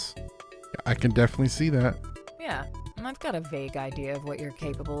vibes. I can definitely see that. Yeah, I've got a vague idea of what you're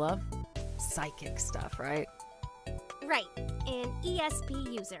capable of. Psychic stuff, right? Right, an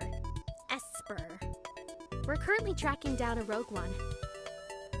ESP user. Esper. We're currently tracking down a rogue one.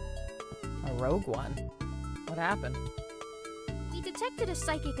 A rogue one? What happened? We detected a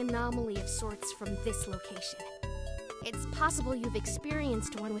psychic anomaly of sorts from this location. It's possible you've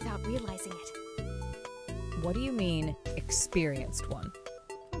experienced one without realizing it. What do you mean, experienced one?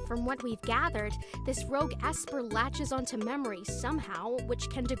 From what we've gathered, this rogue Esper latches onto memories somehow, which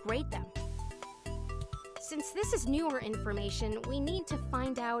can degrade them. Since this is newer information, we need to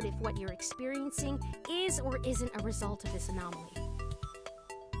find out if what you're experiencing is or isn't a result of this anomaly.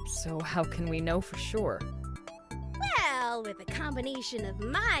 So how can we know for sure? Well, with a combination of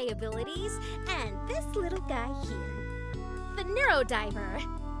my abilities and this little guy here, the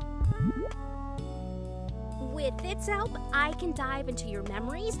Neurodiver. With its help, I can dive into your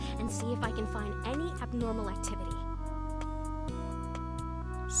memories and see if I can find any abnormal activity.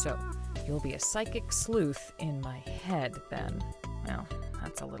 So, you'll be a psychic sleuth in my head, then. Well,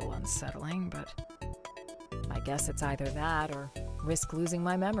 that's a little unsettling, but I guess it's either that or risk losing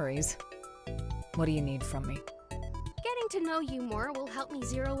my memories. What do you need from me? Getting to know you more will help me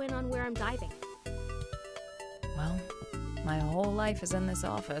zero in on where I'm diving. Well, my whole life is in this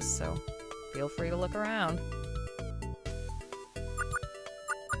office, so feel free to look around.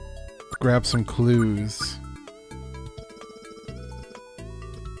 Grab some clues.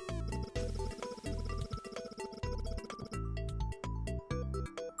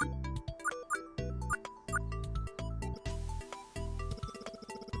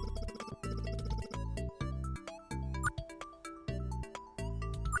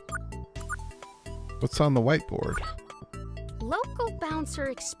 What's on the whiteboard? Local bouncer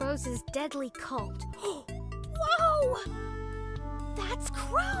exposes deadly cult. Whoa! That's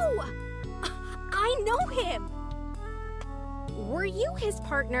Crow! I know him! Were you his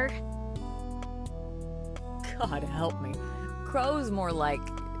partner? God help me. Crow's more like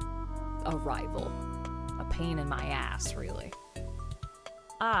a rival. A pain in my ass, really.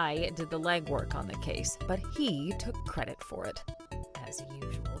 I did the legwork on the case, but he took credit for it, as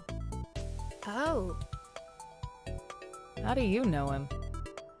usual. Oh. How do you know him?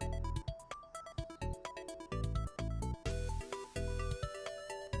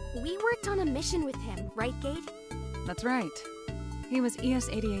 We worked on a mission with him, right, Gate? That's right. He was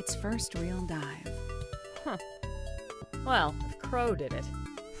ES88's first real dive. Huh. Well, if Crow did it,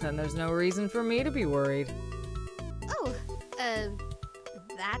 then there's no reason for me to be worried. Oh,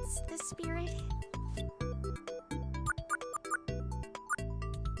 that's the spirit?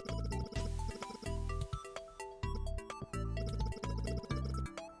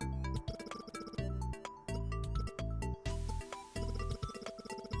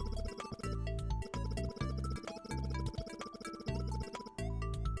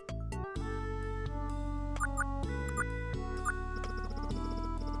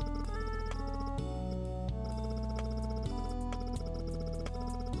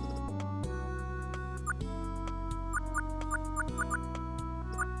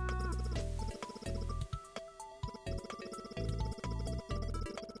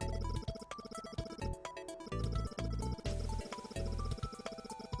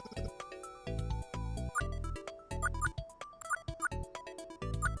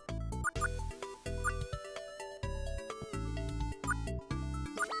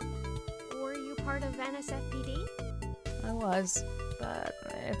 part of NSFPD? I was, but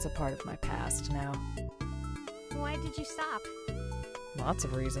it's a part of my past now. Why did you stop? Lots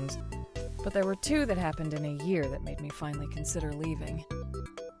of reasons. But there were two that happened in a year that made me finally consider leaving.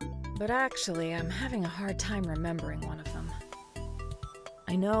 But actually, I'm having a hard time remembering one of them.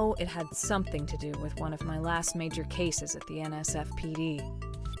 I know it had something to do with one of my last major cases at the NSFPD.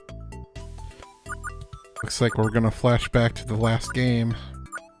 Looks like we're gonna flash back to the last game.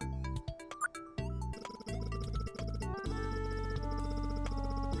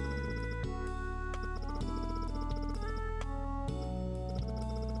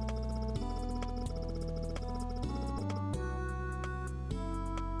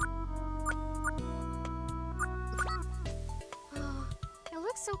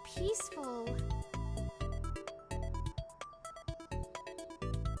 So peaceful.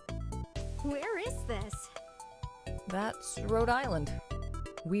 Where is this? That's Rhode Island.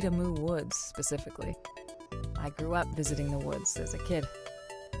 Weedamoo Woods, specifically. I grew up visiting the woods as a kid.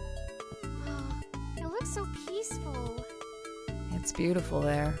 It looks so peaceful. It's beautiful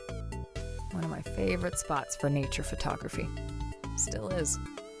there. One of my favorite spots for nature photography. Still is.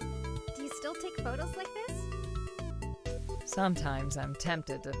 Do you still take photos like this? Sometimes I'm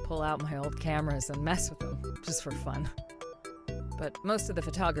tempted to pull out my old cameras and mess with them, just for fun. But most of the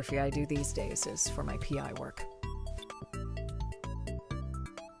photography I do these days is for my PI work.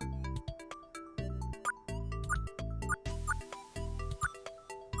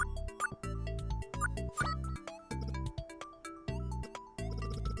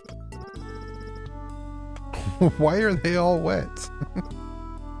 Why are they all wet?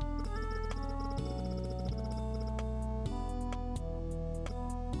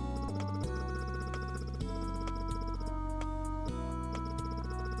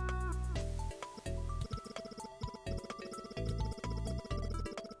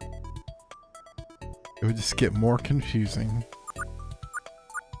 It would just get more confusing.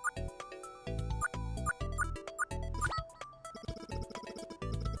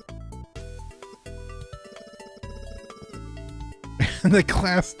 And the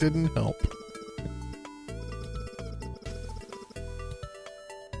class didn't help.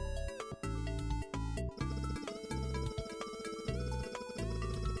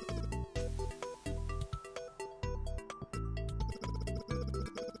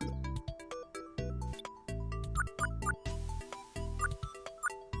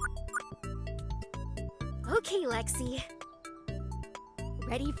 Okay, Lexi.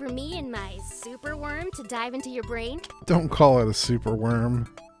 Ready for me and my super worm to dive into your brain? Don't call it a super worm.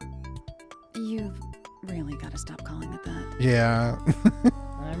 You've really got to stop calling it that. Yeah.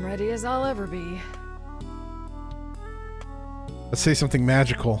 I'm ready as I'll ever be. Let's say something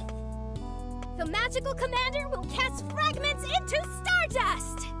magical. The magical commander will cast fragments into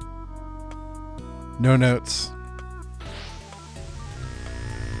stardust! No notes.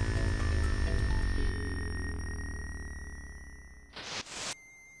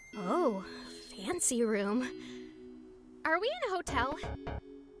 Oh, fancy room. Are we in a hotel?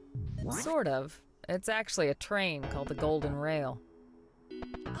 Sort of. It's actually a train called the Golden Rail.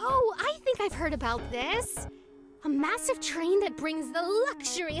 Oh, I think I've heard about this. A massive train that brings the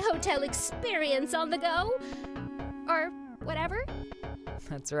luxury hotel experience on the go. Or whatever.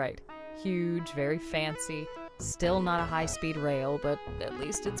 That's right. Huge, very fancy. Still not a high-speed rail, but at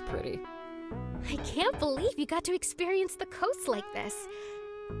least it's pretty. I can't believe you got to experience the coast like this.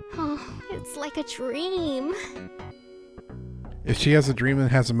 Oh, it's like a dream. If she has a dream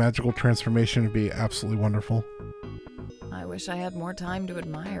and has a magical transformation, it'd be absolutely wonderful. I wish I had more time to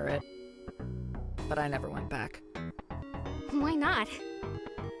admire it. But I never went back. Why not?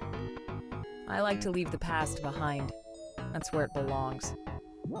 I like to leave the past behind. That's where it belongs.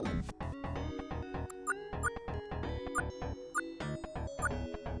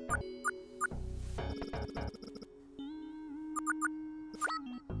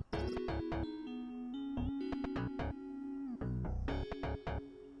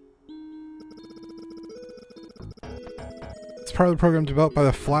 As part of the program developed by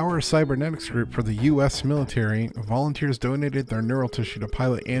the Flower Cybernetics Group for the U.S. military, volunteers donated their neural tissue to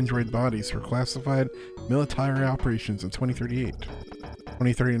pilot android bodies for classified military operations in 2038.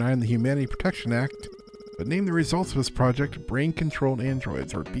 2039, the Humanity Protection Act would name the results of this project Brain-Controlled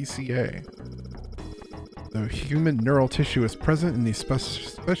Androids, or BCA. Though human neural tissue is present in these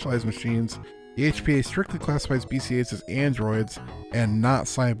specialized machines, the HPA strictly classifies BCAs as androids and not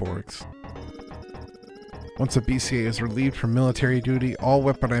cyborgs. Once a BCA is relieved from military duty, all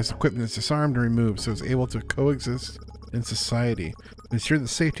weaponized equipment is disarmed and removed so it's able to coexist in society. To ensure the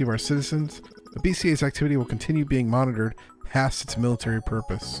safety of our citizens, the BCA's activity will continue being monitored past its military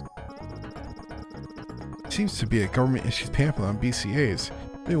purpose. Seems to be a government-issued pamphlet on BCAs.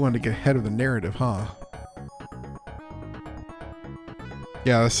 They wanted to get ahead of the narrative, huh?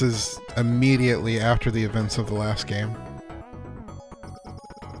 Yeah, this is immediately after the events of the last game.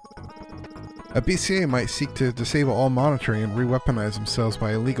 A BCA might seek to disable all monitoring and re-weaponize themselves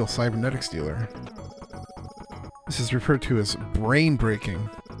by a illegal cybernetics dealer. This is referred to as brain-breaking.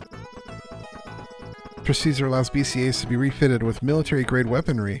 Procedure allows BCAs to be refitted with military-grade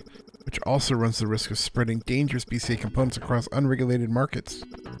weaponry, which also runs the risk of spreading dangerous BCA components across unregulated markets.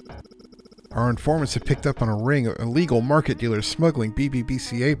 Our informants have picked up on a ring of illegal market dealers smuggling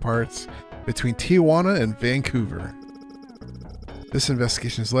BBBCA parts between Tijuana and Vancouver. This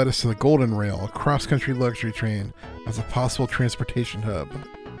investigation has led us to the Golden Rail, a cross-country luxury train, as a possible transportation hub.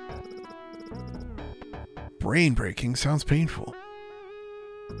 Brain-breaking sounds painful.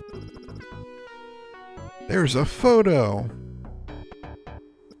 There's a photo!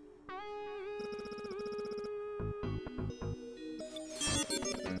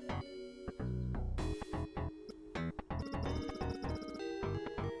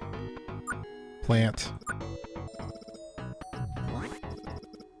 Plant.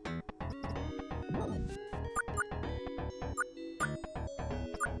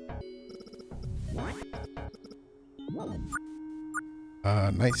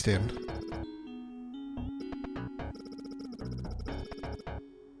 Nightstand.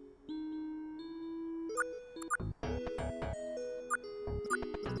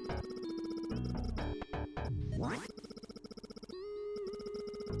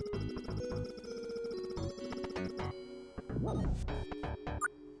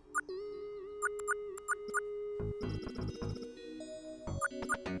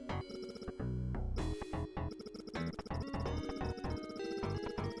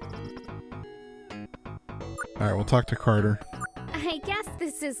 Alright, we'll talk to Carter. I guess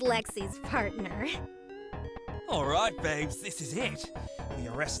this is Lexi's partner. Alright, babes, this is it. We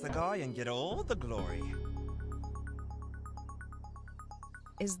arrest the guy and get all the glory.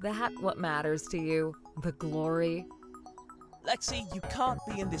 Is that what matters to you? The glory? Lexi, you can't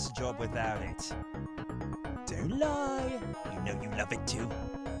be in this job without it. Don't lie. You know you love it too.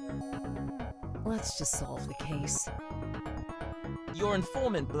 Let's just solve the case. Your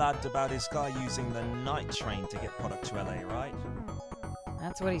informant blabbed about his guy using the night train to get product to LA, right?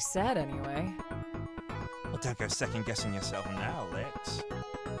 That's what he said, anyway. Well, don't go second-guessing yourself now, Lex.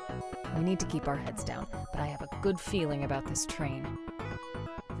 We need to keep our heads down, but I have a good feeling about this train.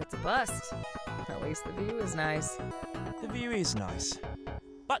 If it's a bust, at least the view is nice. The view is nice.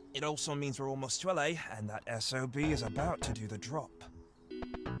 But it also means we're almost to LA, and that SOB is about to do the drop.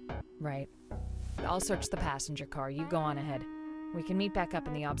 Right. I'll search the passenger car. You go on ahead. We can meet back up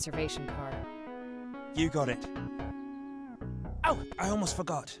in the observation car. You got it. Oh, I almost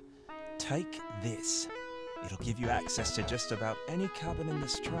forgot. Take this. It'll give you access to just about any cabin in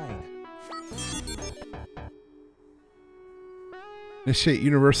this train. Initiate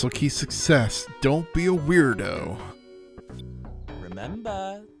universal key success. Don't be a weirdo.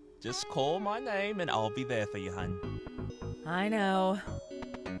 Remember, just call my name and I'll be there for you, hun. I know.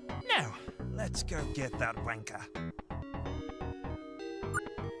 Now, let's go get that wanker.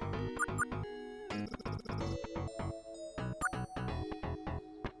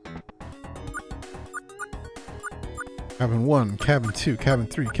 Cabin 1, Cabin 2, Cabin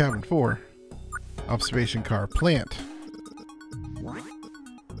 3, Cabin 4. Observation car, plant.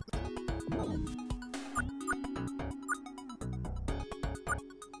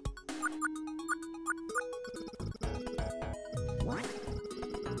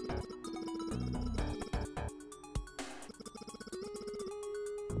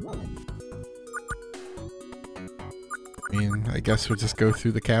 I mean, I guess we'll just go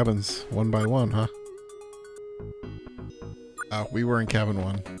through the cabins one by one, huh? Oh, we were in cabin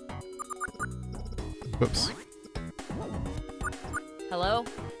 1. Whoops. Hello?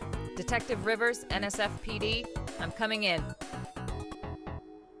 Detective Rivers, NSFPD. I'm coming in.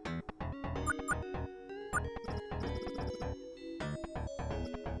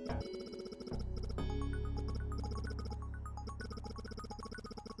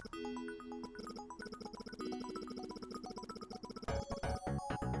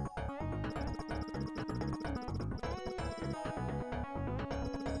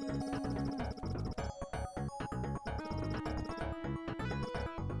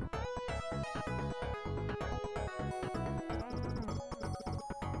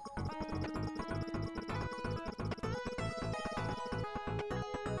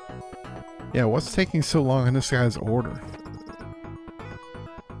 Yeah, what's taking so long in this guy's order?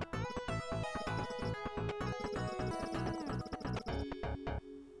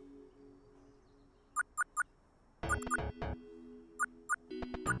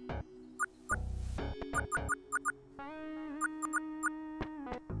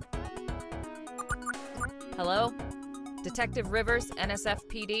 Hello? Detective Rivers,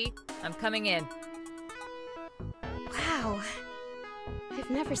 NSFPD. I'm coming in. Wow.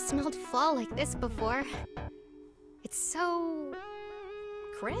 I've never smelled fall like this before. It's so...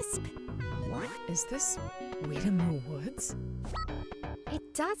 crisp? What? Is this Weedamoo Woods?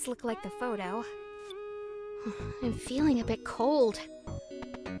 It does look like the photo. I'm feeling a bit cold.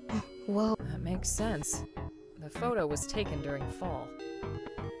 Whoa. That makes sense. The photo was taken during fall.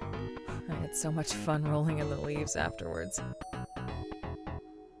 I had so much fun rolling in the leaves afterwards.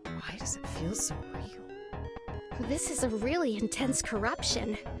 Why does it feel so real? This is a really intense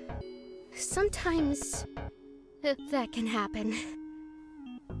corruption. Sometimes that can happen.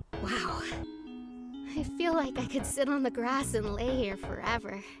 Wow. I feel like I could sit on the grass and lay here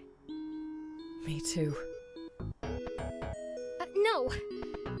forever. Me too. No!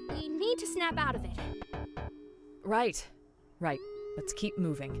 We need to snap out of it. Right. Right. Let's keep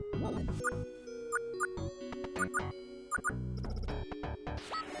moving.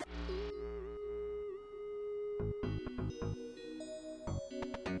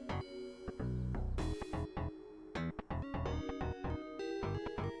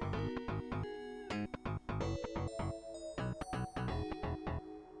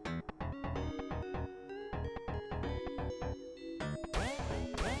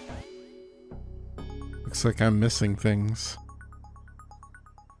 Looks like I'm missing things.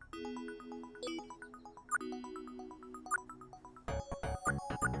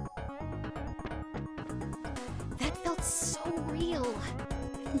 That felt so real.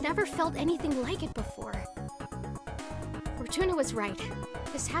 I've never felt anything like it before. Fortuna was right.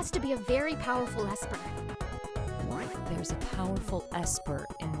 This has to be a very powerful Esper. There's a powerful Esper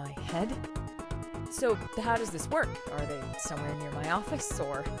in my head? So, how does this work? Are they somewhere near my office,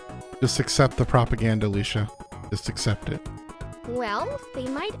 or...? Just accept the propaganda, Alicia. Just accept it. Well, they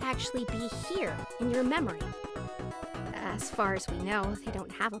might actually be here, in your memory. As far as we know, they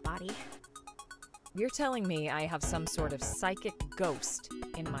don't have a body. You're telling me I have some sort of psychic ghost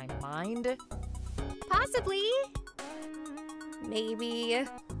in my mind? Possibly. Maybe.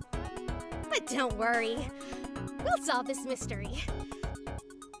 But don't worry. We'll solve this mystery.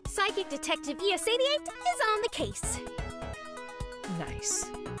 Psychic Detective ES-88 is on the case. Nice.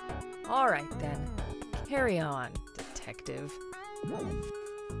 Alright then. Carry on, Detective.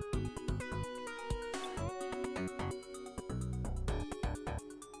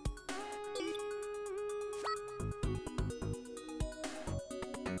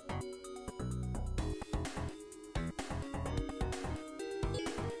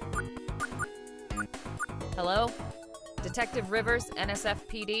 Hello? Detective Rivers,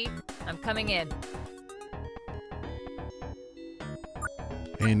 NSFPD. I'm coming in.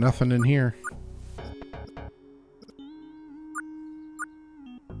 Ain't nothing in here.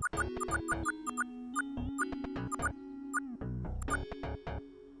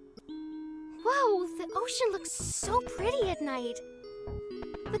 Whoa, the ocean looks so pretty at night.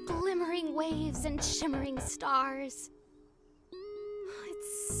 The glimmering waves and shimmering stars.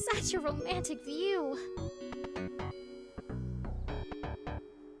 It's such a romantic view.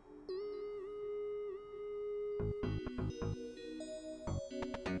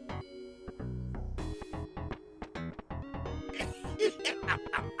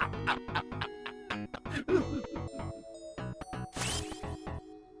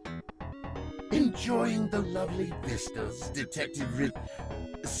 Enjoying the lovely vistas, Detective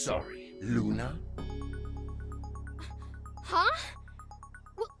Sorry, Luna? Huh?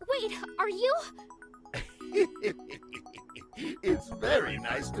 Wait, are you? It's very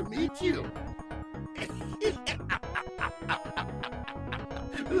nice to meet you.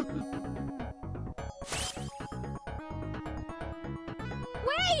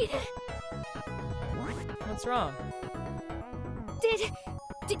 Wait! What's wrong? Did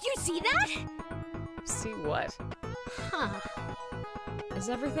you see that? See what? Huh. Is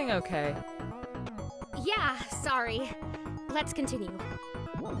everything okay? Yeah, sorry. Let's continue.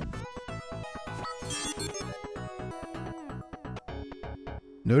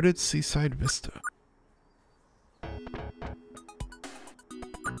 Noted seaside vista. I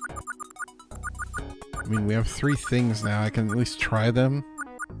mean, we have 3 things now. I can at least try them.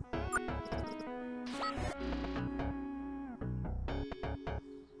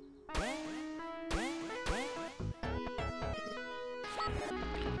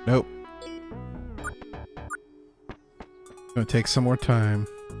 Nope. Gonna take some more time.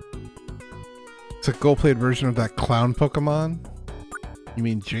 It's a gold-plated version of that clown Pokemon. You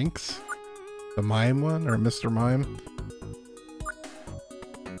mean Jinx? The Mime one? Or Mr. Mime?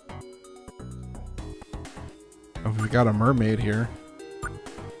 Oh, we got a mermaid here.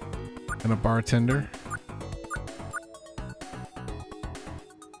 And a bartender.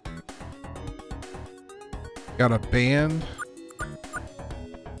 Got a band.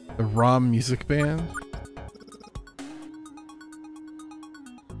 The ROM Music Band.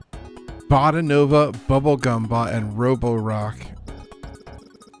 Bossa Nova, Bubblegum Bot, and Robo Rock.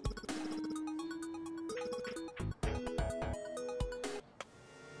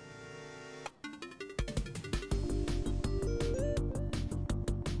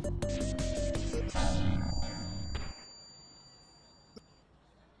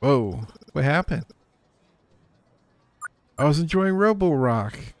 Whoa, what happened? I was enjoying Robo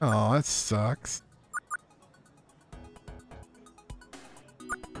Rock. Oh, that sucks.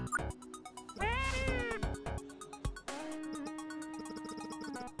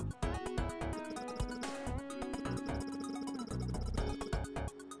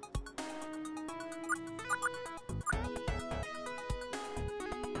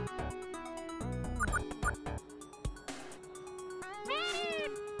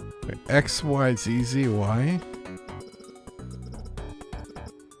 X, Y, Z, Z, Y?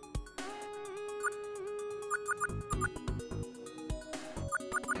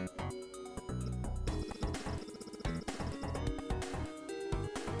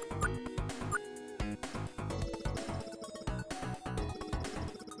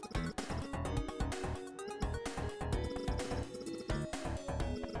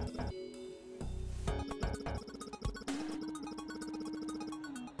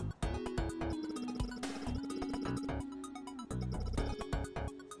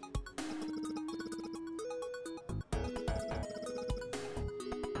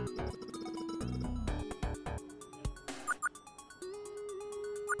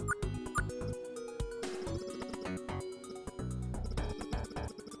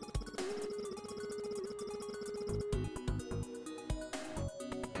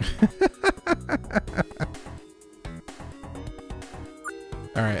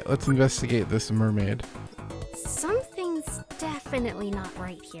 Alright, let's investigate this mermaid. Something's definitely not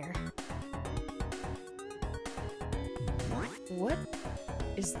right here. What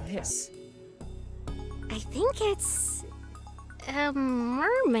is this? I think it's a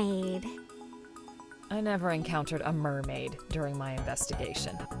mermaid. I never encountered a mermaid during my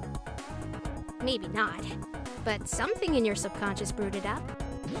investigation. Maybe not, but something in your subconscious brewed it up.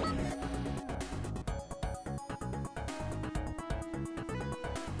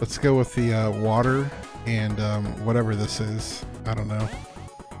 Let's go with the water and whatever this is. I don't know.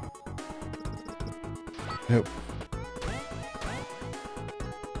 Nope.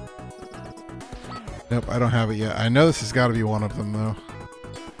 Nope, I don't have it yet. I know this has got to be one of them, though.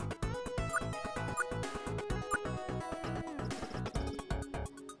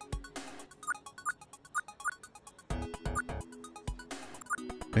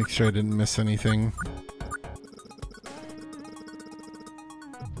 Make sure I didn't miss anything.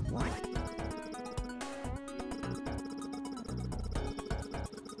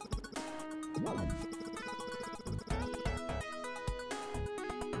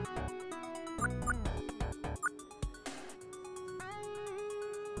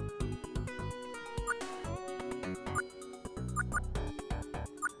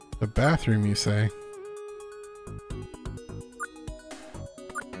 The bathroom, you say?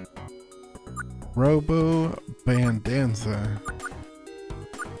 Robo Bandanza.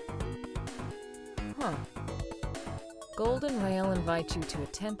 Huh. Golden Rail invites you to a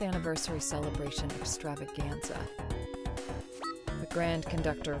 10th anniversary celebration extravaganza. The grand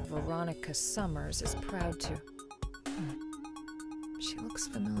conductor Veronica Summers is proud to... She looks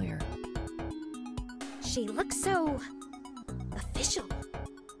familiar. She looks so... official.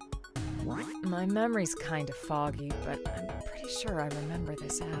 My memory's kind of foggy, but I'm pretty sure I remember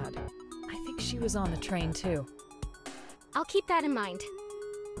this ad. I think she was on the train too. I'll keep that in mind.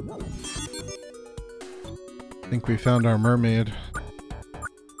 I think we found our mermaid.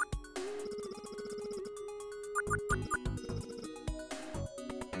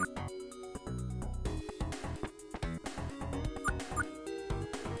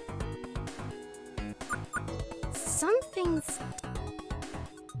 Something's...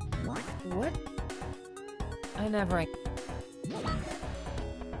 What? I never...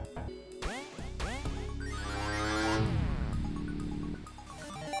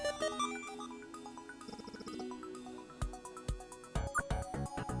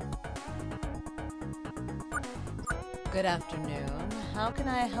 Good afternoon. How can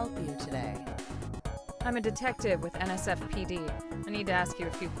I help you today? I'm a detective with NSFPD. I need to ask you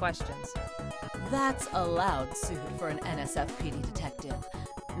a few questions. That's a loud suit for an NSFPD detective.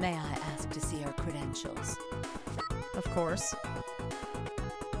 May I ask to see your credentials? Of course.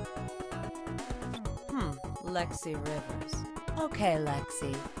 Lexi Rivers. Okay,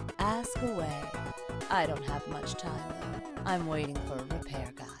 Lexi, ask away. I don't have much time, though. I'm waiting for a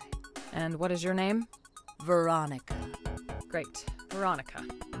repair guy. And what is your name? Veronica. Great, Veronica.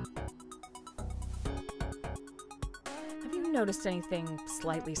 Have you noticed anything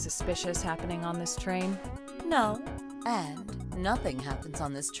slightly suspicious happening on this train? No, and nothing happens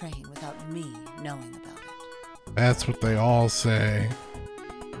on this train without me knowing about it. That's what they all say.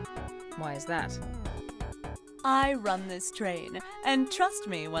 Why is that? I run this train, and trust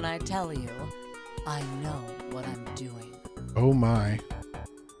me when I tell you, I know what I'm doing. Oh my.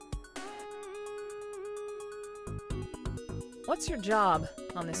 What's your job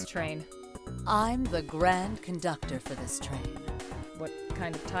on this train? I'm the grand conductor for this train. What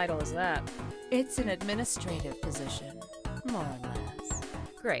kind of title is that? It's an administrative position, more or less.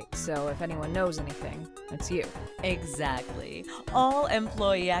 Great, so if anyone knows anything, it's you. Exactly. All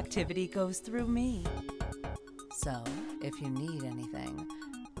employee activity goes through me. So, if you need anything,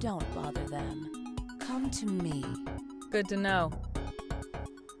 don't bother them. Come to me. Good to know.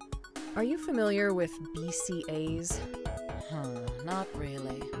 Are you familiar with BCAs? Not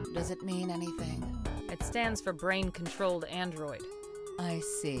really. Does it mean anything? It stands for Brain Controlled Android. I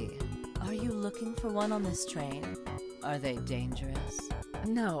see. Are you looking for one on this train? Are they dangerous?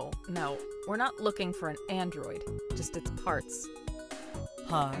 No. We're not looking for an android, just its parts.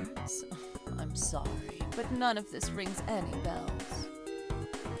 Parts? I'm sorry, but none of this rings any bells.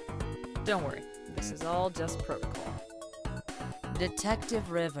 Don't worry, this is all just protocol.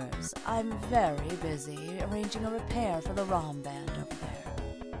 Detective Rivers, I'm very busy arranging a repair for the ROM band over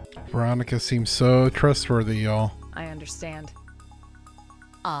there. Veronica seems so trustworthy, y'all. I understand.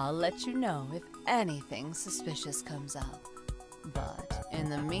 I'll let you know if anything suspicious comes up. But in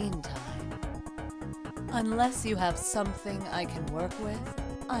the meantime, unless you have something I can work with,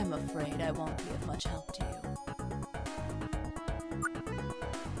 I'm afraid I won't be of much help to you.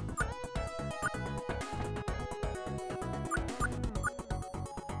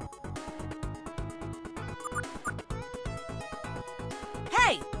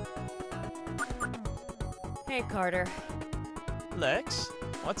 Hey! Hey, Carter. Lex,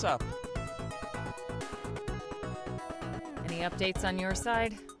 what's up? Any updates on your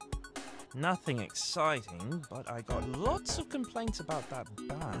side? Nothing exciting, but I got lots of complaints about that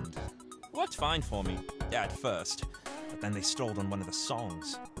band. Worked fine for me, at first, but then they stalled on one of the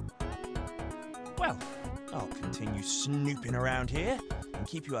songs. Well, I'll continue snooping around here and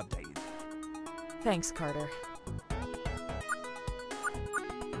keep you updated. Thanks, Carter.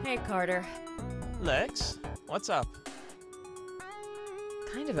 Hey, Carter. Lex, what's up?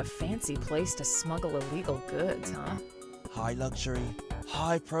 Kind of a fancy place to smuggle illegal goods, huh? High luxury,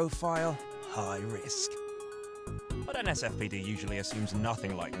 high profile, high risk. But NSFPD usually assumes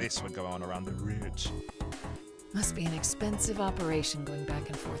nothing like this would go on around the ridge. Must be an expensive operation going back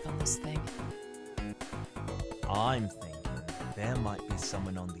and forth on this thing. I'm thinking there might be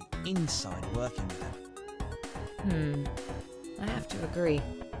someone on the inside working with them. I have to agree.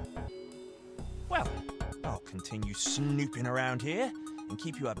 Well, I'll continue snooping around here and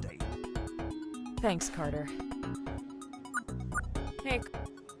keep you updated. Thanks, Carter. Hey,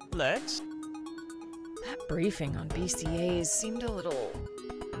 Lex? That briefing on BCAs seemed a little...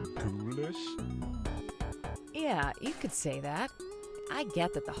 Ghoulish? Yeah, you could say that. I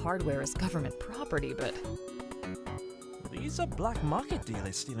get that the hardware is government property, but... These are black market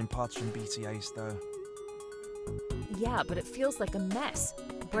dealers stealing parts from BCAs, though. Yeah, but it feels like a mess.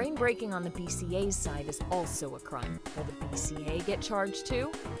 Brain breaking on the BCA's side is also a crime. Will the BCA get charged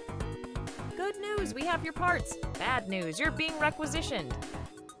too? Good news, we have your parts. Bad news, you're being requisitioned.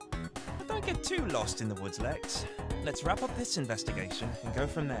 But don't get too lost in the woods, Lex. Let's wrap up this investigation and go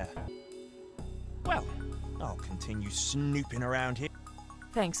from there. Well, I'll continue snooping around here.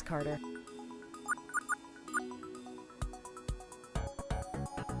 Thanks, Carter.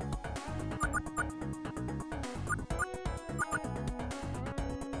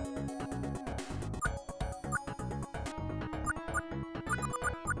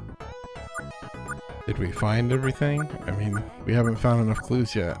 Did we find everything? I mean, we haven't found enough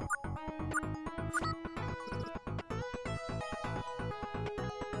clues yet.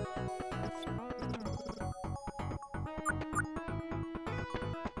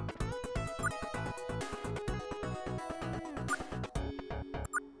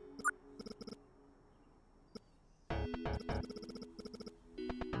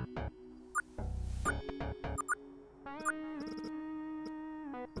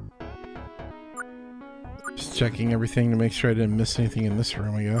 Just checking everything to make sure I didn't miss anything in this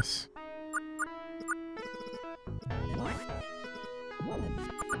room, I guess.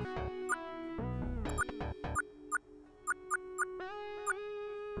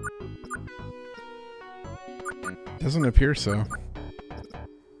 Doesn't appear so.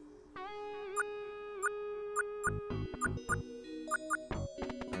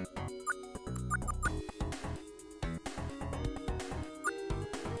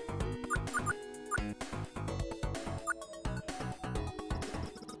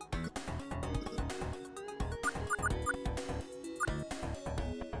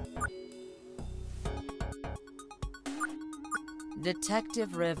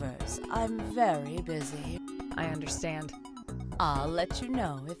 Detective Rivers, I'm very busy. I understand. I'll let you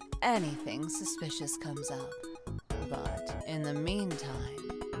know if anything suspicious comes up. But in the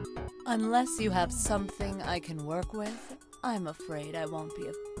meantime, unless you have something I can work with, I'm afraid I won't be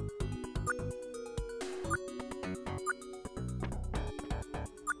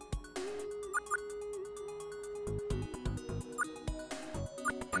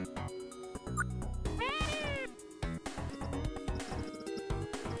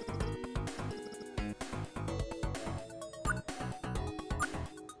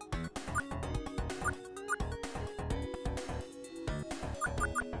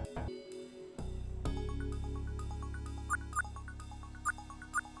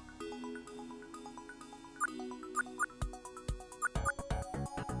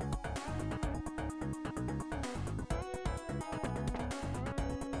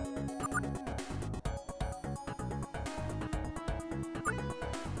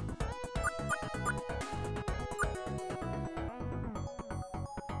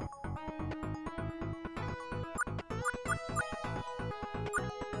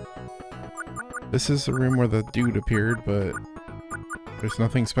This is the room where the dude appeared, but there's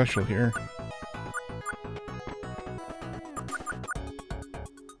nothing special here.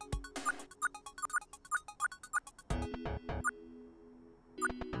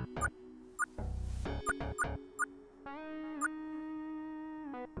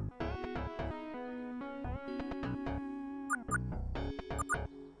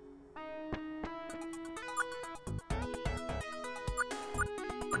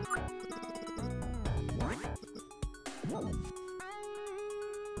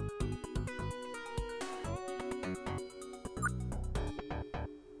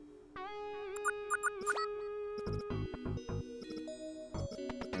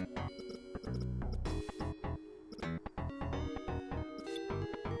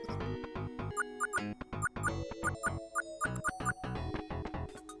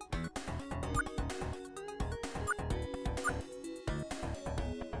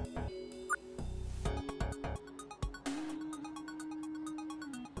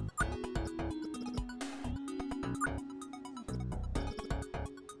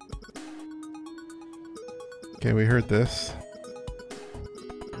 Okay, we heard this.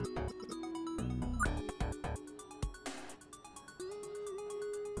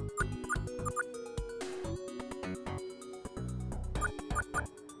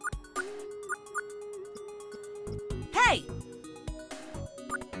 Hey!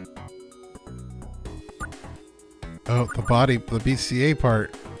 Oh, the body, the BCA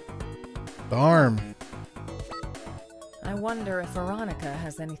part. The arm. I wonder if Veronica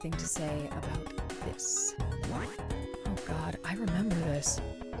has anything to say about this. Oh god, I remember this.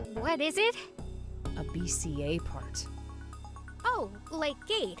 What is it? A BCA part. Oh, like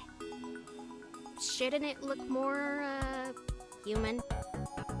Gate. Shouldn't it look more, human?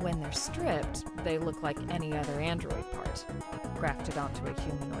 When they're stripped, they look like any other android part. Grafted onto a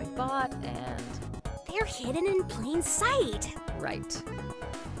humanoid bot and... They're hidden in plain sight! Right.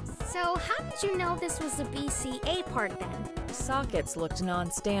 So how did you know this was the BCA part then? The sockets looked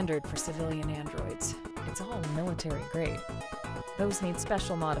non-standard for civilian androids. It's all military grade. Those need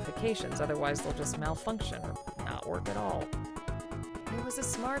special modifications, otherwise they'll just malfunction or not work at all. It was a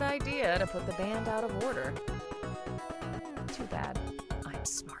smart idea to put the band out of order. Too bad I'm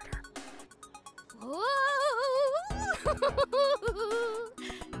smarter.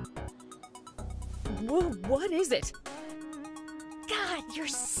 Whoa, what is it? God, you're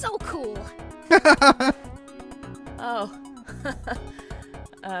so cool! Oh.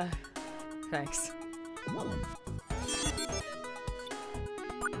 Thanks.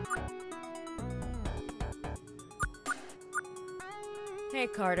 Hey,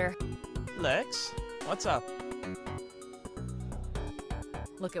 Carter. Lex, what's up?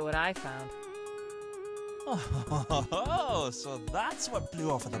 Look at what I found. Oh, so that's what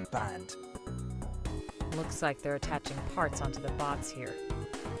blew off of the band. Looks like they're attaching parts onto the bots here.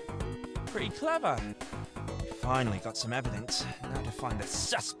 Pretty clever. We finally got some evidence. Now to find the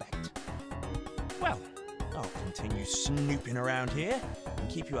suspect. Well, I'll continue snooping around here and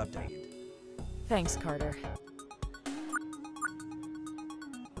keep you updated. Thanks, Carter.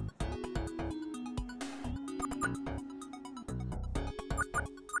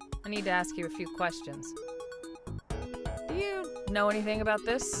 need to ask you a few questions. Do you know anything about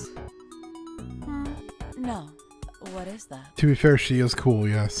this? No. What is that? To be fair, she is cool,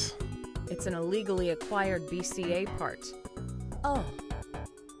 yes. It's an illegally acquired BCA part. Oh.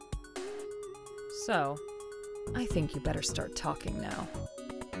 So, I think you better start talking now.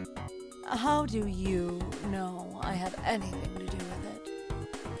 How do you know I have anything to do with it?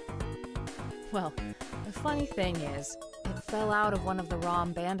 Well, the funny thing is, it fell out of one of the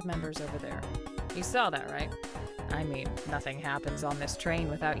ROM band members over there. You saw that, right? I mean, nothing happens on this train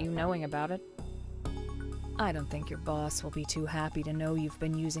without you knowing about it. I don't think your boss will be too happy to know you've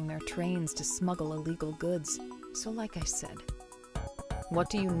been using their trains to smuggle illegal goods. So like I said, what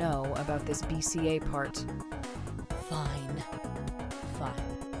do you know about this BCA part? Fine. But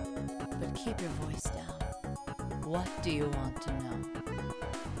keep your voice down. What do you want to know?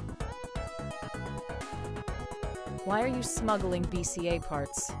 Why are you smuggling BCA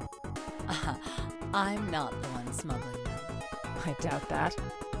parts? I'm not the one smuggling them. I doubt that.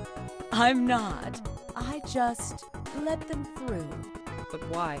 I'm not. I just let them through. But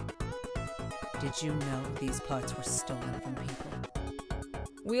why? Did you know these parts were stolen from people?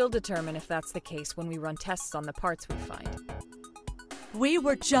 We'll determine if that's the case when we run tests on the parts we find. We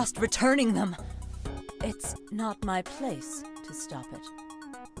were just returning them. It's not my place to stop it.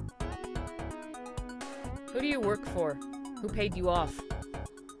 Who do you work for? Who paid you off?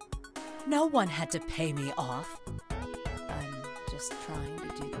 No one had to pay me off. I'm just trying to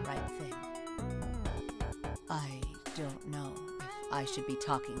do the right thing. I don't know if I should be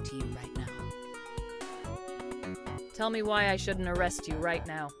talking to you right now. Tell me why I shouldn't arrest you right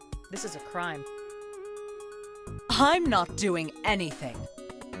now. This is a crime. I'm not doing anything.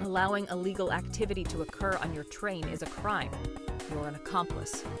 Allowing illegal activity to occur on your train is a crime. You're an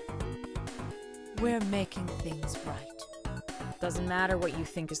accomplice. We're making things right. Doesn't matter what you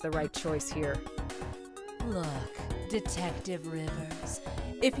think is the right choice here. Look, Detective Rivers,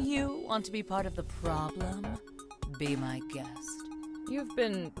 if you want to be part of the problem, be my guest. You've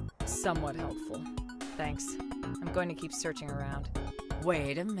been somewhat helpful. Thanks. I'm going to keep searching around.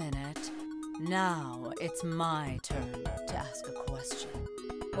 Wait a minute. Now it's my turn to ask a question.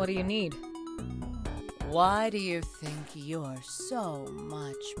 What do you need? Why do you think you're so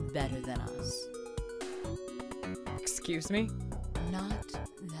much better than us? Excuse me? Not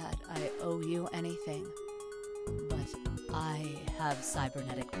that I owe you anything, but I have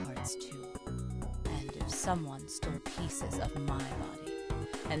cybernetic parts too. And if someone stole pieces of my body,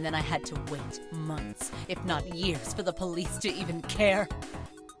 and then I had to wait months, if not years, for the police to even care,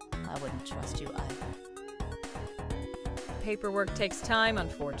 I wouldn't trust you either. Paperwork takes time,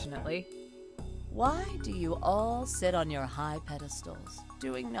 unfortunately. Why do you all sit on your high pedestals,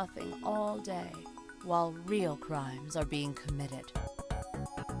 doing nothing all day, while real crimes are being committed?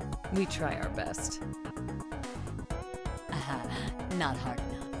 We try our best. Not hard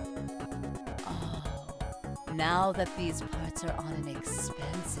enough. Oh, now that these parts are on an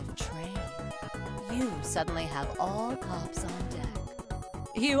expensive train, you suddenly have all cops on deck.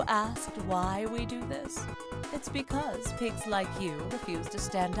 You asked why we do this? It's because pigs like you refuse to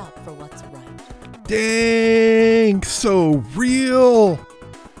stand up for what's right. Dang, so real.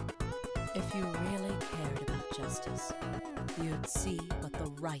 If you really cared about justice, you'd see what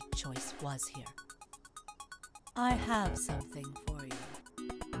the right choice was here. I have something for you.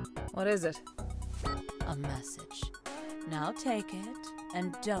 What is it? A message. Now take it,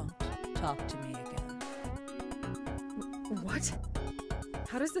 and don't talk to me again. What?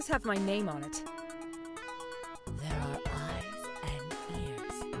 How does this have my name on it? There are eyes and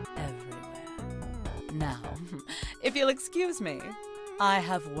ears everywhere. Now, if you'll excuse me, I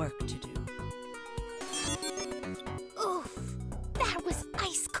have work to do. Oof, that was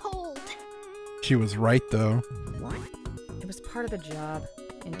ice cold. She was right, though. It was part of the job,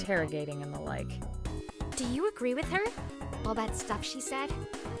 interrogating and the like. Do you agree with her? All that stuff she said?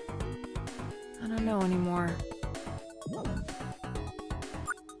 I don't know anymore.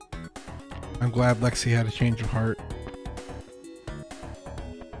 I'm glad Lexi had a change of heart.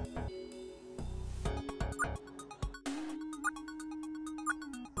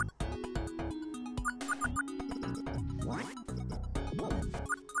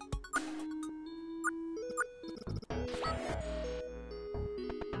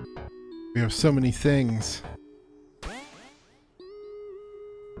 We have so many things.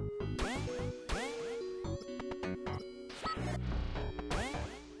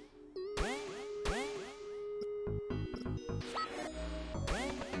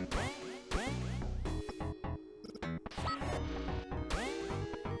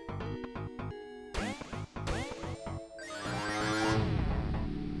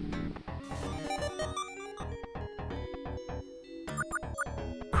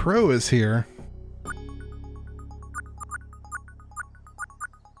 Crow is here.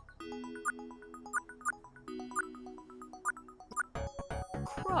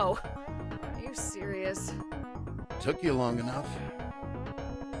 Crow, are you serious? Took you long enough.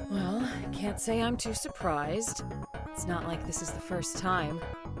 Well, I can't say I'm too surprised. It's not like this is the first time.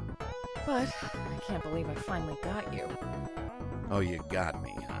 But I can't believe I finally got you. Oh, you got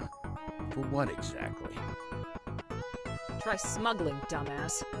me, huh? For what exactly? Try smuggling,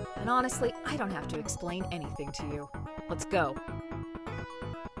 dumbass. And honestly, I don't have to explain anything to you. Let's go.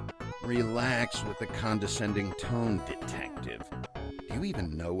 Relax with the condescending tone, detective. Do you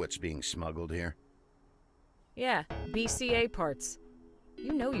even know what's being smuggled here? Yeah, BCA parts.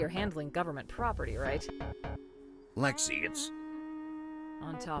 You know you're handling government property, right? Lexi, it's...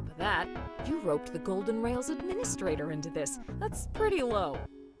 On top of that, you roped the Golden Rails administrator into this. That's pretty low.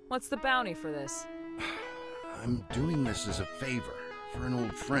 What's the bounty for this? I'm doing this as a favor for an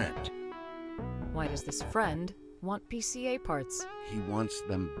old friend. Why does this friend want BCA parts? He wants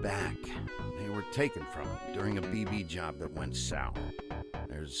them back. They were taken from him during a BB job that went south.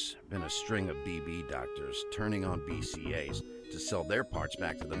 There's been a string of BB doctors turning on BCAs to sell their parts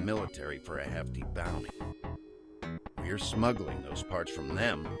back to the military for a hefty bounty. We're smuggling those parts from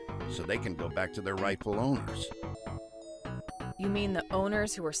them so they can go back to their rightful owners. You mean the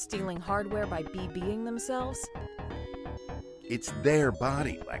owners who are stealing hardware by BBing themselves? It's their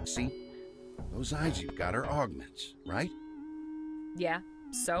body, Lexi. Those eyes you've got are augments, right? Yeah,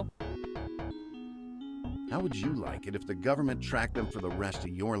 so? How would you like it if the government tracked them for the rest of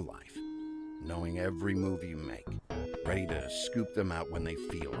your life? Knowing every move you make, ready to scoop them out when they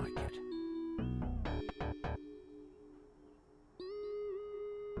feel like it.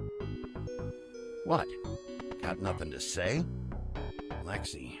 What? Got nothing to say?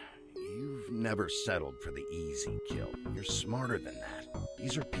 Lexi, you've never settled for the easy kill. You're smarter than that.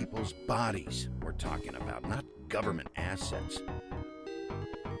 These are people's bodies we're talking about, not government assets.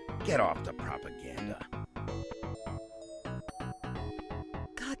 Get off the propaganda.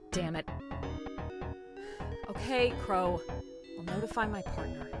 God damn it. Okay, Crow. I'll notify my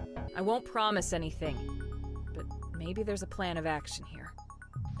partner. I won't promise anything, but maybe there's a plan of action here.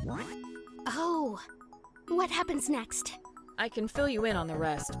 Oh, what happens next? I can fill you in on the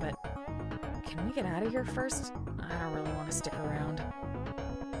rest, but can we get out of here first? I don't really want to stick around.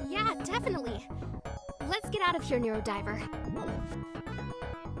 Yeah, definitely. Let's get out of here, Neurodiver.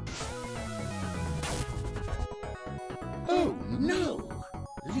 Oh no!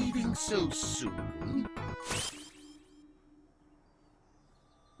 Leaving so soon?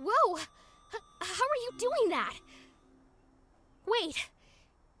 Whoa! How are you doing that? Wait,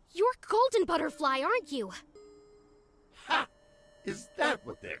 you're Golden Butterfly, aren't you? Ha! Is that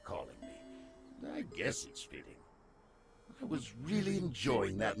what they're calling me? I guess it's fitting. I was really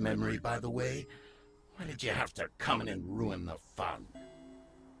enjoying that memory, by the way. Why did you have to come in and ruin the fun?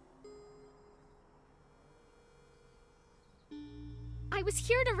 I was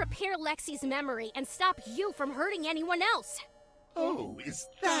here to repair Lexi's memory and stop you from hurting anyone else. Oh, is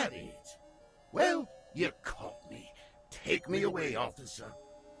that it? Well, you caught me. Take me away, officer.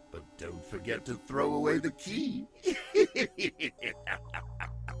 But don't forget to throw away the key.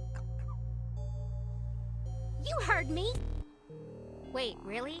 You heard me. Wait,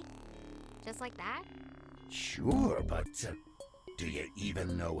 really? Just like that? Sure, but do you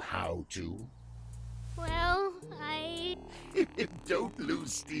even know how to? Well, I... Don't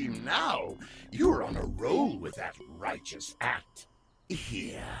lose steam now. You're on a roll with that righteous act.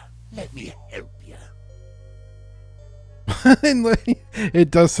 Here, let me help you.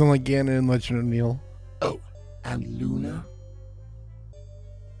 It does sound like Ganon in Legend of Neil. Oh, and Luna?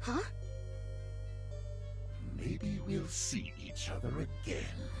 Huh? Maybe we'll see each other again.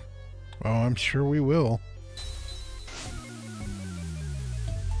 Oh, I'm sure we will.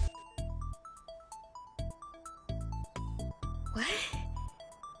 What?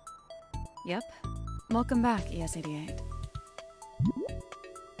 Yep. Welcome back, ES-88.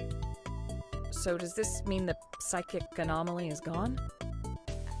 So does this mean the psychic anomaly is gone?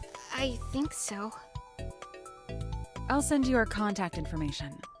 I think so. I'll send you our contact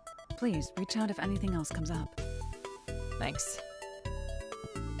information. Please, reach out if anything else comes up. Thanks.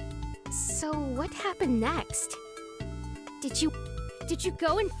 So what happened next? Did you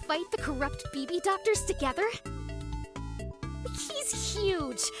go and fight the corrupt BB doctors together? He's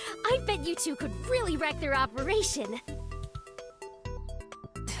huge. I bet you two could really wreck their operation.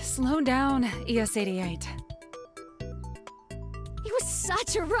 Slow down, ES-88. It was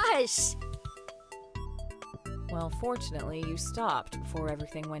such a rush. Well, fortunately, you stopped before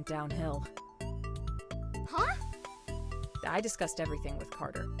everything went downhill. Huh? I discussed everything with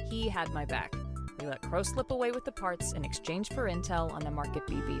Carter. He had my back. We let Crow slip away with the parts in exchange for intel on the Market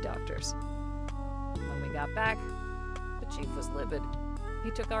BB doctors. When we got back, the chief was livid.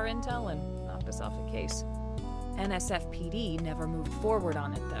 He took our intel and knocked us off the case. NSFPD never moved forward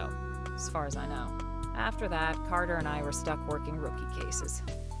on it, though, as far as I know. After that, Carter and I were stuck working rookie cases.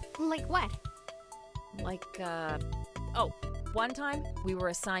 Like what? Like, oh, one time we were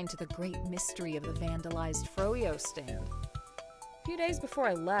assigned to the great mystery of the vandalized Froyo stand. A few days before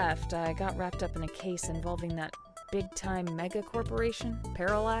I left, I got wrapped up in a case involving that big-time mega corporation,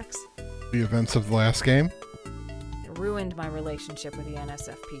 Parallax. The events of the last game? It ruined my relationship with the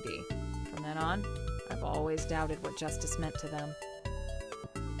NSFPD. From then on, I've always doubted what justice meant to them.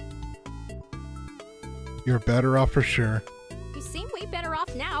 You're better off for sure. You seem way better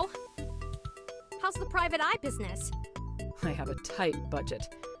off now. How's the private eye business? I have a tight budget,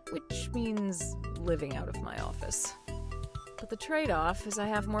 which means living out of my office. But the trade-off is I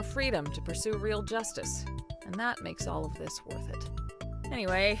have more freedom to pursue real justice, and that makes all of this worth it.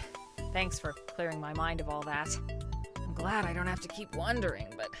 Anyway, thanks for clearing my mind of all that. I'm glad I don't have to keep wondering,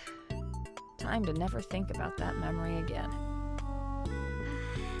 but time to never think about that memory again.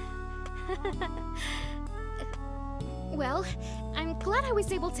 Well, I'm glad I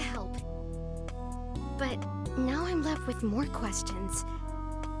was able to help. But now I'm left with more questions.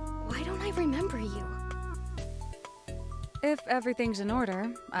 Why don't I remember you? If everything's in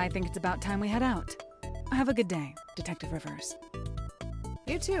order, I think it's about time we head out. Have a good day, Detective Rivers.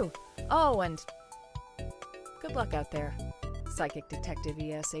 You too. Oh, and good luck out there, Psychic Detective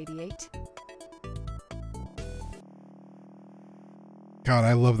ES-88. God,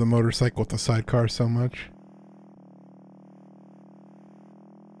 I love the motorcycle with the sidecar so much.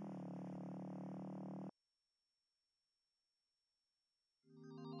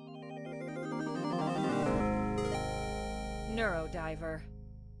 Neurodiver.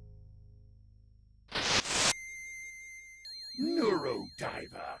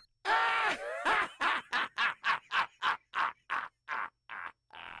 Neurodiver.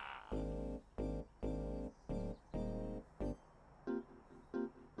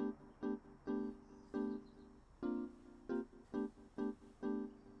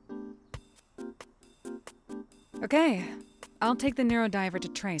 Okay, I'll take the Neurodiver to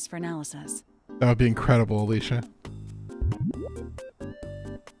Trace for analysis. That would be incredible, Alicia.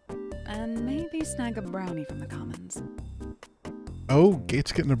 And maybe snag a brownie from the Commons. Oh,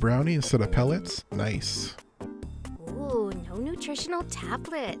 Gates getting a brownie instead of pellets? Nice. Ooh, no nutritional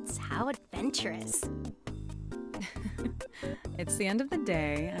tablets. How adventurous. It's the end of the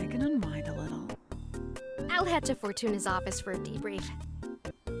day. I can unwind a little. I'll head to Fortuna's office for a debrief.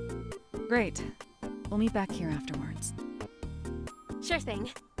 Great. We'll meet back here afterwards. Sure thing.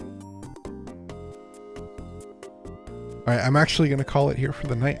 Alright, I'm actually going to call it here for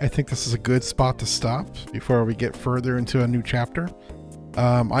the night. I think this is a good spot to stop before we get further into a new chapter.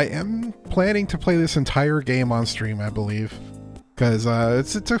 I am planning to play this entire game on stream, I believe. Because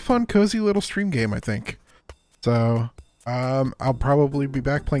it's a fun, cozy little stream game, I think. So, I'll probably be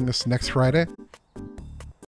back playing this next Friday.